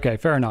 Okay,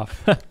 fair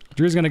enough.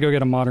 Drew's gonna go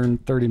get a modern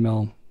 30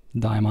 mil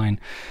Diamine,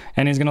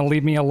 and he's gonna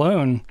leave me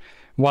alone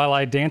while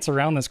I dance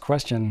around this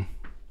question.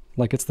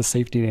 like it's the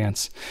safety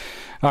dance.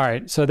 All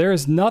right, so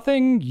there's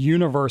nothing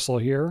universal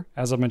here,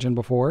 as I mentioned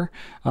before,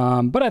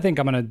 but I think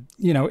I'm going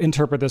to,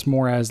 interpret this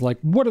more as like,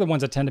 what are the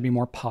ones that tend to be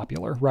more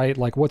popular, right?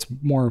 Like what's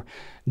more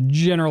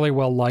generally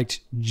well-liked,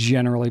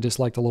 generally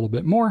disliked a little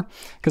bit more,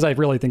 because I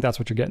really think that's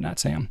what you're getting at,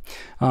 Sam.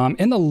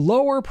 In the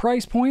lower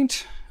price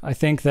point, I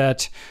think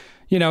that,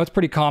 it's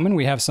pretty common.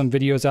 We have some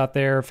videos out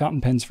there,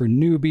 fountain pens for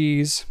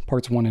newbies,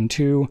 parts 1 and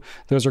 2.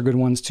 Those are good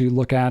ones to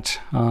look at.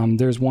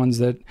 There's ones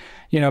that,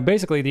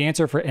 basically the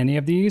answer for any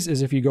of these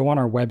is if you go on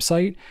our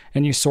website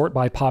and you sort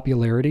by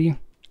popularity,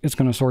 it's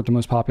going to sort the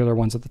most popular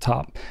ones at the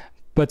top.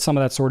 But some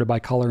of that's sorted by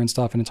color and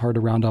stuff, and it's hard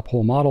to round up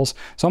whole models.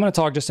 So I'm going to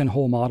talk just in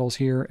whole models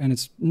here, and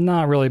it's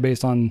not really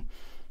based on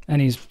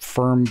any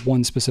firm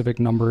one specific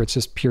number. It's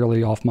just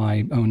purely off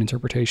my own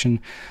interpretation.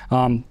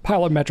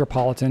 Pilot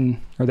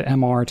Metropolitan, or the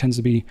MR, tends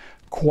to be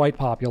quite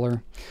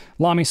popular.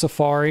 Lamy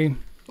Safari,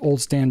 old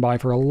standby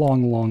for a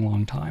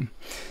long time.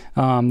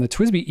 The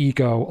TWSBI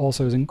Eco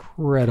also is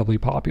incredibly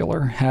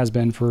popular, has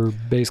been for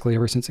basically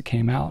ever since it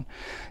came out.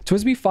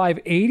 TWSBI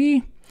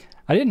 580,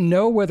 I didn't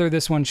know whether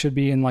this one should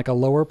be in like a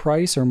lower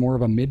price or more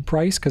of a mid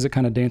price, because it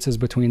kind of dances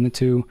between the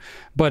two.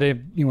 But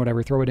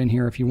whatever, throw it in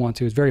here if you want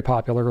to. It's very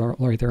popular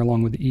right there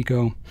along with the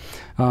Eco.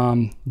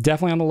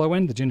 Definitely on the low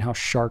end, the Jinhouse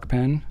Shark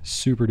pen,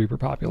 super duper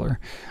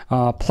popular.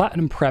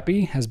 Platinum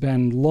Preppy has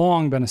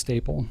long been a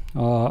staple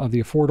of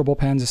the affordable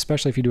pens,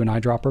 especially if you do an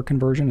eyedropper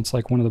conversion. It's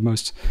like one of the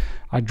most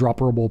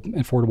eyedropperable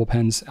affordable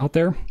pens out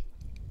there.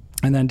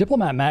 And then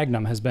Diplomat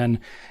Magnum has been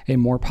a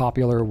more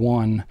popular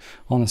one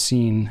on the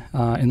scene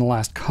in the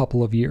last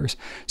couple of years.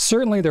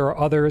 Certainly there are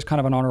others,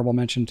 kind of an honorable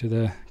mention to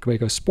the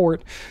Quaco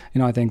Sport.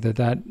 I think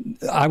that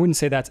I wouldn't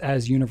say that's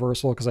as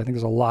universal, because I think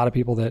there's a lot of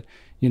people that,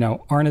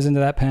 aren't as into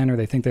that pen, or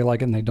they think they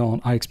like it and they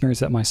don't. I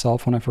experienced that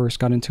myself when I first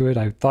got into it.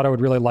 I thought I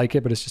would really like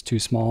it, but it's just too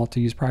small to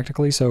use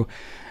practically. So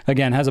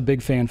again, has a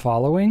big fan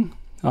following.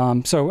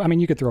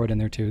 You could throw it in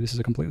there too. This is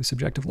a completely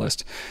subjective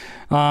list.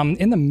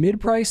 In the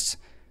mid-priced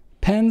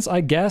pens, I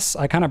guess,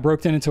 I kind of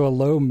broke it into a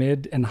low,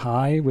 mid, and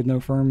high with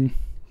no firm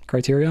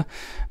criteria.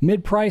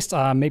 Mid-priced,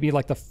 maybe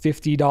like the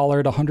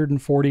 $50 to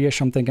 $140-ish.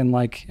 I'm thinking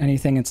like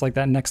anything, it's like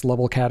that next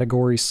level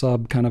category,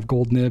 sub kind of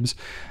gold nibs.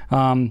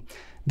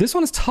 This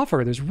one is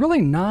tougher. There's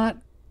really not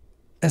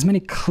as many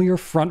clear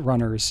front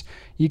runners.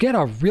 You get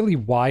a really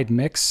wide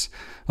mix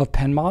of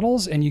pen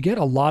models, and you get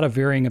a lot of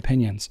varying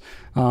opinions.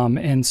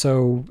 And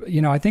so,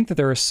 I think that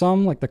there are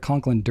some, like the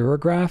Conklin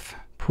Durograph,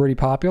 pretty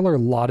popular. A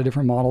lot of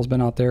different models been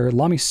out there.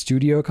 Lamy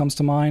Studio comes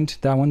to mind.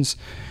 That one's,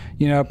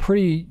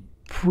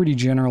 pretty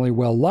generally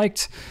well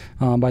liked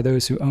by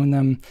those who own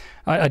them.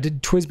 I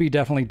did TWSBI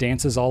definitely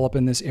dances all up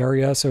in this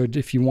area. So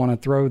if you want to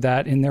throw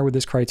that in there with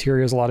this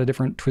criteria, there's a lot of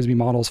different TWSBI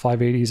models,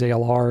 580s,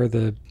 ALR,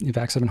 the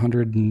VAC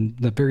 700, and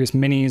the various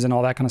minis and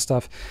all that kind of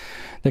stuff.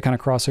 They kind of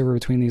cross over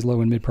between these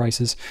low and mid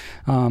prices.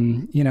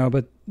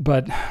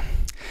 But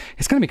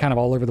it's going to be kind of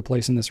all over the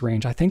place in this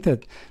range. I think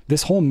that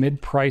this whole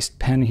mid-priced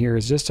pen here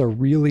is just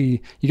you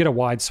get a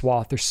wide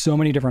swath. There's so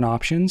many different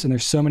options, and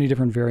there's so many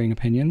different varying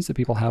opinions that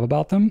people have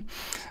about them,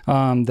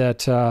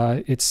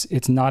 that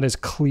it's not as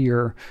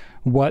clear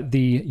what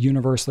the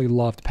universally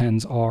loved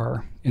pens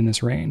are in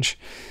this range.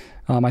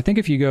 I think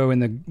if you go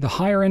in the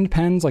higher end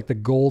pens, like the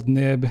gold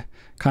nib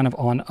kind of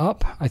on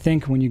up, I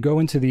think when you go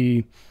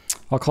into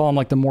I'll call them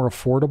like the more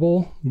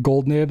affordable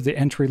gold nib, the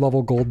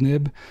entry-level gold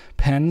nib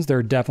pens, there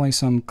are definitely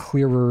some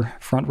clearer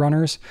front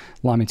runners.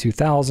 Lamy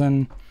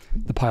 2000,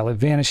 the Pilot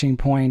Vanishing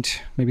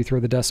Point, maybe throw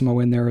the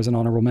Decimo in there as an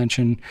honorable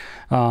mention.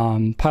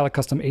 Pilot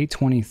Custom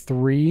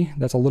 823,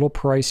 that's a little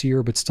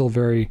pricier, but still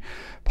very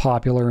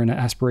popular and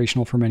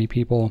aspirational for many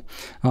people.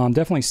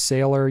 Definitely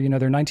Sailor,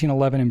 their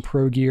 1911 in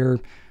Pro Gear.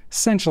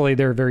 Essentially,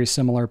 they're very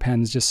similar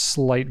pens, just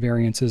slight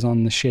variances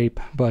on the shape,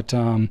 but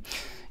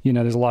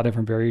there's a lot of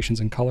different variations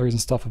and colors and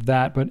stuff of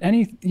that. But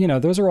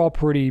those are all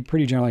pretty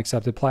generally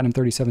accepted. Platinum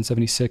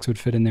 3776 would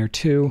fit in there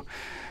too.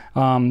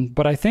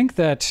 But I think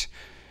that,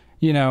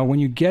 when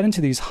you get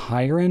into these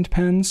higher end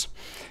pens,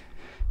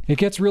 it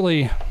gets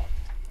really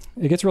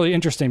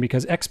interesting,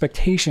 because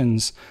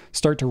expectations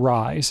start to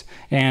rise,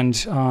 and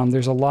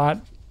there's a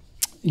lot,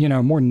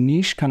 more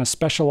niche, kind of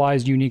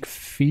specialized, unique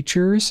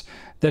features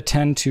that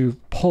tend to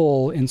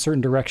pull in certain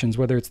directions,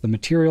 whether it's the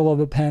material of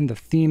the pen, the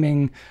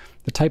theming,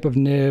 the type of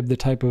nib, the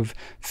type of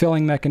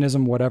filling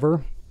mechanism,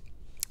 whatever,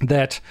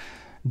 that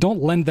don't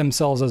lend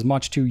themselves as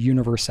much to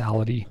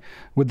universality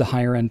with the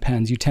higher end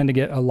pens. You tend to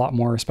get a lot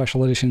more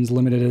special editions,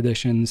 limited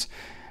editions,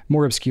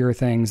 more obscure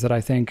things that I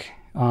think,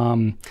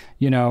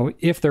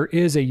 if there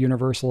is a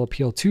universal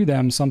appeal to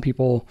them, some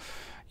people,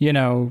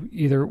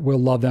 either will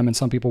love them and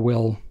some people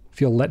will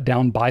feel let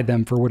down by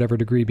them for whatever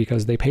degree,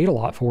 because they paid a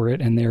lot for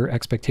it and their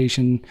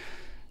expectation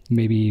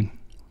maybe,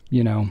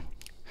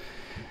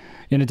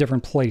 in a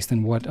different place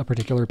than what a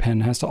particular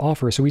pen has to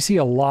offer. So we see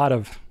a lot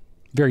of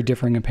very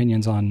differing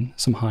opinions on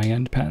some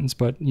high-end pens,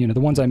 but the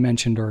ones I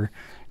mentioned are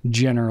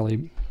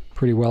generally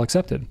pretty well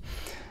accepted.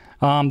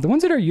 The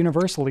ones that are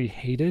universally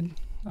hated,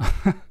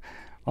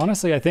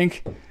 honestly, I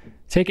think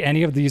take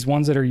any of these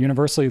ones that are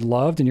universally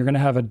loved, and you're going to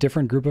have a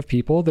different group of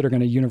people that are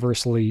going to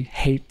universally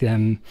hate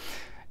them,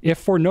 if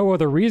for no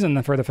other reason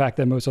than for the fact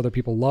that most other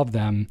people love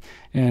them.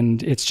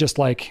 And it's just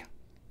like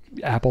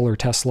Apple or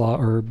Tesla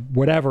or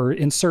whatever,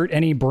 insert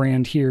any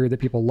brand here that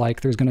people like,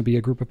 there's going to be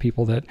a group of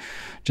people that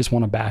just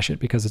want to bash it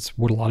because it's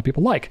what a lot of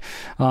people like.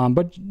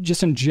 But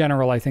just in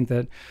general, I think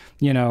that,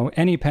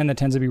 any pen that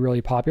tends to be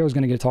really popular is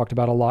going to get talked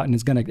about a lot and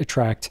is going to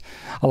attract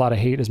a lot of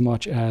hate as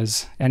much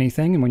as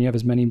anything. And when you have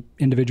as many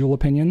individual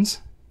opinions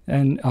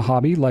and a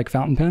hobby like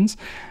fountain pens,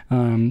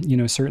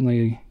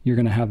 certainly you're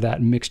going to have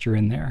that mixture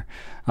in there.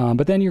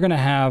 But then you're going to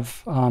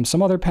have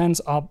some other pens.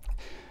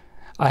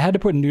 I had to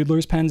put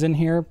Noodler's pens in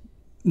here.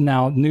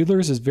 Now,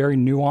 Noodler's is very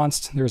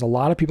nuanced. There's a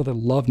lot of people that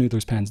love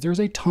Noodler's pens. There's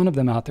a ton of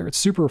them out there. It's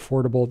super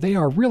affordable. They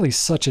are really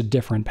such a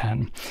different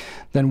pen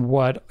than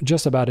what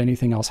just about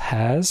anything else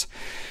has.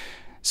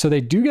 So they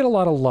do get a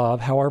lot of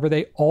love. However,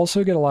 they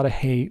also get a lot of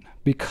hate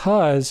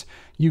because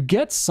you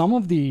get some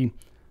of the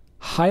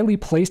highly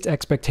placed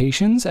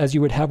expectations as you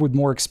would have with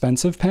more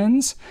expensive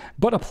pens,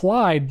 but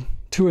applied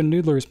to a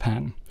Noodler's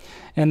pen.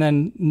 And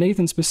then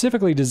Nathan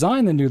specifically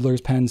designed the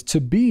Noodler's pens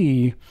to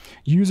be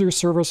user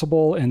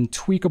serviceable and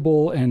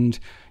tweakable. And,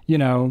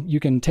 you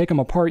can take them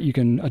apart, you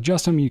can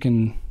adjust them, you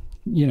can,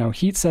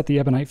 heat set the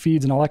ebonite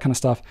feeds and all that kind of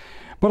stuff.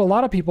 But a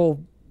lot of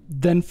people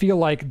then feel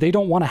like they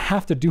don't want to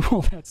have to do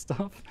all that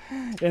stuff.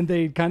 And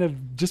they kind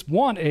of just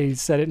want a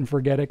set it and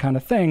forget it kind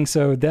of thing.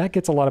 So that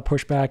gets a lot of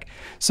pushback.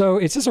 So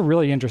it's just a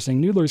really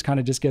interesting, Noodler's kind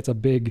of just gets a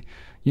big,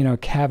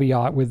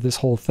 caveat with this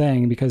whole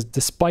thing, because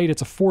despite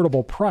its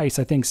affordable price,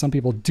 I think some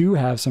people do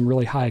have some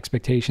really high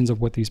expectations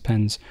of what these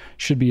pens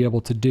should be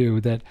able to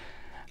do that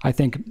I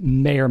think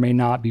may or may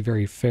not be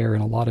very fair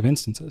in a lot of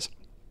instances.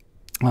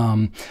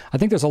 I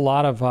think there's a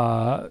lot of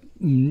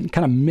kind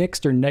of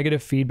mixed or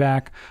negative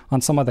feedback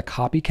on some of the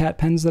copycat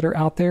pens that are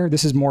out there.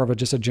 This is more of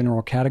just a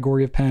general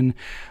category of pen.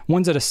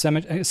 Ones that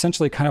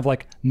essentially kind of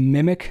like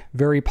mimic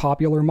very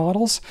popular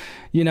models,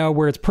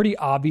 where it's pretty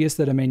obvious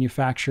that a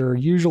manufacturer,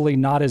 usually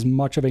not as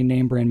much of a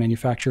name brand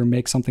manufacturer,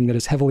 makes something that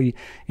is heavily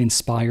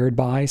inspired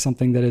by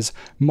something that is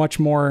much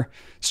more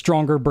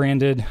stronger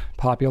branded,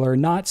 popular,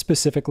 not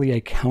specifically a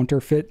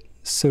counterfeit,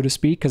 so to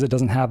speak, because it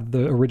doesn't have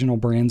the original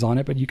brands on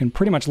it, but you can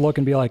pretty much look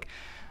and be like,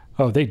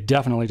 oh, they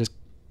definitely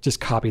just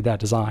copied that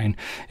design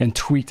and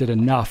tweaked it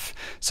enough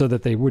so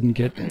that they wouldn't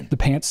get the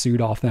pantsuit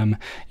off them,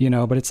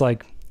 but it's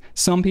like,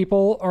 some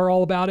people are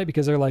all about it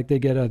because they're like, they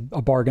get a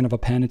bargain of a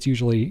pen. It's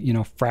usually,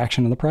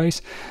 fraction of the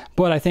price.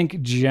 But I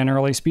think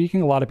generally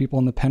speaking, a lot of people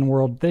in the pen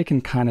world, they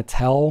can kind of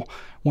tell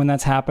when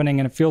that's happening,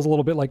 and it feels a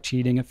little bit like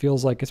cheating. It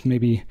feels like it's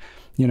maybe,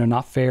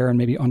 not fair and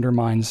maybe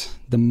undermines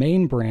the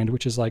main brand,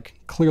 which is like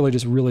clearly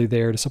just really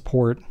there to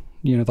support,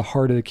 the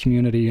heart of the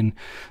community. And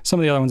some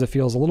of the other ones, it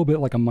feels a little bit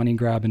like a money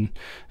grab. And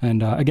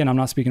again, I'm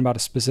not speaking about a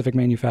specific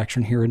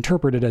manufacturer here,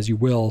 interpret it as you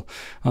will.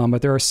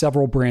 But there are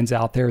several brands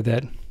out there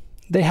that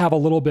they have a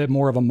little bit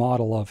more of a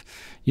model of,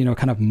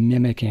 kind of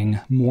mimicking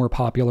more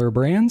popular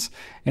brands.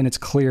 And it's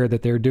clear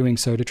that they're doing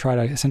so to try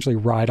to essentially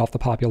ride off the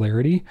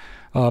popularity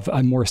of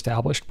a more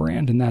established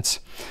brand. And that's,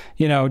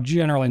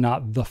 generally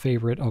not the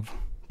favorite of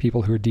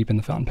people who are deep in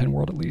the fountain pen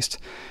world, at least.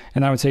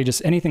 And I would say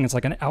just anything that's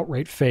like an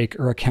outright fake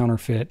or a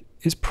counterfeit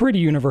is pretty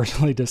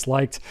universally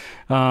disliked,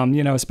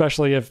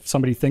 especially if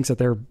somebody thinks that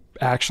they're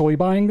actually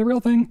buying the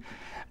real thing.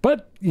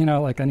 But,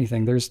 like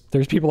anything, there's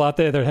people out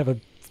there that have a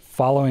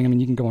following. I mean,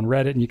 you can go on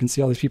Reddit and you can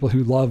see all these people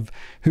who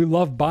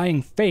love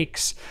buying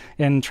fakes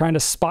and trying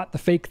to spot the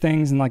fake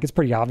things. And like, it's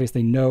pretty obvious.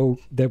 They know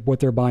that what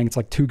they're buying, it's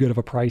like too good of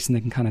a price and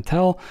they can kind of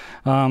tell,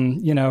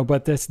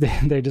 but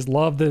they just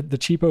love the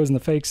cheapos and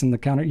the fakes and the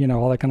counter,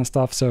 all that kind of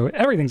stuff. So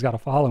everything's got a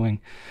following,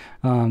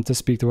 to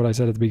speak to what I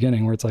said at the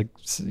beginning, where it's like,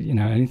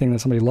 anything that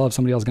somebody loves,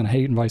 somebody else is going to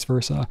hate, and vice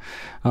versa.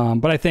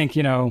 But I think,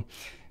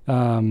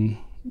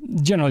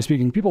 generally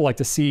speaking, people like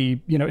to see,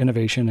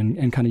 innovation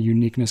and kind of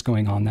uniqueness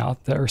going on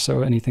out there.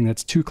 So anything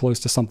that's too close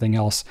to something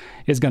else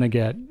is going to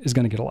get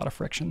a lot of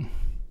friction.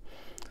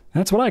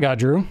 That's what I got,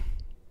 Drew.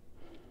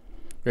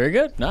 Very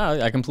good.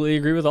 No, I completely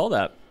agree with all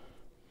that.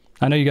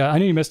 I know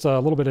you missed a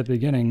little bit at the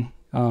beginning,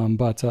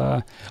 but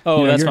that's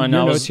fine. Your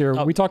notes here,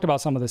 we talked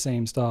about some of the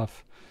same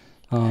stuff.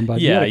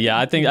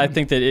 I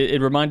think that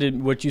it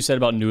reminded, what you said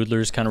about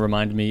Noodler's kind of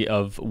reminded me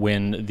of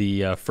when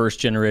the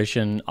first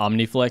generation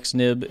Omniflex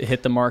nib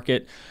hit the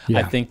market. Yeah.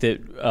 I think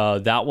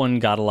that that one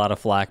got a lot of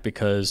flack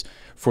because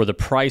for the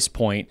price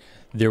point,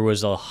 there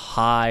was a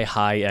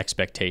high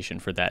expectation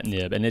for that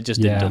nib, and it just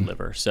didn't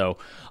deliver. So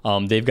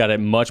they've got it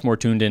much more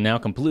tuned in now,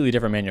 completely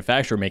different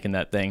manufacturer making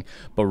that thing.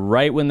 But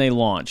right when they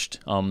launched,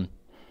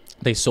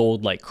 they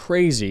sold like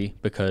crazy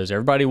because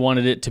everybody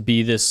wanted it to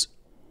be this,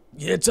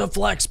 it's a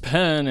flex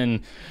pen,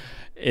 and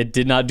it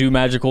did not do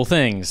magical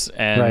things.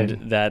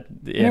 And that,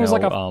 it was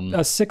like a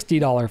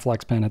 $60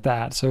 flex pen at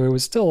that. So it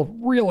was still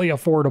really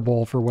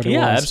affordable for what it was.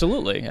 Yeah,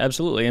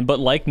 absolutely. But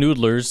like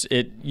Noodler's,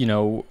 it,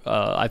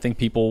 I think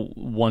people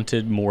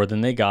wanted more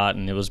than they got,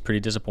 and it was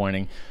pretty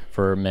disappointing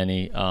for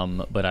many.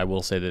 But I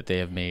will say that they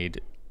have made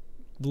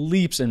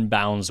leaps and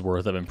bounds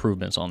worth of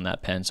improvements on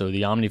that pen. So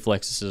the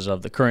OmniFlexes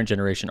of the current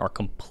generation are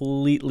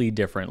completely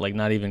different, like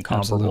not even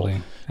comparable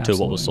to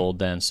what was sold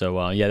then.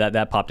 So yeah,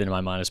 that popped into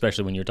my mind,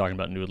 especially when you were talking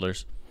about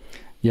noodlers.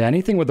 Yeah,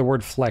 anything with the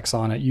word flex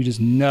on it, you just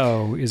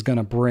know is going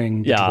to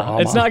bring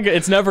drama. It's not good.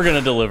 It's never going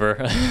to deliver.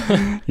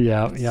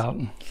 Yeah.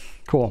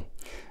 Cool.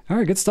 All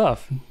right, good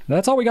stuff.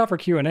 That's all we got for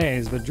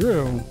Q&As. But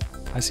Drew,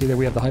 I see that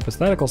we have the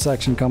hypothetical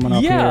section coming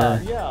up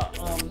here.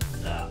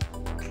 Yeah.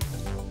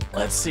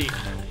 Let's see.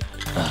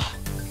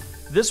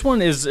 This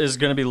one is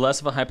going to be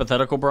less of a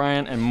hypothetical,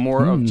 Brian, and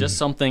more of just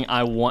something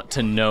I want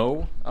to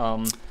know.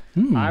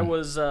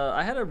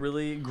 I had a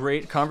really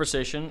great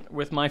conversation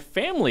with my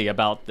family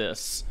about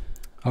this.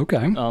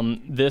 Okay.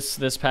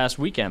 This past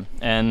weekend,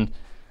 and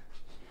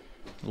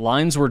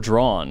lines were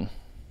drawn.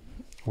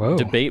 Whoa.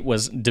 Debate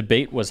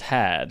was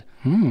had,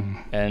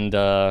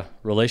 and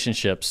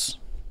relationships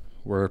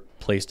were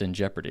placed in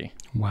jeopardy.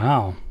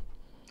 Wow.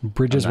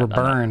 Bridges were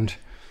burned.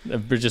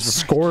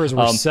 Scores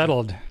were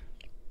settled.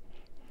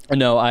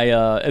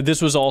 No,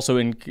 this was also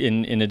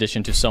in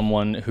addition to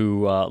someone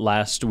who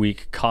last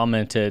week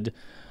commented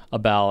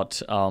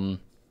about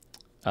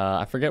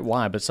I forget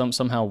why, but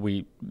somehow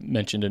we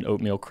mentioned an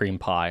oatmeal cream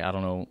pie. I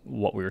don't know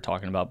what we were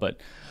talking about, but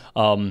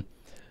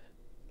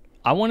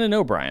I want to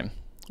know, Brian,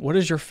 what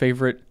is your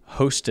favorite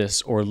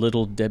Hostess or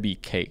Little Debbie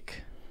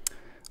cake?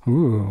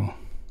 Ooh.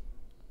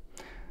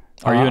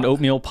 Are you an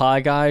oatmeal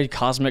pie guy,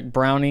 cosmic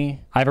brownie?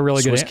 I have a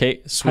really Swiss good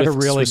cake,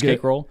 Swiss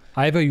cake roll.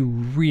 I have a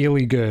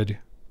really good,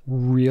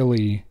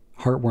 really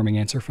heartwarming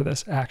answer for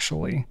this,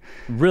 actually.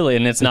 Really?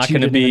 And it's not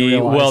going to be,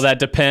 well, that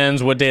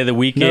depends what day of the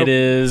week it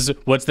is,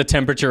 what's the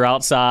temperature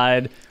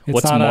outside,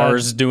 what's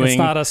Mars doing. It's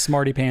not a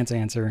smarty pants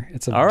answer.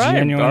 It's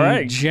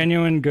a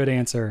genuine good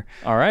answer.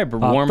 All right,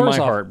 but warm my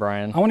heart,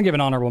 Brian. I want to give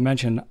an honorable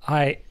mention.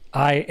 I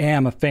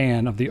am a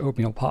fan of the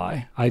oatmeal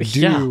pie. I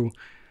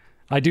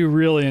do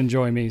really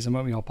enjoy me some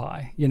oatmeal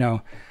pie. You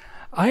know,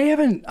 I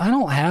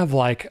don't have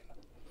like,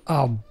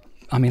 I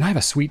have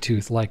a sweet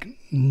tooth like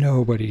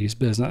nobody's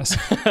business.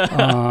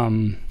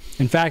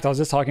 In fact, I was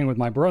just talking with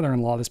my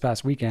brother-in-law this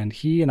past weekend.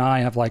 He and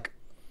I have like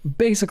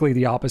basically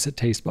the opposite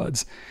taste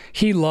buds.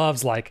 He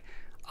loves like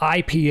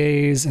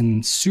IPAs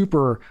and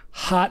super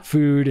hot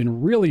food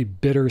and really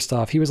bitter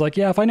stuff. He was like,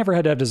 yeah, if I never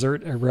had to have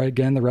dessert ever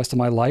again the rest of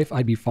my life,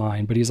 I'd be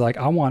fine. But he's like,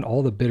 I want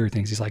all the bitter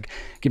things. He's like,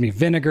 give me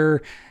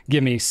vinegar,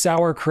 give me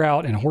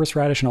sauerkraut and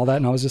horseradish and all that.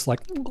 And I was just like,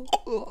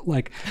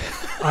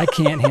 I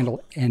can't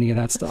handle any of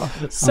that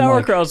stuff.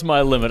 Sauerkraut's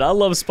my limit. I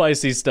love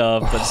spicy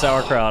stuff, but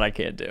sauerkraut I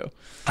can't do.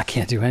 I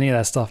can't do any of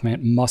that stuff,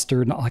 man.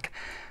 Mustard, I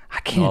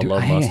can't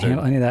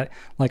handle any of that.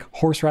 Like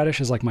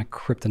horseradish is like my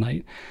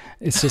kryptonite.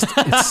 It's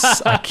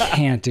I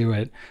can't do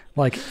it.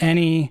 Like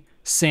any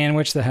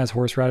sandwich that has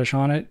horseradish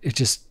on it,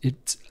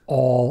 it's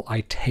all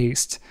I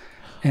taste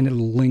and it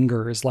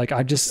lingers. Like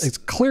it's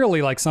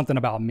clearly like something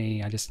about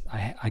me.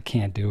 I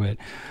can't do it.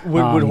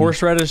 Would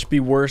horseradish be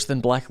worse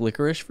than black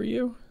licorice for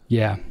you?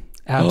 Yeah,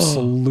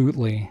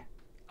 absolutely.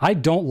 I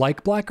don't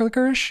like black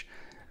licorice,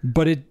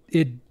 but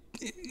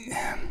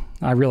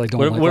I really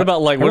don't. What about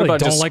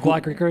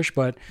black licorice?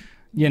 But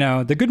you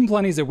know, the Good and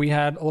Plenty's that we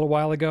had a little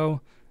while ago,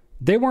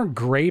 they weren't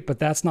great, but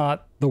that's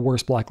not the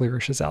worst black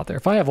licorices out there.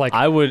 If I have like,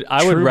 I would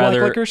rather black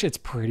licorice, it's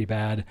pretty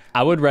bad.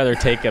 I would rather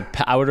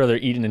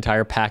eat an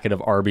entire packet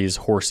of Arby's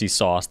horsey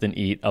sauce than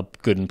eat a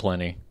Good and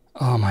Plenty.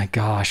 Oh my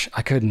gosh,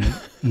 I couldn't.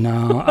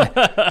 No,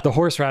 the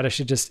horseradish,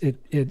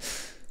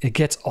 it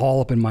gets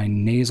all up in my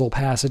nasal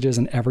passages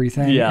and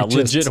everything. Yeah,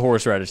 legit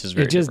horseradish is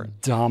very different. It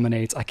just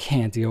dominates. I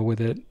can't deal with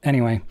it.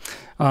 Anyway,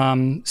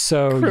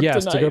 so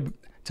yes,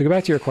 to go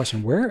back to your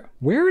question,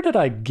 where did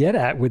I get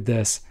at with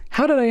this?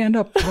 How did I end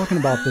up talking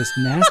about this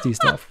nasty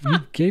stuff? You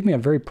gave me a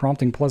very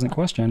prompting, pleasant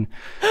question.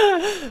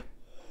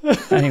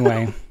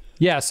 Anyway,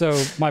 yeah,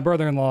 so my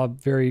brother-in-law,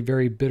 very,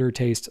 very bitter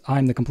taste.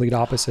 I'm the complete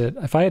opposite.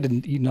 If I had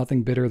to eat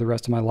nothing bitter the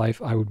rest of my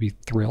life, I would be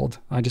thrilled.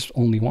 I just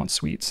only want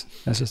sweets.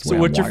 That's just the way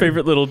I'm wired. So what's your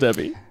favorite Little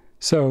Debbie?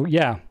 So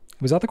yeah,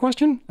 was that the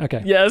question?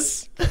 Okay.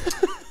 Yes.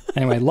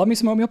 Anyway, love me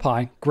some oatmeal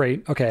pie.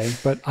 Great. Okay.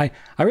 But I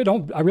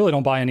really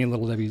don't buy any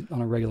Little Debbie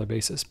on a regular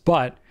basis.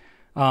 But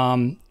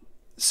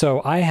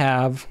so I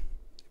have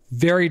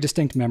very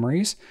distinct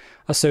memories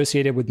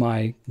associated with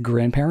my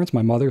grandparents,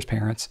 my mother's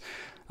parents.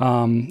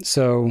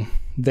 So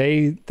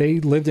they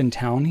lived in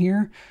town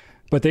here,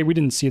 but we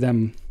didn't see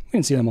them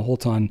a whole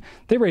ton.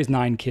 They raised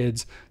 9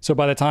 kids. So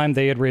by the time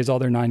they had raised all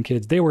their 9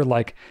 kids, they were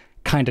like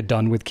kind of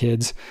done with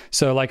kids.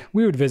 So like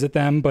we would visit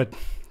them, but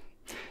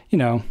you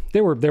know,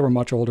 they were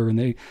much older and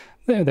they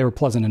were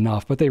pleasant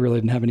enough, but they really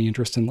didn't have any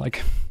interest in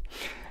like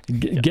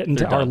getting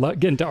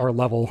to our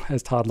level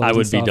as toddlers. I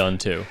would be done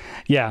too.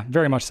 Yeah,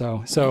 very much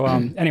so. So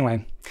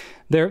anyway,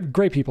 they're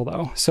great people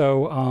though.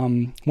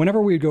 So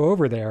whenever we'd go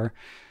over there,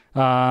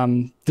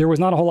 there was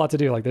not a whole lot to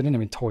do. Like they didn't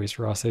have any toys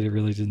for us. They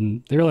really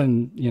didn't,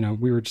 you know,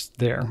 we were just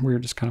there. We were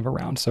just kind of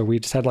around. So we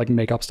just had like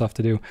makeup stuff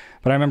to do.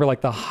 But I remember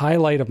like the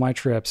highlight of my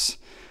trips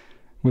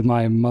with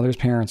my mother's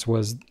parents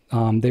was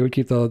they would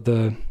keep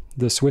the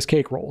Swiss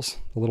cake rolls,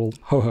 the little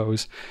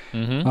ho-hos.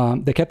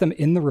 Mm-hmm. They kept them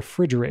in the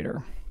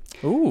refrigerator.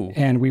 Ooh.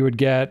 And we would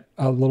get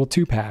a little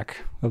 2-pack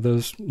of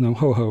those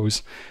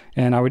ho-hos,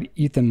 and I would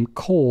eat them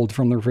cold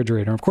from the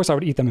refrigerator. And of course, I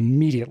would eat them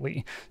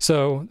immediately.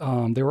 So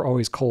they were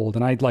always cold.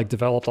 And I'd like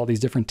developed all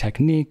these different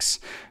techniques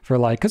for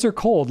like, because they're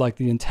cold, like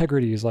the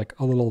integrity is like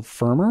a little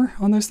firmer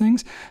on those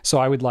things. So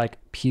I would like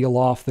peel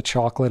off the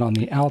chocolate on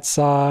the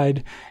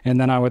outside, and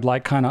then I would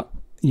like kind of,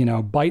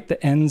 bite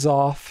the ends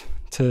off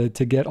to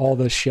get all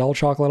the shell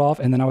chocolate off.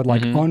 And then I would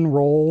like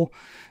unroll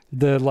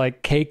the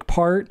like cake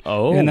part.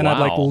 Oh, and then wow. I'd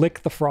like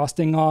lick the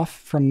frosting off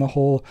from the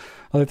whole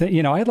other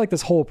thing. I had like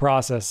this whole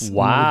process.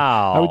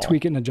 Wow. I would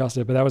tweak it and adjust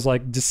it, but that was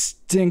like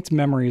distinct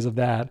memories of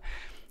that.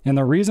 And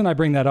the reason I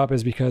bring that up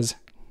is because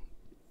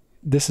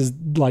this is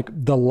like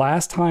the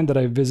last time that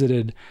I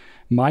visited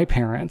my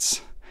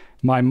parents,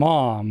 my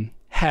mom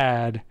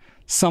had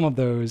some of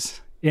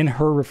those in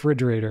her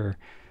refrigerator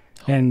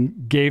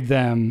and gave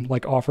them,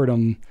 like offered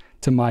them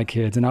to my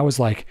kids. And I was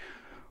like,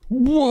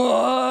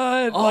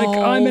 what? Like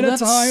I'm in a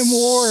time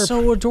warp.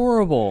 So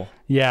adorable.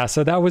 Yeah.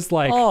 So that was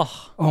like,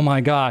 oh my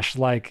gosh.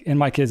 Like, and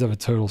my kids have a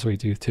total sweet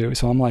tooth too.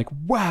 So I'm like,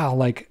 wow,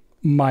 like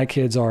my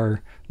kids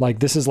are like,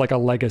 this is like a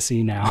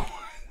legacy now.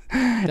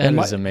 That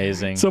is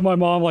amazing. So my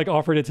mom like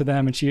offered it to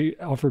them, and she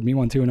offered me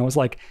one too. And I was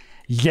like,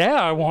 yeah,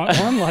 I want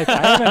one. Like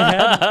I haven't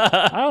had,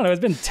 I don't know,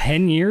 it's been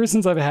 10 years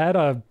since I've had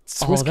a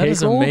Swiss cake roll. That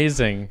is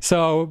amazing.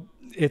 So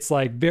it's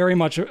like very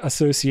much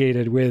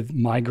associated with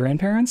my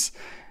grandparents,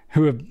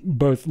 who have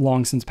both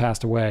long since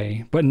passed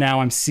away. But now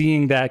I'm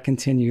seeing that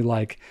continue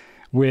like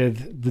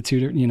with the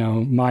two,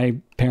 my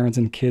parents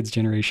and kids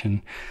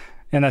generation.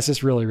 And that's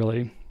just really,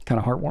 really kind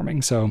of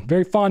heartwarming. So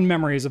very fond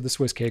memories of the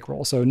Swiss cake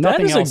roll. So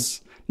nothing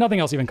else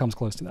even comes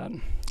close to that.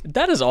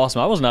 That is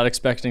awesome. I was not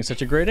expecting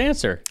such a great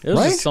answer. It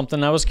was just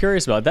something I was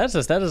curious about. That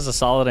is a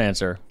solid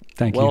answer.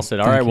 Thank you. Well said.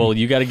 All right. Well,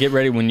 you got to get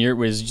ready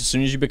as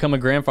soon as you become a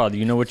grandfather.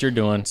 You know what you're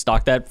doing.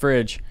 Stock that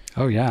fridge.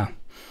 Oh yeah.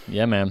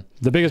 Yeah, man.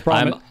 The biggest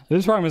problem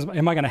is,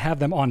 am I going to have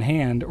them on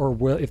hand,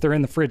 or if they're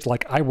in the fridge,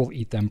 like I will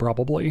eat them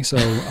probably. So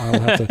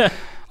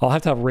I'll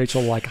have to have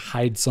Rachel like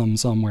hide some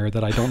somewhere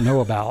that I don't know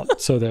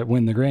about, so that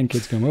when the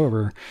grandkids come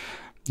over,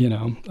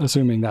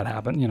 assuming that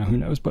happened, who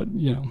knows, but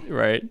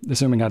right.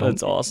 Assuming I don't.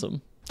 That's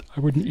awesome. I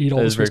wouldn't eat all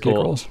the Swiss cake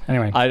rolls.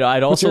 Anyway,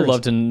 I'd also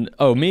love to.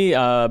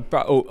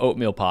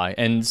 Oatmeal pie,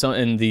 and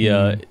sometimes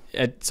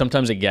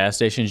at gas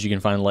stations you can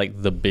find like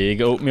the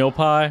big oatmeal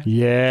pie.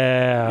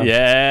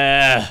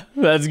 Yeah,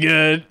 that's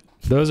good.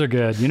 Those are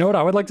good. You know what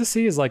I would like to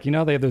see is like they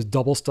have those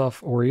double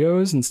stuffed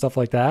Oreos and stuff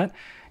like that.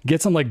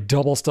 Get some like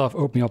double stuffed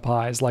oatmeal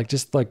pies, like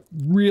just like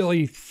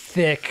really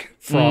thick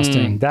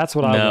frosting. That's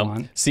what I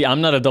want. See,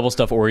 I'm not a double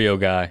stuffed Oreo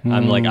guy.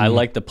 I'm like I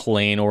like the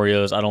plain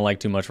Oreos. I don't like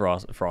too much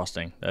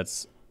frosting.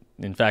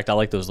 In fact, I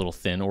like those little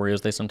thin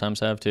Oreos they sometimes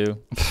have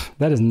too.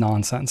 That is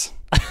nonsense.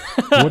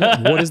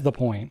 What is the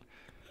point?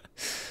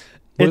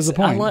 What is the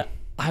point?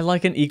 I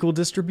like an equal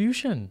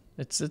distribution.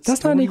 That's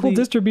not an equal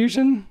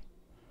distribution.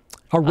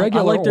 A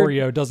regular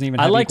Oreo doesn't even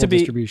have equal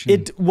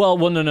distribution.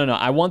 No.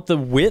 I want the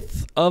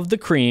width of the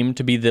cream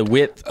to be the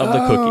width of the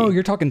cookie. Oh,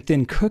 you're talking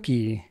thin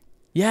cookie.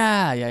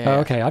 Yeah. Oh,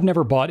 okay, I've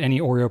never bought any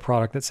Oreo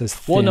product that says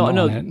thin on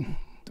it.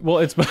 Well,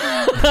 it's.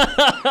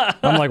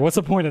 I'm like, what's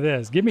the point of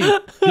this? Give me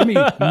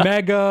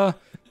mega,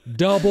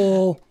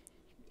 double,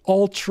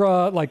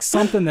 ultra, like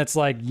something that's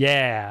like,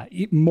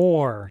 eat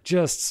more.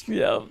 Just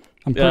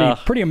I'm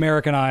pretty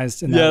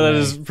Americanized in that way. That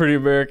is pretty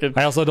American.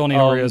 I also don't eat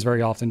Oreos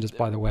very often, just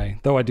by the way.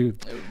 Though I do.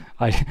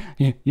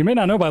 You may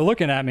not know by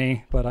looking at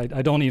me, but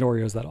I don't eat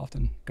Oreos that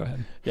often. Go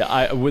ahead.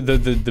 Yeah,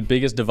 the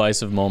biggest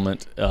divisive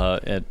moment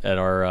at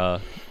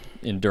our.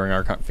 During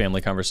our family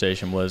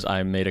conversation was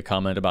I made a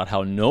comment about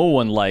how no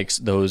one likes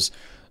those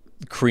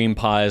cream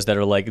pies that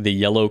are like the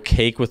yellow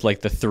cake with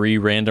like the 3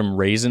 random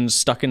raisins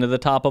stuck into the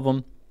top of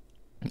them.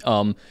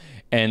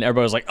 And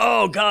everybody was like,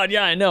 oh God,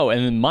 yeah, I know.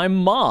 And then my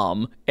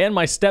mom and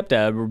my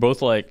stepdad were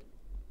both like,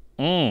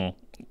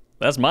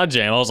 that's my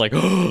jam. I was like,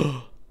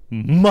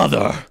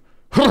 mother,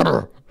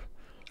 how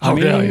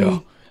dare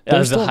you?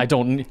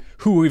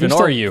 Who even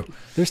are you?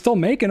 They're still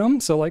making them,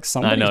 so like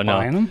somebody's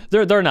buying them.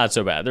 They're not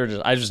so bad.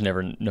 I just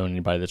never known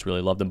anybody that's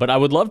really loved them. But I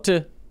would love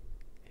to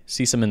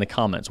see some in the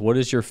comments. What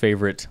is your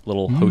favorite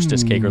little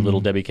Hostess cake or Little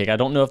Debbie cake? I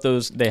don't know if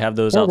they have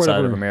those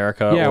outside of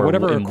America. Yeah, or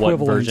whatever in what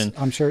version.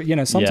 I'm sure.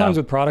 Sometimes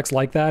with products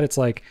like that, it's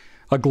like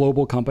a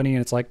global company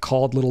and it's like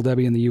called Little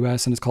Debbie in the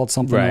U.S. and it's called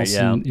something else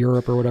in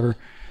Europe or whatever.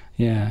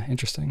 Yeah,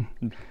 interesting.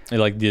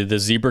 Like the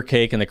zebra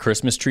cake and the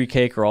Christmas tree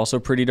cake are also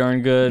pretty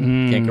darn good.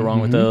 Can't go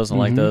wrong with those. I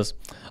like those.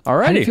 All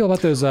right. How do you feel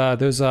about those?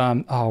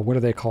 What are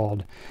they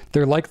called?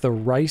 They're like the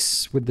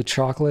rice with the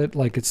chocolate,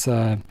 like it's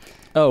with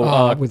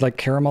like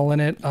caramel in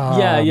it.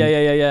 Yeah.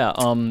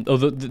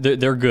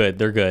 They're good.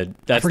 They're good.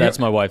 That's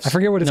my wife's. I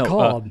forget what it's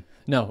called.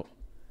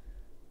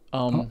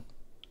 Oh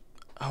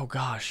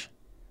gosh.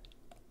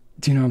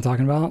 Do you know what I'm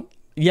talking about?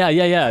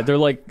 Yeah. They're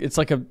like it's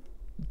like a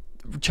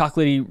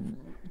chocolatey.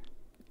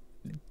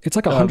 It's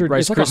like 100.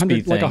 It's like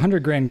 100, thing. like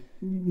 100 gram,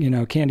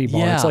 candy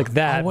bar. Yeah. It's like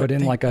that, but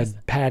in like a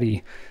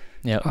patty.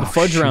 Yeah, the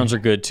fudge rounds are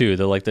good too.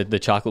 They're like the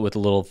chocolate with the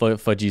little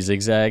fudgy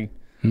zigzag.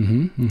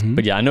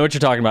 But yeah, I know what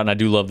you're talking about, and I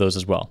do love those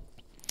as well.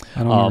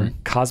 I don't know.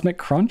 Cosmic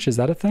Crunch, is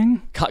that a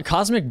thing?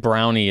 Cosmic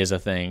Brownie is a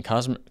thing.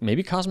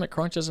 Maybe Cosmic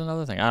Crunch is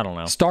another thing. I don't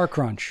know. Star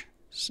Crunch.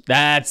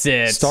 That's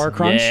it. Star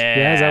Crunch?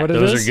 Yeah, is that what it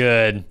is? Those are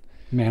good.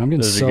 Man, I'm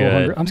getting so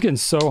hungry. I'm getting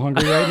so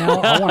hungry right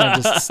now. I want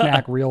to just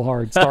snack real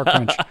hard. Star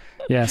Crunch.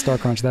 Yeah, Star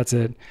Crunch. That's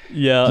it.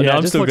 Yeah, no,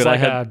 I'm still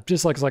good.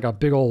 Just looks like a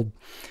big old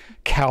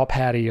cow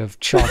patty of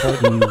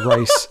chocolate and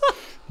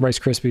Rice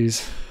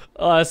Krispies.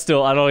 I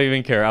don't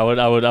even care.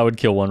 I would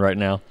kill one right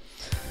now.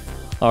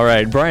 All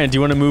right, Brian, do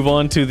you want to move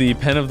on to the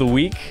pen of the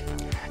week?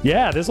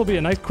 Yeah, this will be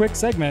a nice quick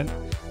segment.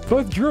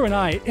 Both Drew and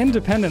I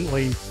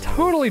independently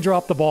totally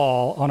dropped the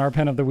ball on our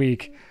pen of the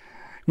week.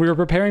 We were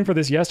preparing for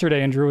this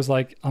yesterday, and Drew was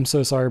like, I'm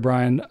so sorry,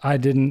 Brian. I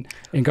didn't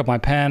ink up my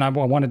pen. I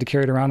wanted to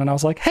carry it around, and I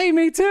was like, hey,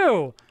 me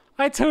too.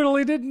 I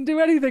totally didn't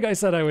do anything I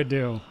said I would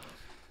do.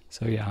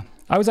 So, yeah.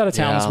 I was out of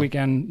town this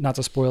weekend. Not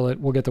to spoil it.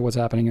 We'll get to what's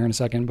happening here in a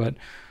second, but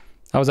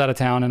I was out of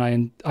town,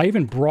 and I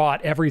even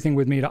brought everything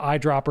with me to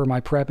eyedropper,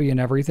 my preppy, and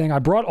everything. I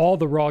brought all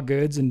the raw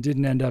goods and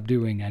didn't end up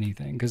doing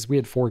anything because we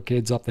had 4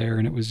 kids up there,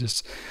 and it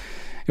was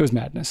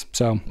madness.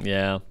 So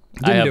yeah,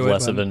 I have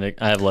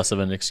less of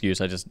an excuse.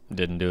 I just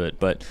didn't do it,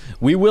 but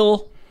we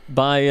will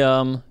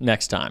by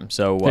next time.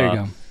 So there you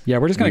go. Yeah,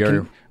 we're just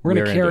gonna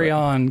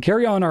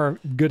carry on our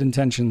good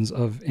intentions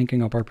of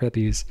inking up our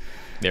preppies.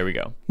 There we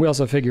go. We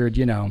also figured,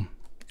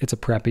 it's a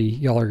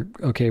preppy. Y'all are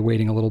okay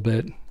waiting a little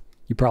bit.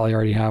 You probably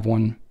already have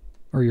one,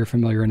 or you're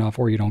familiar enough,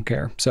 or you don't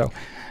care. So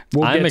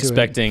I'm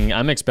expecting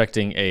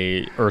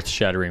a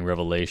earth-shattering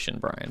revelation,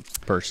 Brian,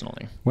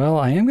 personally. Well,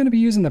 I am going to be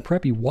using the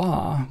Preppy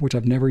Wah, which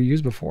I've never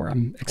used before.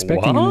 I'm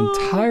expecting an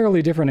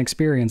entirely different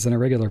experience than a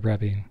regular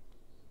Preppy.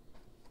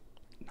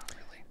 Not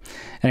really.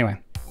 Anyway.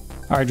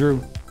 All right, Drew,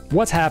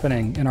 what's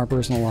happening in our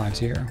personal lives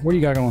here? What do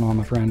you got going on,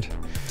 my friend?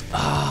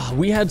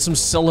 We had some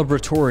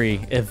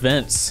celebratory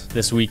events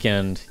this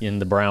weekend in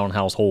the Brown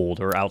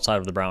household, or outside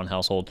of the Brown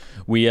household.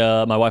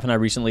 My wife and I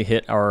recently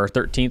hit our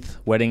 13th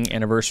wedding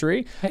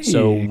anniversary. Hey,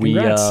 so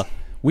congrats.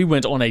 we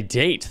went on a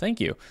date.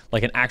 Thank you.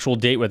 Like an actual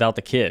date without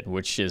the kid,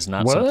 which is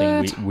not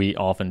something we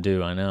often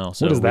do. I know.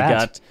 So what is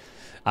that?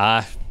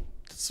 I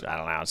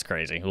don't know. It's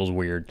crazy. It was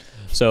weird.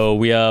 So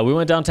we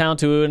went downtown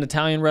to an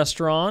Italian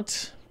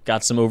restaurant,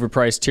 got some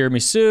overpriced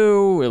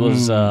tiramisu. It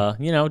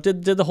was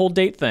did the whole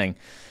date thing.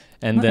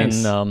 And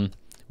nice. Then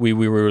we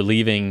were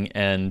leaving,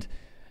 and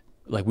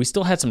like we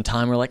still had some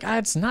time. We're like,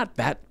 it's not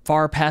that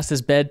far past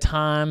his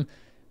bedtime.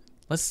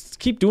 Let's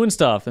keep doing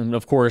stuff. And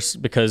of course,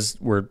 because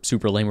we're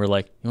super lame, we're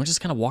like, you want to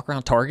just kind of walk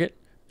around Target?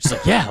 She's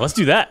like, yeah, let's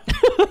do that.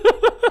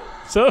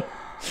 So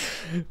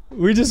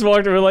we just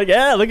walked. We're like,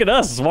 yeah, look at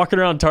us, just walking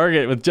around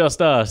Target with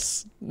just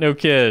us, no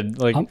kid.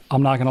 Like,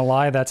 I'm not gonna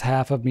lie, that's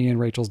half of me and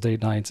Rachel's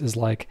date nights. Is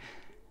like,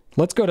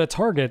 let's go to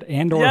Target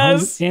and or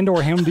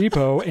Home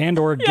Depot and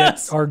or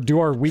do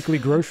our weekly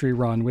grocery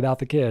run without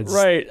the kids.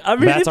 Right. I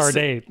mean, that's our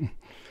date.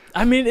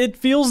 I mean, it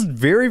feels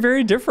very,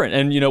 very different.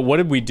 And what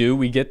did we do?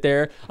 We get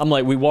there. I'm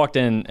like, we walked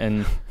in,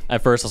 and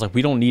at first I was like,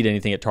 we don't need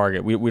anything at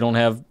Target. We don't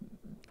have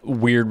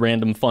weird,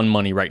 random fun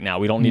money right now.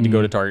 We don't need to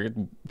go to Target,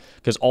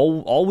 because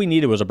all we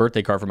needed was a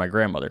birthday card for my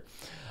grandmother.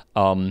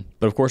 But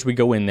of course, we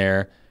go in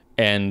there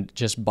and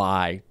just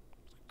buy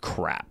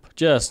crap.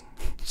 Just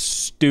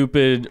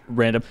stupid,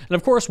 random. And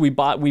of course, we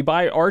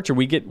buy Archer.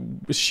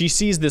 She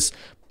sees this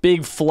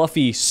big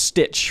fluffy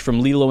Stitch from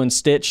Lilo and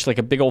Stitch, like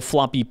a big old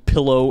floppy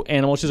pillow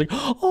animal. She's like,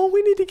 oh,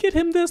 we need to get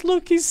him this.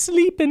 Look, he's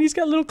sleeping. He's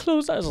got little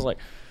closed eyes. I was like,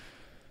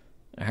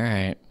 all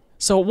right.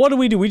 So what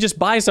do? We just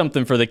buy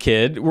something for the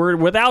kid. We're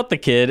without the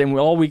kid, and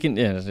all we can,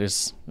 it's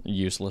just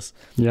useless.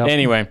 Yep.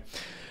 Anyway,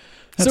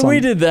 we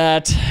did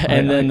that,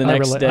 and then the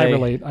next day.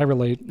 I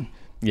relate.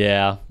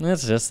 Yeah,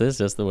 it's just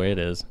the way it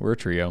is. We're a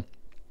trio.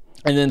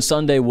 And then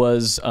Sunday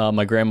was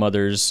my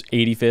grandmother's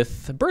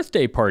 85th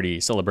birthday party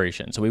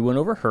celebration. So we went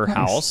over her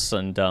house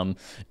and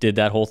did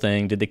that whole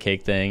thing, did the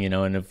cake thing,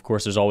 and of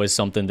course there's always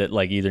something that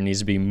like either needs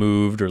to be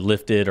moved or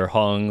lifted or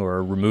hung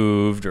or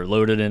removed or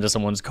loaded into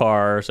someone's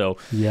car. So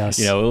yes.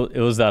 It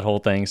was that whole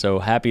thing. So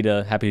happy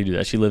to do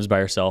that. She lives by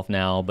herself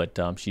now, but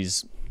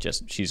she's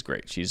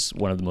great. She's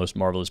one of the most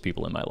marvelous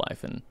people in my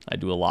life, and I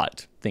do a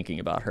lot thinking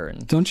about her.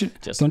 And don't you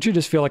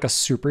just feel like a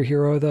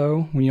superhero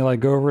though when you like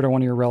go over to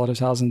one of your relatives'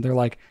 house and they're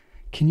like,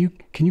 Can you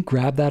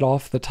grab that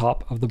off the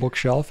top of the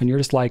bookshelf? And you're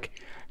just like,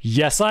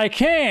 yes, I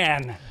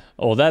can.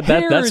 Oh, that's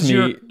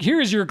me.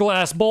 Here's your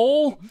glass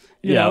bowl.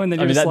 You know, and then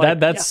you're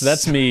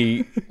that's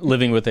me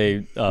living with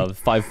a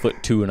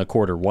 5'2"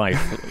 1/4"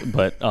 wife.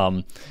 But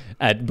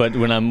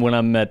when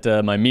I'm at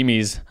my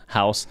Mimi's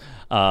house,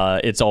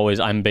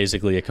 I'm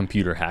basically a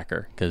computer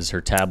hacker because her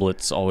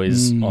tablet's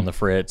always on the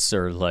fritz,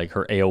 or like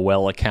her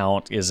AOL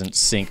account isn't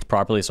synced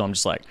properly. So I'm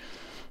just like,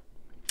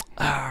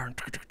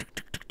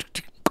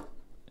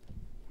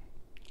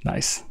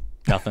 nice.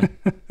 Nothing.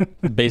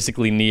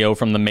 Basically Neo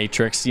from the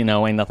Matrix,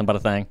 ain't nothing but a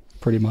thing.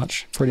 Pretty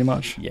much.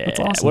 Yeah. That's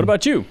awesome. What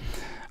about you?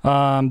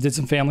 Did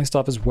some family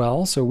stuff as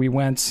well. So we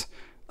went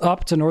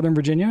up to Northern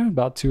Virginia,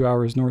 about 2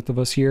 hours north of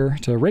us here,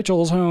 to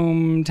Rachel's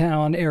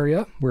hometown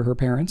area where her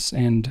parents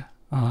and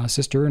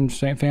sister and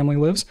family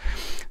lives.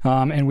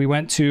 And we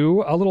went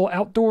to a little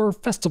outdoor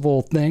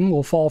festival thing,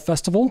 little fall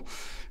festival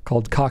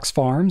called Cox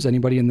Farms.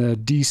 Anybody in the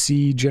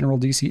general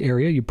DC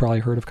area, you've probably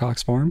heard of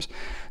Cox Farms.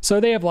 So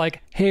they have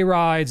like hay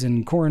rides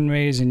and corn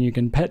maze, and you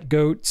can pet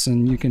goats,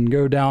 and you can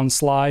go down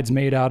slides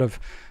made out of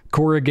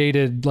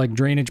corrugated like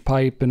drainage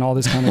pipe and all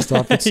this kind of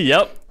stuff. It's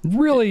Yep.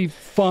 really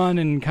fun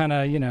and kind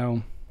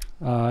of,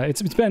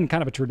 it's been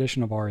kind of a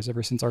tradition of ours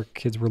ever since our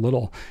kids were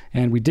little.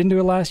 And we didn't do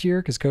it last year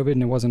because COVID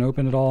and it wasn't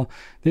open at all.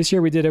 This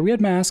year we did it. We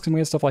had masks and we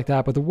had stuff like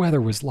that, but the weather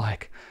was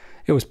like,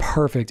 it was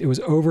perfect. It was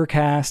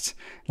overcast,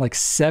 like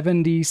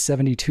 70,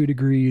 72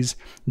 degrees.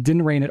 It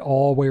didn't rain at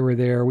all while we were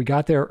there. We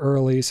got there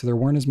early, so there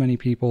weren't as many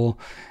people,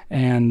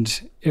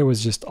 and it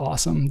was just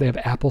awesome. They have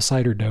apple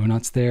cider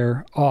donuts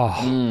there.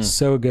 Oh,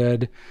 so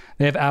good.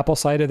 They have apple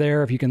cider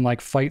there if you can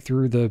like fight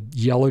through the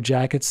yellow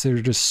jackets that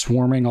are just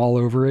swarming all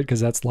over it,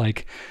 because that's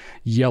like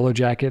yellow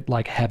jacket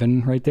like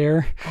heaven right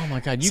there. Oh my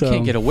God, you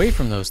can't get away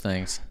from those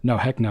things. No,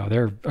 heck no.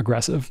 They're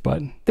aggressive,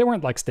 but they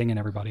weren't like stinging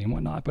everybody and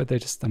whatnot. But they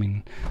just, I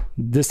mean,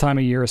 this time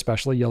of year,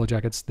 especially yellow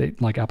jackets, they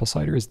like apple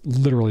cider is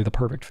literally the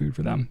perfect food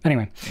for them.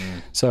 Anyway,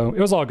 so it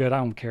was all good. I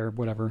don't care,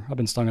 whatever. I've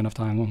been stung enough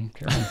time. I don't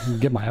care. I'll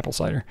get my apple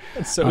cider.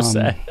 It's so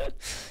sad.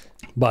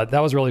 But that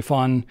was really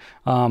fun.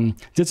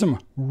 Did some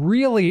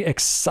really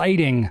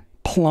exciting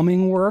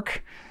plumbing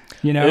work.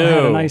 Had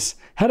a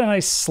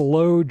nice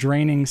slow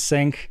draining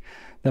sink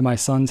that my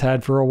son's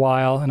had for a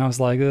while. And I was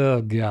like,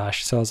 oh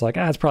gosh. So I was like,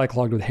 it's probably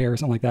clogged with hair or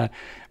something like that.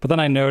 But then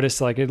I noticed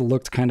like it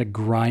looked kind of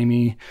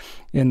grimy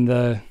in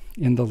the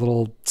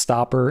little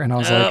stopper. And I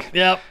was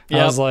I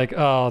was like,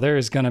 oh,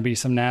 there's going to be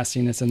some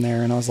nastiness in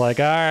there. And I was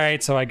like, all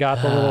right. So I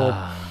got the little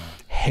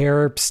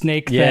hair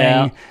snake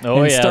thing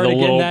and started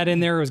getting that in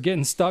there. It was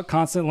getting stuck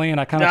constantly.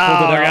 And I kind of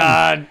pulled it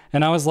out.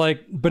 And I was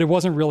like, but it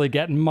wasn't really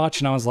getting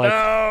much. And I was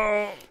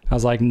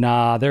like,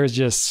 nah, there's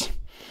just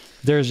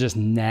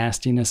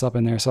nastiness up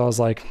in there. So I was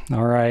like,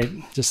 all right,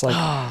 just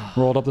like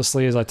rolled up the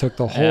sleeves. I took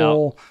the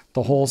whole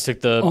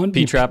took the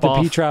P-trap off.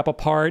 The P-trap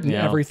apart and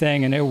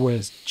everything. And it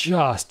was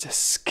just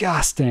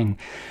disgusting.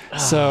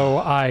 So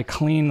I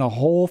cleaned the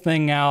whole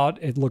thing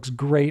out. It looks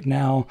great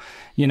now.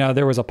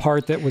 There was a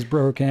part that was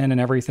broken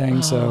and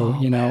everything. So,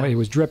 it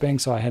was dripping.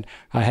 So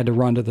I had to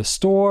run to the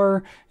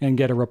store and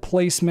get a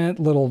replacement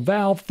little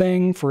valve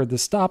thing for the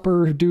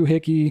stopper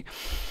doohickey.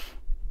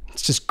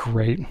 It's just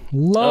great.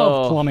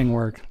 Love plumbing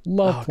work.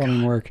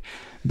 Plumbing work.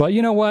 But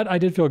you know what? I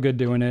did feel good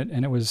doing it.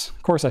 And it was,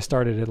 of course, I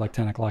started at like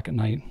 10 o'clock at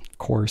night, of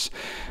course.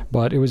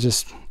 But it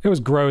was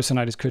gross and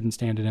I just couldn't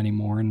stand it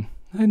anymore.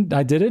 And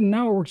I did it and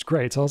now it works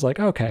great. So I was like,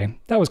 okay,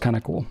 that was kind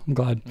of cool. I'm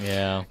glad.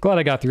 Yeah. Glad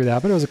I got through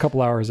that. But it was a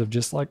couple hours of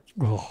just like,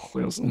 it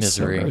was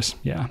misery. So gross.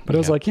 Yeah. But it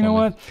was like, you know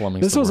what?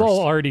 This was all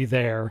already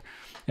there.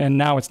 And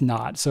now it's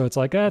not. So it's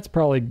like, it's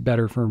probably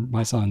better for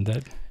my son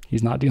that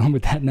he's not dealing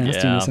with that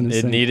nastiness in his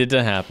it sink. Needed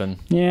to happen.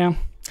 Yeah.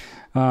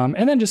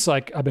 And then just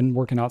like I've been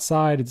working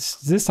outside. It's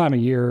this time of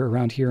year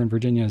around here in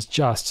Virginia is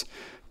just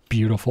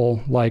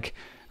beautiful. Like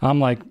I'm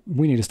like,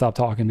 we need to stop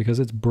talking because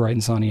it's bright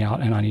and sunny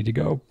out and I need to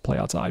go play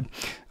outside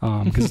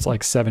because it's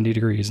like 70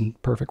 degrees and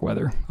perfect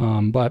weather.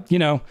 But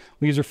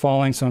leaves are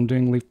falling. So I'm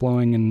doing leaf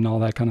blowing and all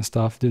that kind of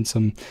stuff. Did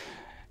some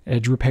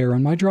edge repair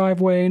on my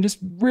driveway and just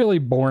really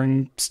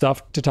boring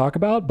stuff to talk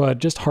about, but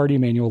just hardy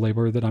manual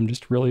labor that I'm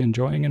just really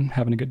enjoying and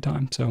having a good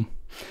time. So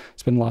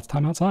spend lots of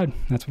time outside.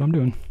 That's what I'm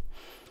doing.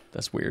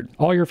 That's weird.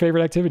 All your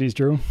favorite activities,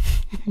 Drew.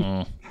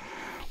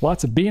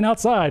 Lots of being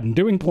outside and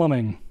doing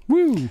plumbing.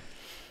 Woo!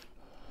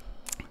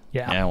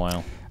 Yeah,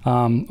 wow.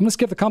 I'm going to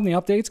skip the company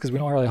updates because we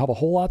don't really have a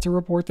whole lot to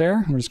report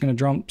there. We're just going to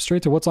jump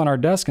straight to what's on our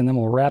desk and then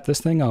we'll wrap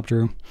this thing up,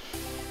 Drew.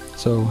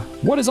 So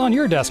what is on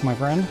your desk, my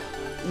friend?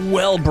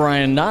 Well,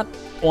 Brian, not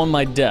on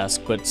my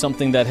desk, but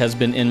something that has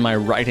been in my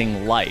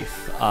writing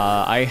life.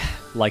 I,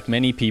 like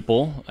many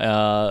people,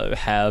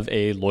 have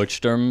a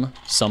Leuchtturm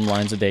Some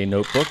Lines a Day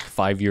notebook,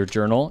 5-year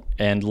journal,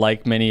 and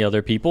like many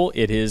other people,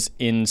 it is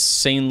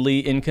insanely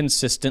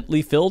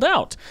inconsistently filled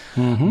out.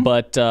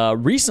 But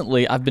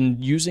recently, I've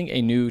been using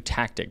a new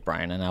tactic,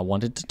 Brian, and I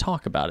wanted to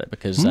talk about it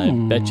because I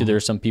bet you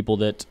there's some people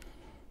that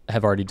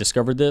have already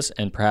discovered this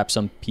and perhaps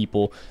some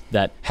people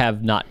that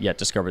have not yet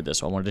discovered this.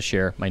 So I wanted to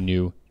share my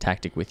new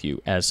tactic with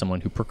you as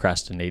someone who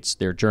procrastinates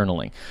their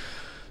journaling.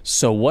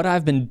 So what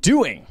I've been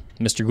doing,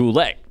 Mr.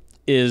 Goulet,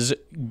 is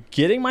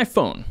getting my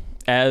phone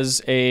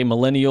as a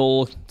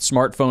millennial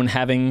smartphone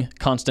having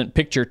constant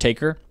picture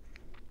taker.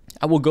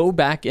 I will go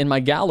back in my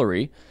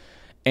gallery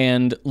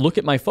and look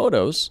at my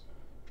photos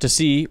to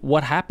see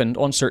what happened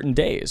on certain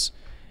days.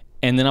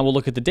 And then I will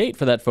look at the date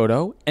for that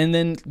photo and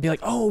then be like,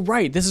 oh,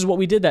 right, this is what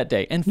we did that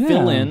day. And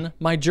fill in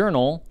my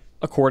journal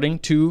according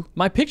to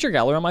my picture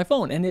gallery on my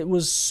phone. And it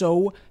was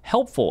so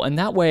helpful. And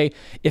that way,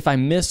 if I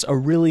miss a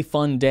really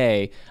fun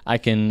day, I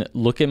can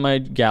look in my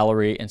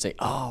gallery and say,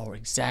 oh,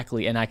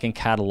 exactly. And I can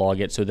catalog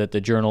it so that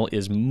the journal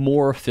is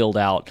more filled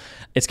out.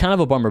 It's kind of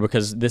a bummer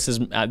because this is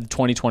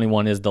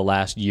 2021 is the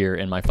last year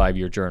in my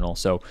 5-year journal.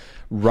 So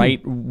right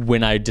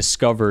when I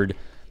discovered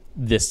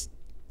this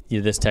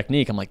this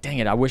technique. I'm like, dang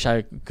it, I wish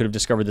I could have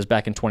discovered this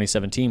back in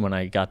 2017 when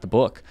I got the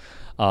book.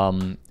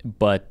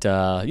 But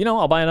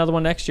I'll buy another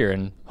one next year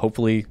and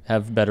hopefully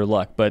have better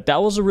luck. But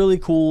that was a really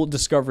cool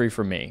discovery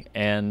for me,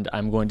 and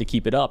I'm going to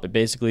keep it up. It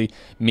basically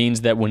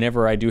means that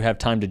whenever I do have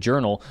time to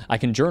journal, I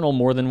can journal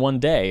more than one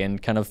day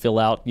and kind of fill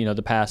out,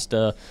 the past,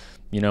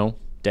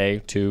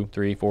 day, 2,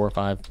 3, 4,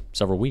 5,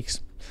 several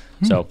weeks.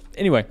 So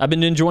anyway, I've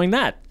been enjoying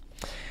that.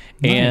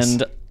 Nice.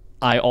 And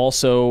I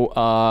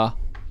also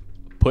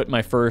put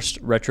my first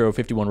Retro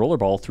 51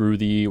 rollerball through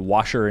the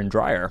washer and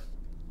dryer.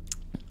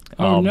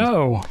 Oh,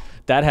 no.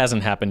 That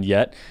hasn't happened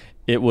yet.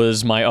 It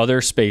was my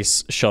other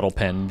space shuttle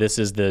pen. This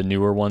is the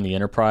newer one, the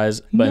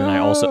Enterprise. But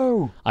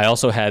No. I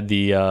also had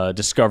the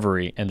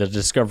Discovery, and the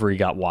Discovery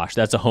got washed.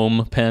 That's a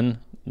home pen.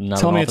 Not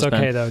Tell an me it's office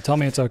okay, pen. though. Tell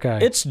me it's okay.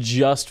 It's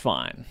just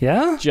fine.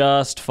 Yeah?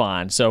 Just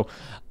fine. So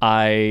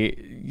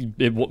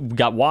it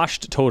got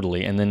washed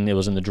totally, and then it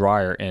was in the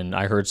dryer, and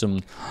I heard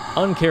some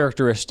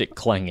uncharacteristic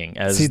clanging.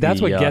 See,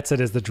 that's what gets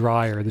it is the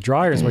dryer. The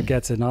dryer is what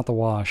gets it, not the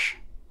wash.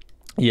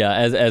 Yeah,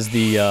 as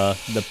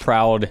the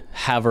proud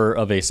haver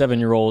of a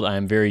 7-year-old, I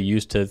am very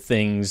used to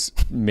things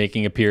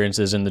making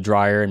appearances in the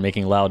dryer and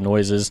making loud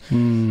noises.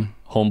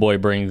 Homeboy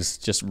brings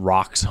just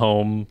rocks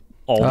home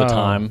all the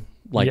time.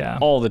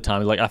 All the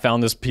time. Like, I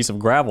found this piece of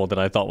gravel that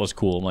I thought was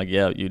cool. I'm like,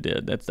 yeah, you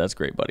did. That's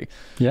great, buddy.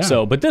 Yeah.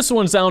 So, but this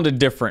one sounded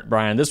different,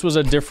 Brian. This was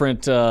a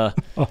different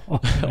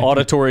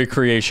auditory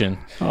creation.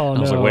 Oh, I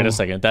was no. like, wait a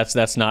second.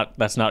 That's not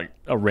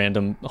a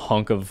random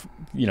hunk of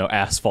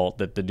asphalt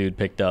that the dude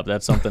picked up.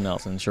 That's something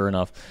else. And sure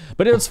enough,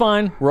 but it was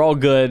fine. We're all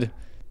good.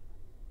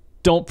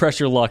 Don't press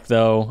your luck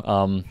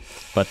though.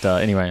 But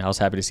anyway, I was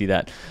happy to see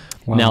that.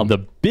 Wow. Now the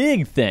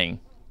big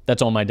thing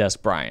that's on my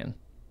desk, Brian.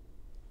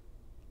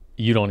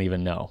 You don't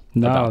even know.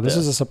 No, this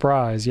is a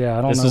surprise. Yeah, I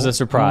don't know. This is a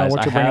surprise. I don't know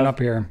what you're bringing up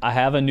here. I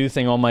have a new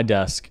thing on my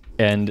desk,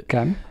 and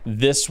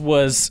this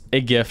was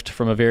a gift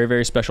from a very,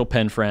 very special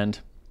pen friend.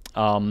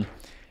 And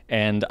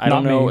I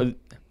don't know. Me.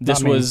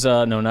 This Not me. was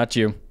no, not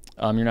you.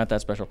 You're not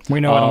that special.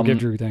 We know I don't give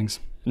Drew things.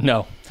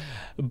 No,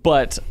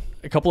 but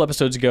a couple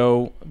episodes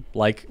ago,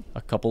 like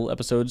a couple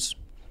episodes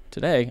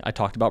today, I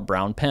talked about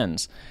brown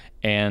pens,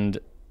 and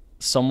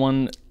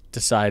someone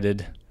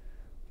decided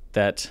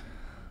that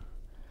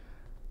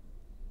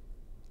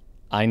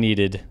I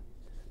needed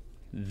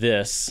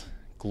this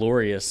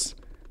glorious.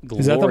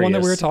 Is that the one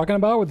that we were talking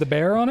about with the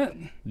bear on it?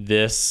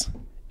 This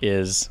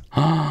is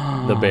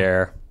the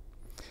bear.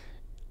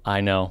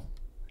 I know.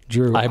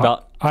 Drew, I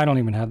don't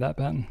even have that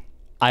pen.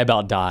 I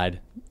about died.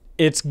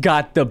 It's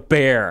got the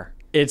bear.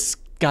 It's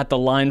got the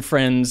Line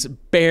Friends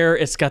bear.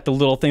 It's got the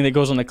little thing that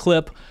goes on the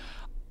clip.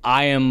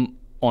 I am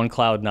on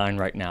cloud 9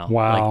 right now.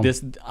 Wow. Like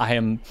this,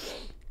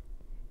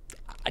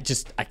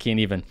 I can't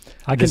even.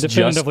 I can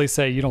definitively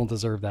say you don't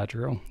deserve that,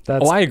 Drew.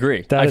 I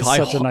agree. That is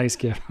such a nice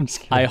gift. I'm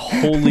just kidding.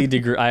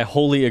 I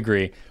wholly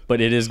agree,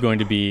 but it is going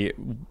to be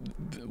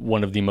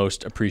one of the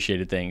most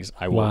appreciated things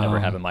I will ever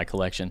have in my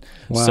collection.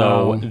 Wow.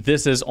 So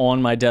this is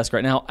on my desk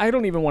right now. I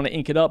don't even want to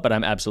ink it up, but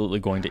I'm absolutely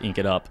going to ink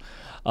it up.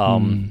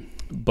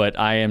 But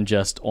I am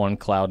just on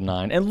cloud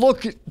 9. And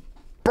look,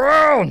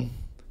 brown!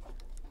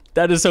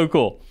 That is so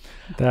cool.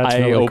 That's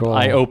really cool.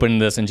 I opened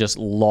this and just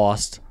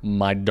lost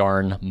my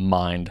darn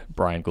mind,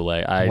 Brian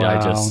Goulet.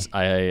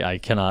 I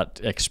cannot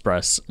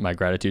express my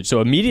gratitude.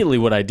 So immediately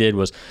what I did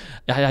was,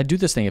 I do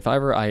this thing. If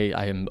ever I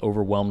am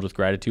overwhelmed with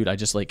gratitude, I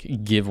just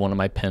like give one of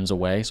my pens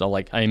away. So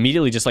I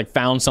immediately just like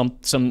found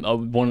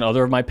one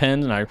other of my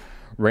pens, and I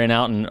ran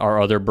out, and our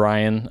other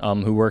Brian,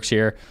 who works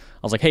here, I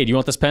was like, hey, do you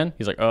want this pen?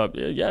 He's like,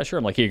 yeah, sure.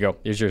 I'm like, here you go.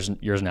 Here's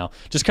yours now.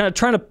 Just kind of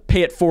trying to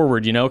pay it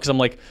forward, because I'm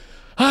like,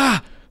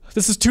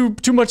 this is too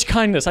much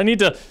kindness. I need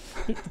to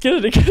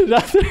get it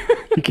out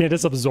there. You can't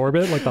just absorb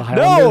it like the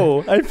Highlander?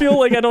 No, I feel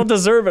like I don't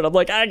deserve it. I'm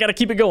like, I got to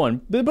keep it going.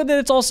 But then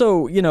it's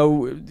also,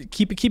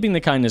 keeping the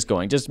kindness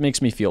going just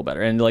makes me feel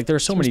better. And like, there are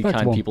so many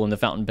kind people in the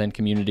fountain pen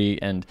community,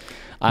 and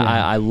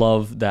I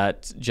love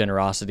that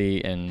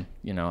generosity. And,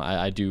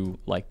 I do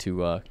like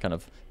to kind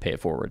of pay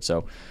it forward.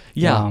 So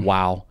yeah,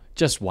 wow.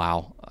 Just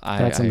wow.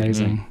 That's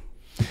amazing.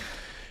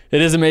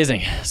 It is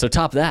amazing. So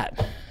top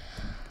that.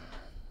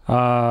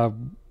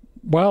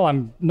 Well,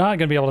 I'm not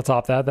going to be able to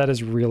top that. That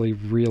is really,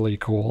 really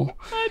cool.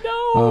 I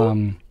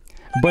know.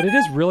 But it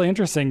is really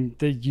interesting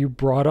that you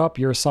brought up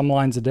your some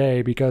lines a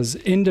day, because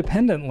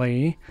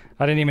independently,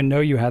 I didn't even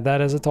know you had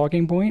that as a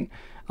talking point.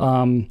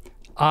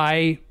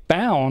 I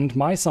found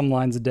my some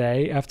lines a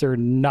day after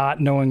not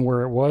knowing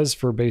where it was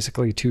for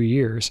basically 2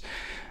 years.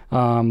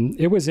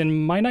 It was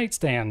in my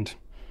nightstand.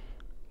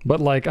 But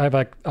like, I have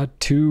a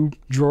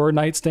 2-drawer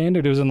nightstand.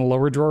 It was in the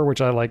lower drawer, which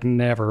I like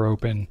never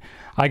open.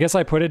 I guess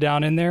I put it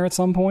down in there at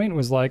some point. It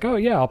was like, oh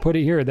yeah, I'll put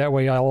it here. That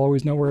way I'll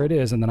always know where it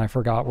is. And then I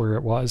forgot where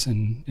it was,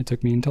 and it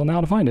took me until now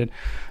to find it.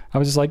 I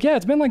was just like, yeah,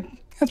 it's been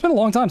a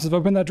long time since I've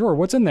opened that drawer.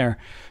 What's in there?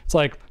 It's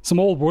like some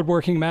old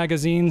woodworking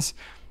magazines.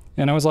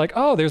 And I was like,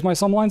 oh, there's my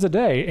some lines a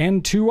day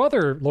and 2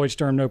 other Lloyd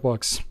Sturm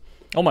notebooks.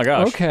 Oh my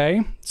gosh.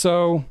 Okay.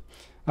 So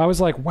I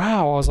was like,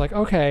 wow. I was like,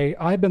 okay,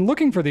 I've been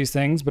looking for these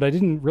things, but I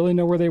didn't really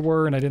know where they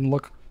were, and I didn't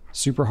look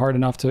super hard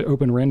enough to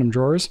open random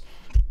drawers.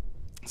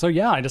 So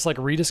yeah, I just like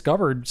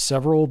rediscovered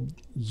several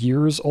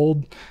years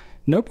old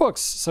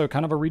notebooks. So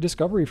kind of a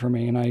rediscovery for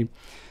me. And I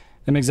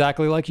am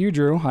exactly like you,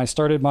 Drew. I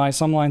started my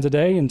Some Lines a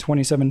Day in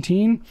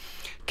 2017,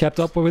 kept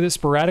up with it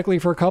sporadically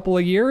for a couple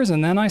of years,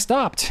 and then I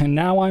stopped. And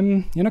now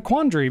I'm in a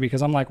quandary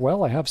because I'm like,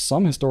 well, I have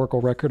some historical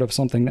record of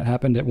something that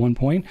happened at one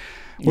point.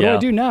 What do I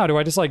do now? Do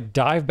I just like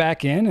dive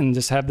back in and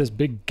just have this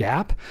big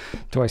gap?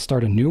 Do I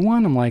start a new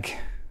one? I'm like,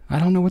 I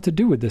don't know what to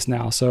do with this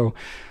now. So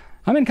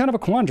I'm in kind of a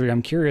quandary.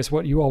 I'm curious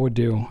what you all would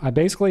do. I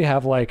basically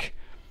have like,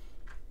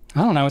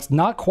 I don't know, it's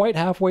not quite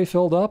halfway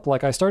filled up.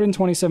 Like I started in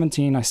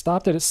 2017. I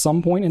stopped it at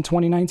some point in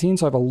 2019.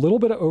 So I have a little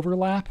bit of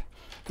overlap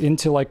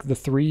into like the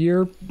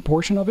 3-year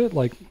portion of it.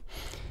 Like,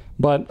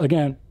 but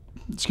again,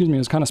 excuse me, it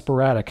was kind of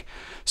sporadic.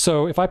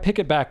 So if I pick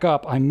it back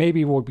up, I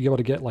maybe will be able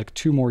to get like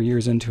 2 more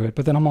years into it.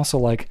 But then I'm also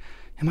like,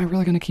 am I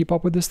really going to keep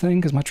up with this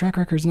thing? Because my track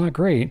record is not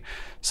great.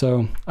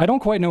 So I don't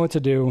quite know what to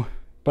do.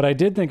 But I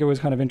did think it was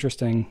kind of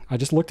interesting. I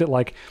just looked at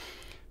like,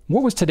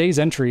 what was today's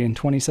entry in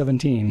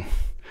 2017?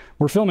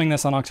 We're filming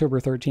this on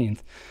October 13th.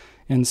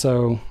 And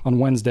so on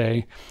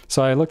Wednesday,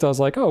 so I looked, I was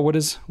like, oh, what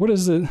does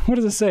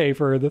it say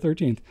for the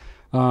 13th?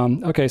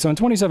 Okay, so in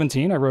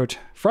 2017, I wrote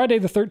Friday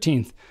the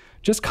 13th,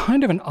 just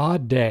kind of an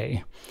odd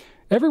day.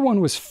 Everyone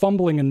was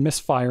fumbling and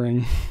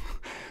misfiring.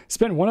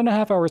 Spent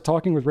 1.5 hours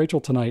talking with Rachel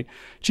tonight.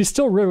 She's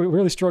still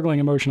really struggling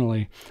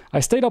emotionally.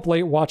 I stayed up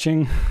late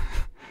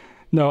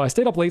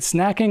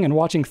snacking and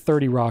watching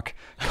 30 Rock,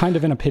 kind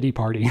of in a pity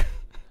party.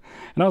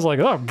 And I was like,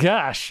 oh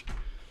gosh.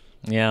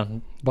 Yeah.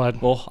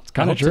 But well, it's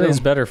kind of true. Today's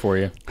better for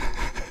you.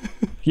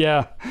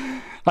 Yeah.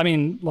 I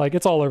mean, like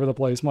it's all over the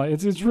place.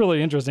 It's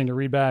really interesting to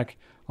read back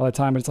all the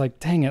time, but it's like,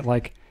 dang it,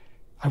 like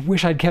I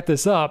wish I'd kept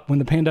this up when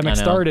the pandemic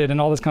started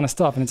and all this kind of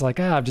stuff. And it's like,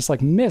 I've just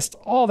like missed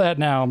all that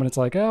now. But it's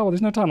like, oh, well,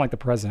 there's no time like the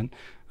present.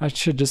 I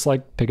should just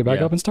like pick it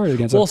back up and start it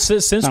again. So, well,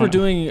 since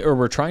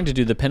we're trying to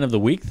do the pen of the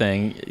week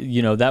thing,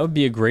 you know, that would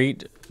be a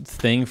great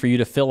thing for you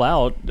to fill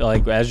out,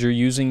 like as you're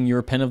using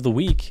your pen of the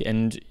week.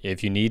 And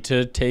if you need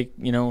to take,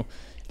 you know,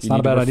 it's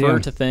not a bad idea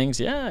to things.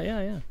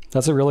 Yeah.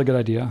 That's a really good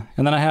idea.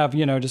 And then I have,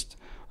 you know, just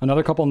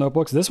another couple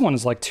notebooks. This one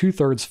is like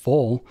 2/3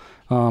 full.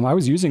 I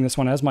was using this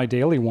one as my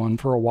daily one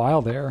for a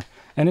while there.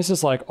 And it's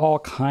just like all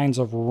kinds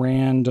of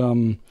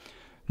random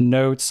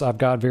notes. I've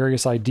got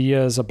various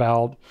ideas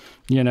about,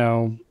 you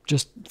know,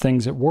 just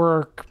things at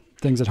work,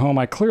 things at home.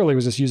 I clearly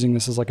was just using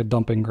this as like a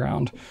dumping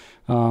ground.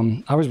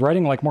 I was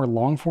writing like more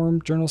long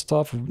form journal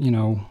stuff, you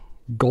know,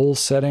 goal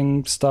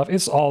setting stuff.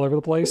 It's all over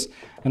the place.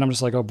 And I'm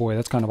just like, oh boy,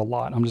 that's kind of a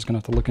lot. I'm just going to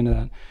have to look into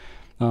that.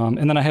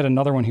 And then I had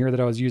another one here that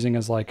I was using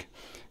as like,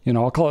 you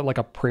know, I'll call it like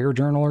a prayer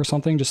journal or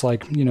something, just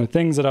like, you know,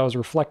 things that I was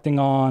reflecting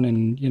on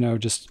and, you know,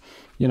 just,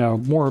 you know,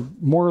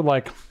 more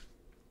like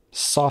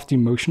soft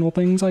emotional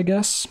things, I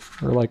guess,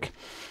 or like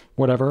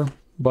whatever.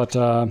 But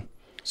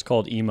it's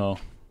called emo.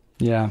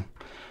 Yeah.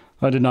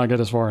 I did not get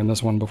as far in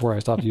this one before I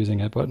stopped using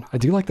it, but I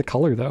do like the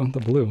color though,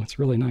 the blue. It's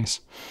really nice.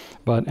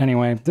 But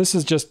anyway, this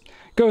is just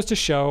goes to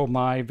show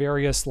my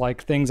various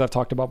like things I've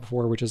talked about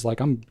before, which is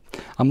like I'm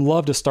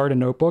love to start a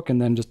notebook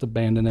and then just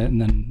abandon it and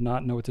then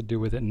not know what to do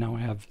with it. And now I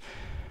have,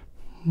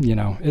 you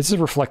know, it's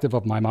reflective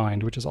of my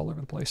mind, which is all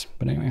over the place.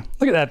 But anyway,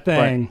 look at that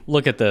thing. Right.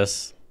 Look at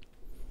this.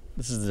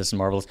 This is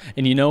marvelous.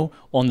 And you know,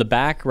 on the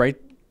back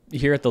right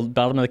here at the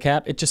bottom of the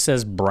cap, it just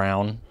says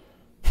brown.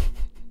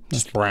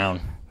 Just brown.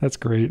 That's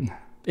great.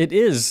 It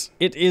is.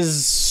 It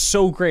is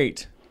so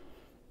great.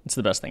 It's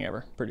the best thing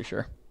ever, pretty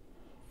sure.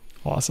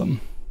 Awesome.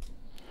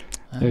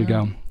 There you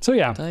go. So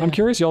yeah, I'm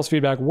curious y'all's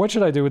feedback. What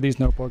should I do with these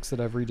notebooks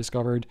that I've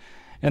rediscovered?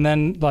 And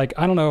then like,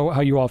 I don't know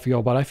how you all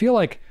feel, but I feel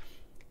like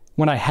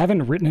when I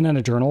haven't written in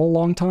a journal a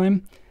long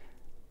time,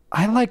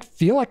 I like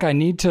feel like I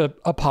need to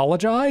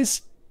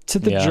apologize to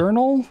the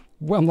journal.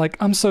 I'm like,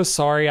 I'm so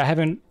sorry. I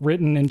haven't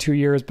written in 2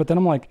 years, but then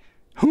I'm like,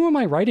 who am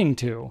I writing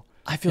to?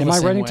 I feel Am I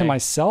writing to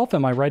myself?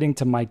 Am I writing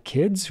to my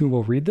kids who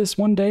will read this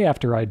one day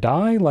after I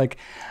die? Like,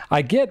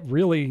 I get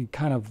really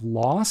kind of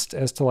lost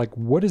as to like,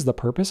 what is the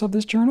purpose of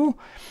this journal?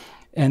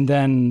 And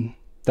then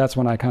that's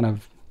when I kind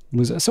of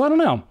lose it. So I don't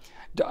know.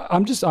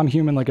 I'm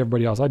human like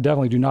everybody else. I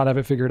definitely do not have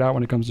it figured out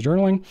when it comes to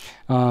journaling.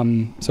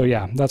 So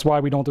yeah, that's why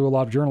we don't do a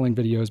lot of journaling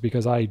videos,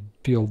 because I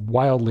feel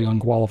wildly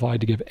unqualified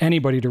to give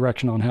anybody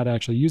direction on how to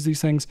actually use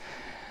these things.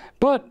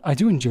 But I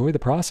do enjoy the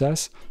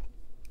process.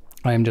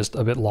 I am just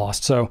a bit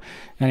lost. So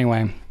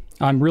anyway,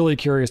 I'm really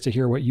curious to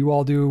hear what you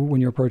all do when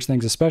you approach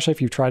things, especially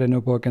if you've tried a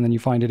notebook and then you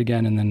find it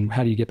again, and then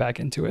how do you get back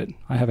into it?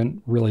 I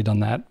haven't really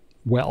done that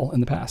well in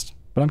the past,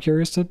 but I'm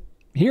curious to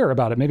hear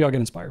about it. Maybe I'll get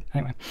inspired.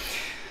 Anyway,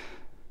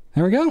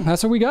 there we go.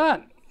 That's what we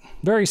got.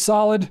 Very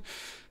solid,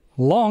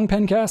 long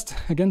Pencast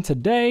again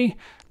today,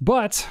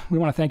 but we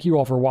want to thank you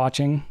all for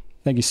watching.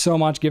 Thank you so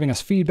much, giving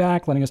us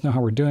feedback, letting us know how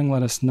we're doing.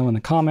 Let us know in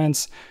the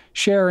comments,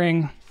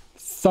 sharing,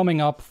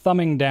 thumbing up,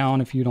 thumbing down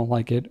if you don't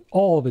like it.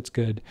 All of it's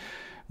good.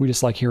 We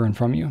just like hearing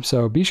from you.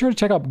 So be sure to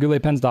check out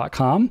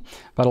gouletpens.com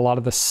about a lot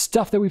of the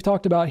stuff that we've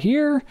talked about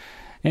here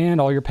and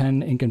all your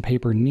pen, ink, and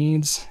paper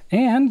needs.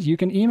 And you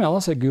can email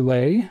us at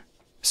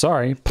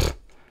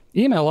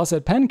email us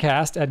at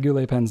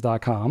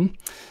pencast@gouletpens.com.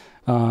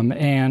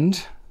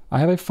 And I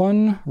have a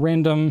fun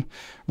random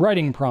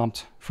writing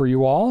prompt for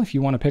you all. If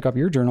you want to pick up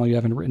your journal you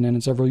haven't written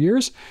in several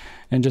years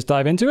and just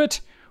dive into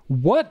it.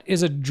 What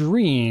is a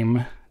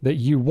dream that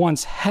you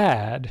once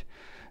had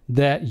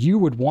that you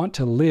would want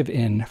to live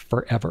in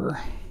forever?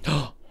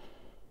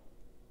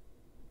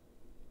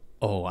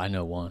 Oh, I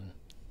know one.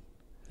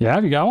 Yeah,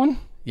 have you got one?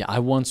 Yeah, I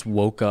once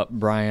woke up,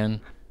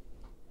 Brian.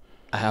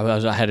 I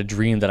had a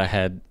dream that I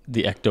had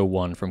the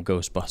Ecto-1 from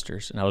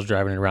Ghostbusters, and I was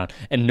driving it around.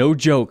 And no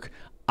joke,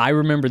 I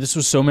remember this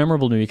was so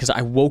memorable to me because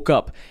I woke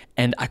up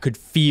and I could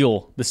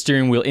feel the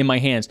steering wheel in my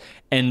hands,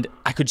 and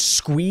I could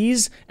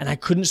squeeze, and I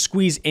couldn't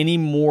squeeze any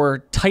more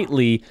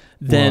tightly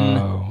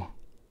than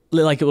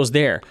like it was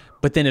there.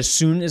 But then as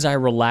soon as I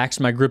relaxed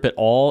my grip at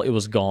all, it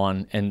was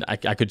gone, and I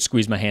could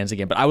squeeze my hands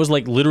again. But I was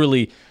like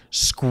literally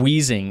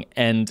squeezing,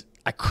 and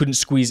I couldn't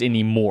squeeze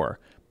any more.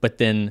 But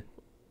then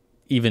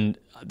even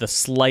the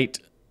slight,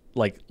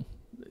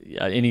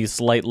 any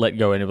slight let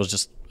go, and it was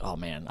just, oh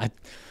man.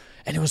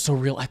 And it was so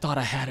real. I thought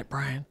I had it,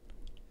 Brian.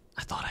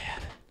 I thought I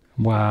had it.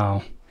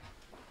 Wow.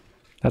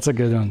 That's a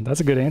good one. That's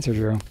a good answer,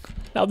 Drew.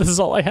 Now this is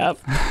all I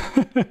have.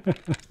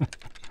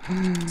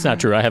 It's not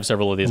true. I have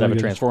several of these. I have a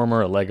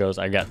Transformer, a Legos.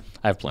 I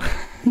have plenty.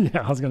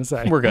 Yeah, I was going to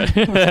say. We're good.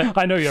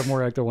 I know you have more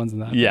Ecto ones than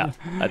that. Yeah,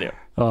 I do.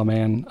 Oh,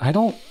 man.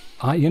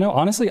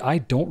 Honestly, I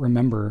don't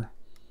remember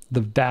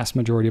the vast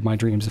majority of my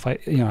dreams.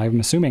 I'm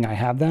assuming I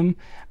have them,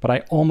 but I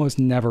almost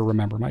never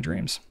remember my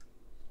dreams.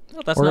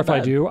 Well, that's or not if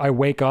bad. I do, I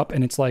wake up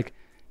and it's like,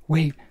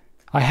 wait,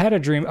 I had a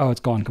dream. Oh, it's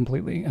gone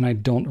completely. And I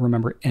don't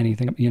remember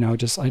anything,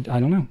 I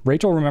don't know.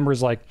 Rachel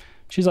remembers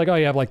she's like, oh,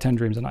 you have 10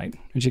 dreams a night.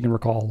 And she can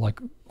recall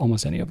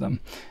almost any of them.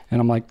 And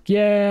I'm like,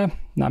 yeah,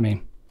 not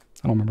me.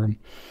 I don't remember them.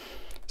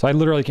 So I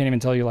literally can't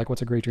even tell you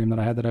what's a great dream that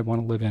I had that I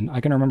want to live in.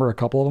 I can remember a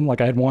couple of them. I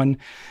had one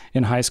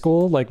in high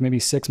school, maybe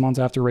 6 months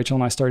after Rachel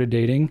and I started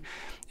dating.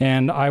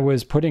 And I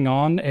was putting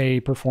on a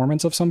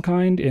performance of some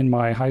kind in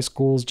my high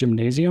school's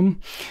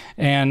gymnasium.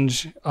 And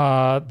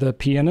the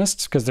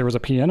pianists, because there was a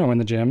piano in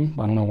the gym,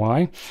 I don't know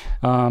why,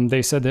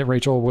 they said that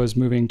Rachel was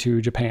moving to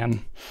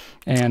Japan.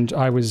 And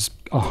I was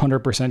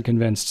 100%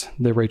 convinced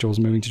that Rachel was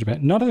moving to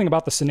Japan. Nothing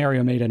about the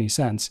scenario made any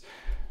sense.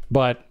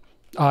 But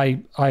I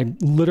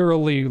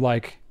literally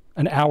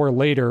an hour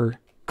later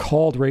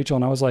called Rachel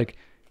and I was like,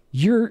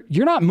 you're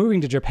not moving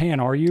to Japan,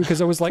 are you?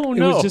 Because I was like, oh,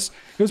 no. it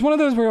was one of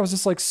those where I was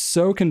just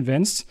so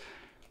convinced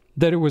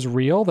that it was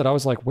real that I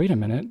was like, wait a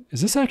minute,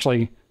 is this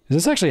actually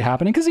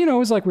happening? Because, it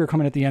was we were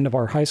coming at the end of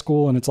our high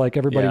school and it's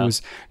everybody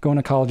was going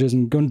to colleges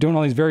and doing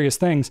all these various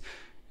things.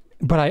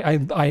 But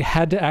I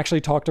had to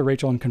actually talk to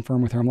Rachel and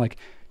confirm with her. I'm like,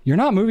 you're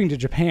not moving to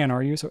Japan,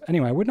 are you? So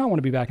anyway, I would not want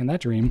to be back in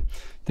that dream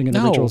thinking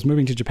that Rachel was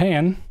moving to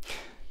Japan.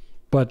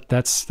 But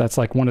that's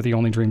one of the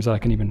only dreams that I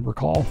can even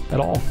recall at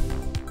all.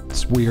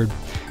 It's weird.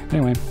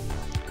 Anyway,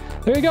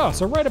 there you go.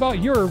 So write about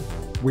your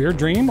weird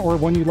dream or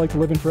one you'd like to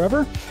live in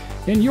forever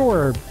in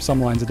your some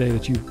lines a day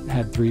that you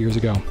had 3 years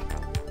ago.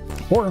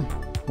 Or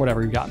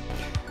whatever you got.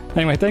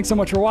 Anyway, thanks so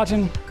much for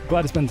watching.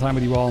 Glad to spend time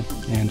with you all,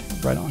 and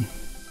right on.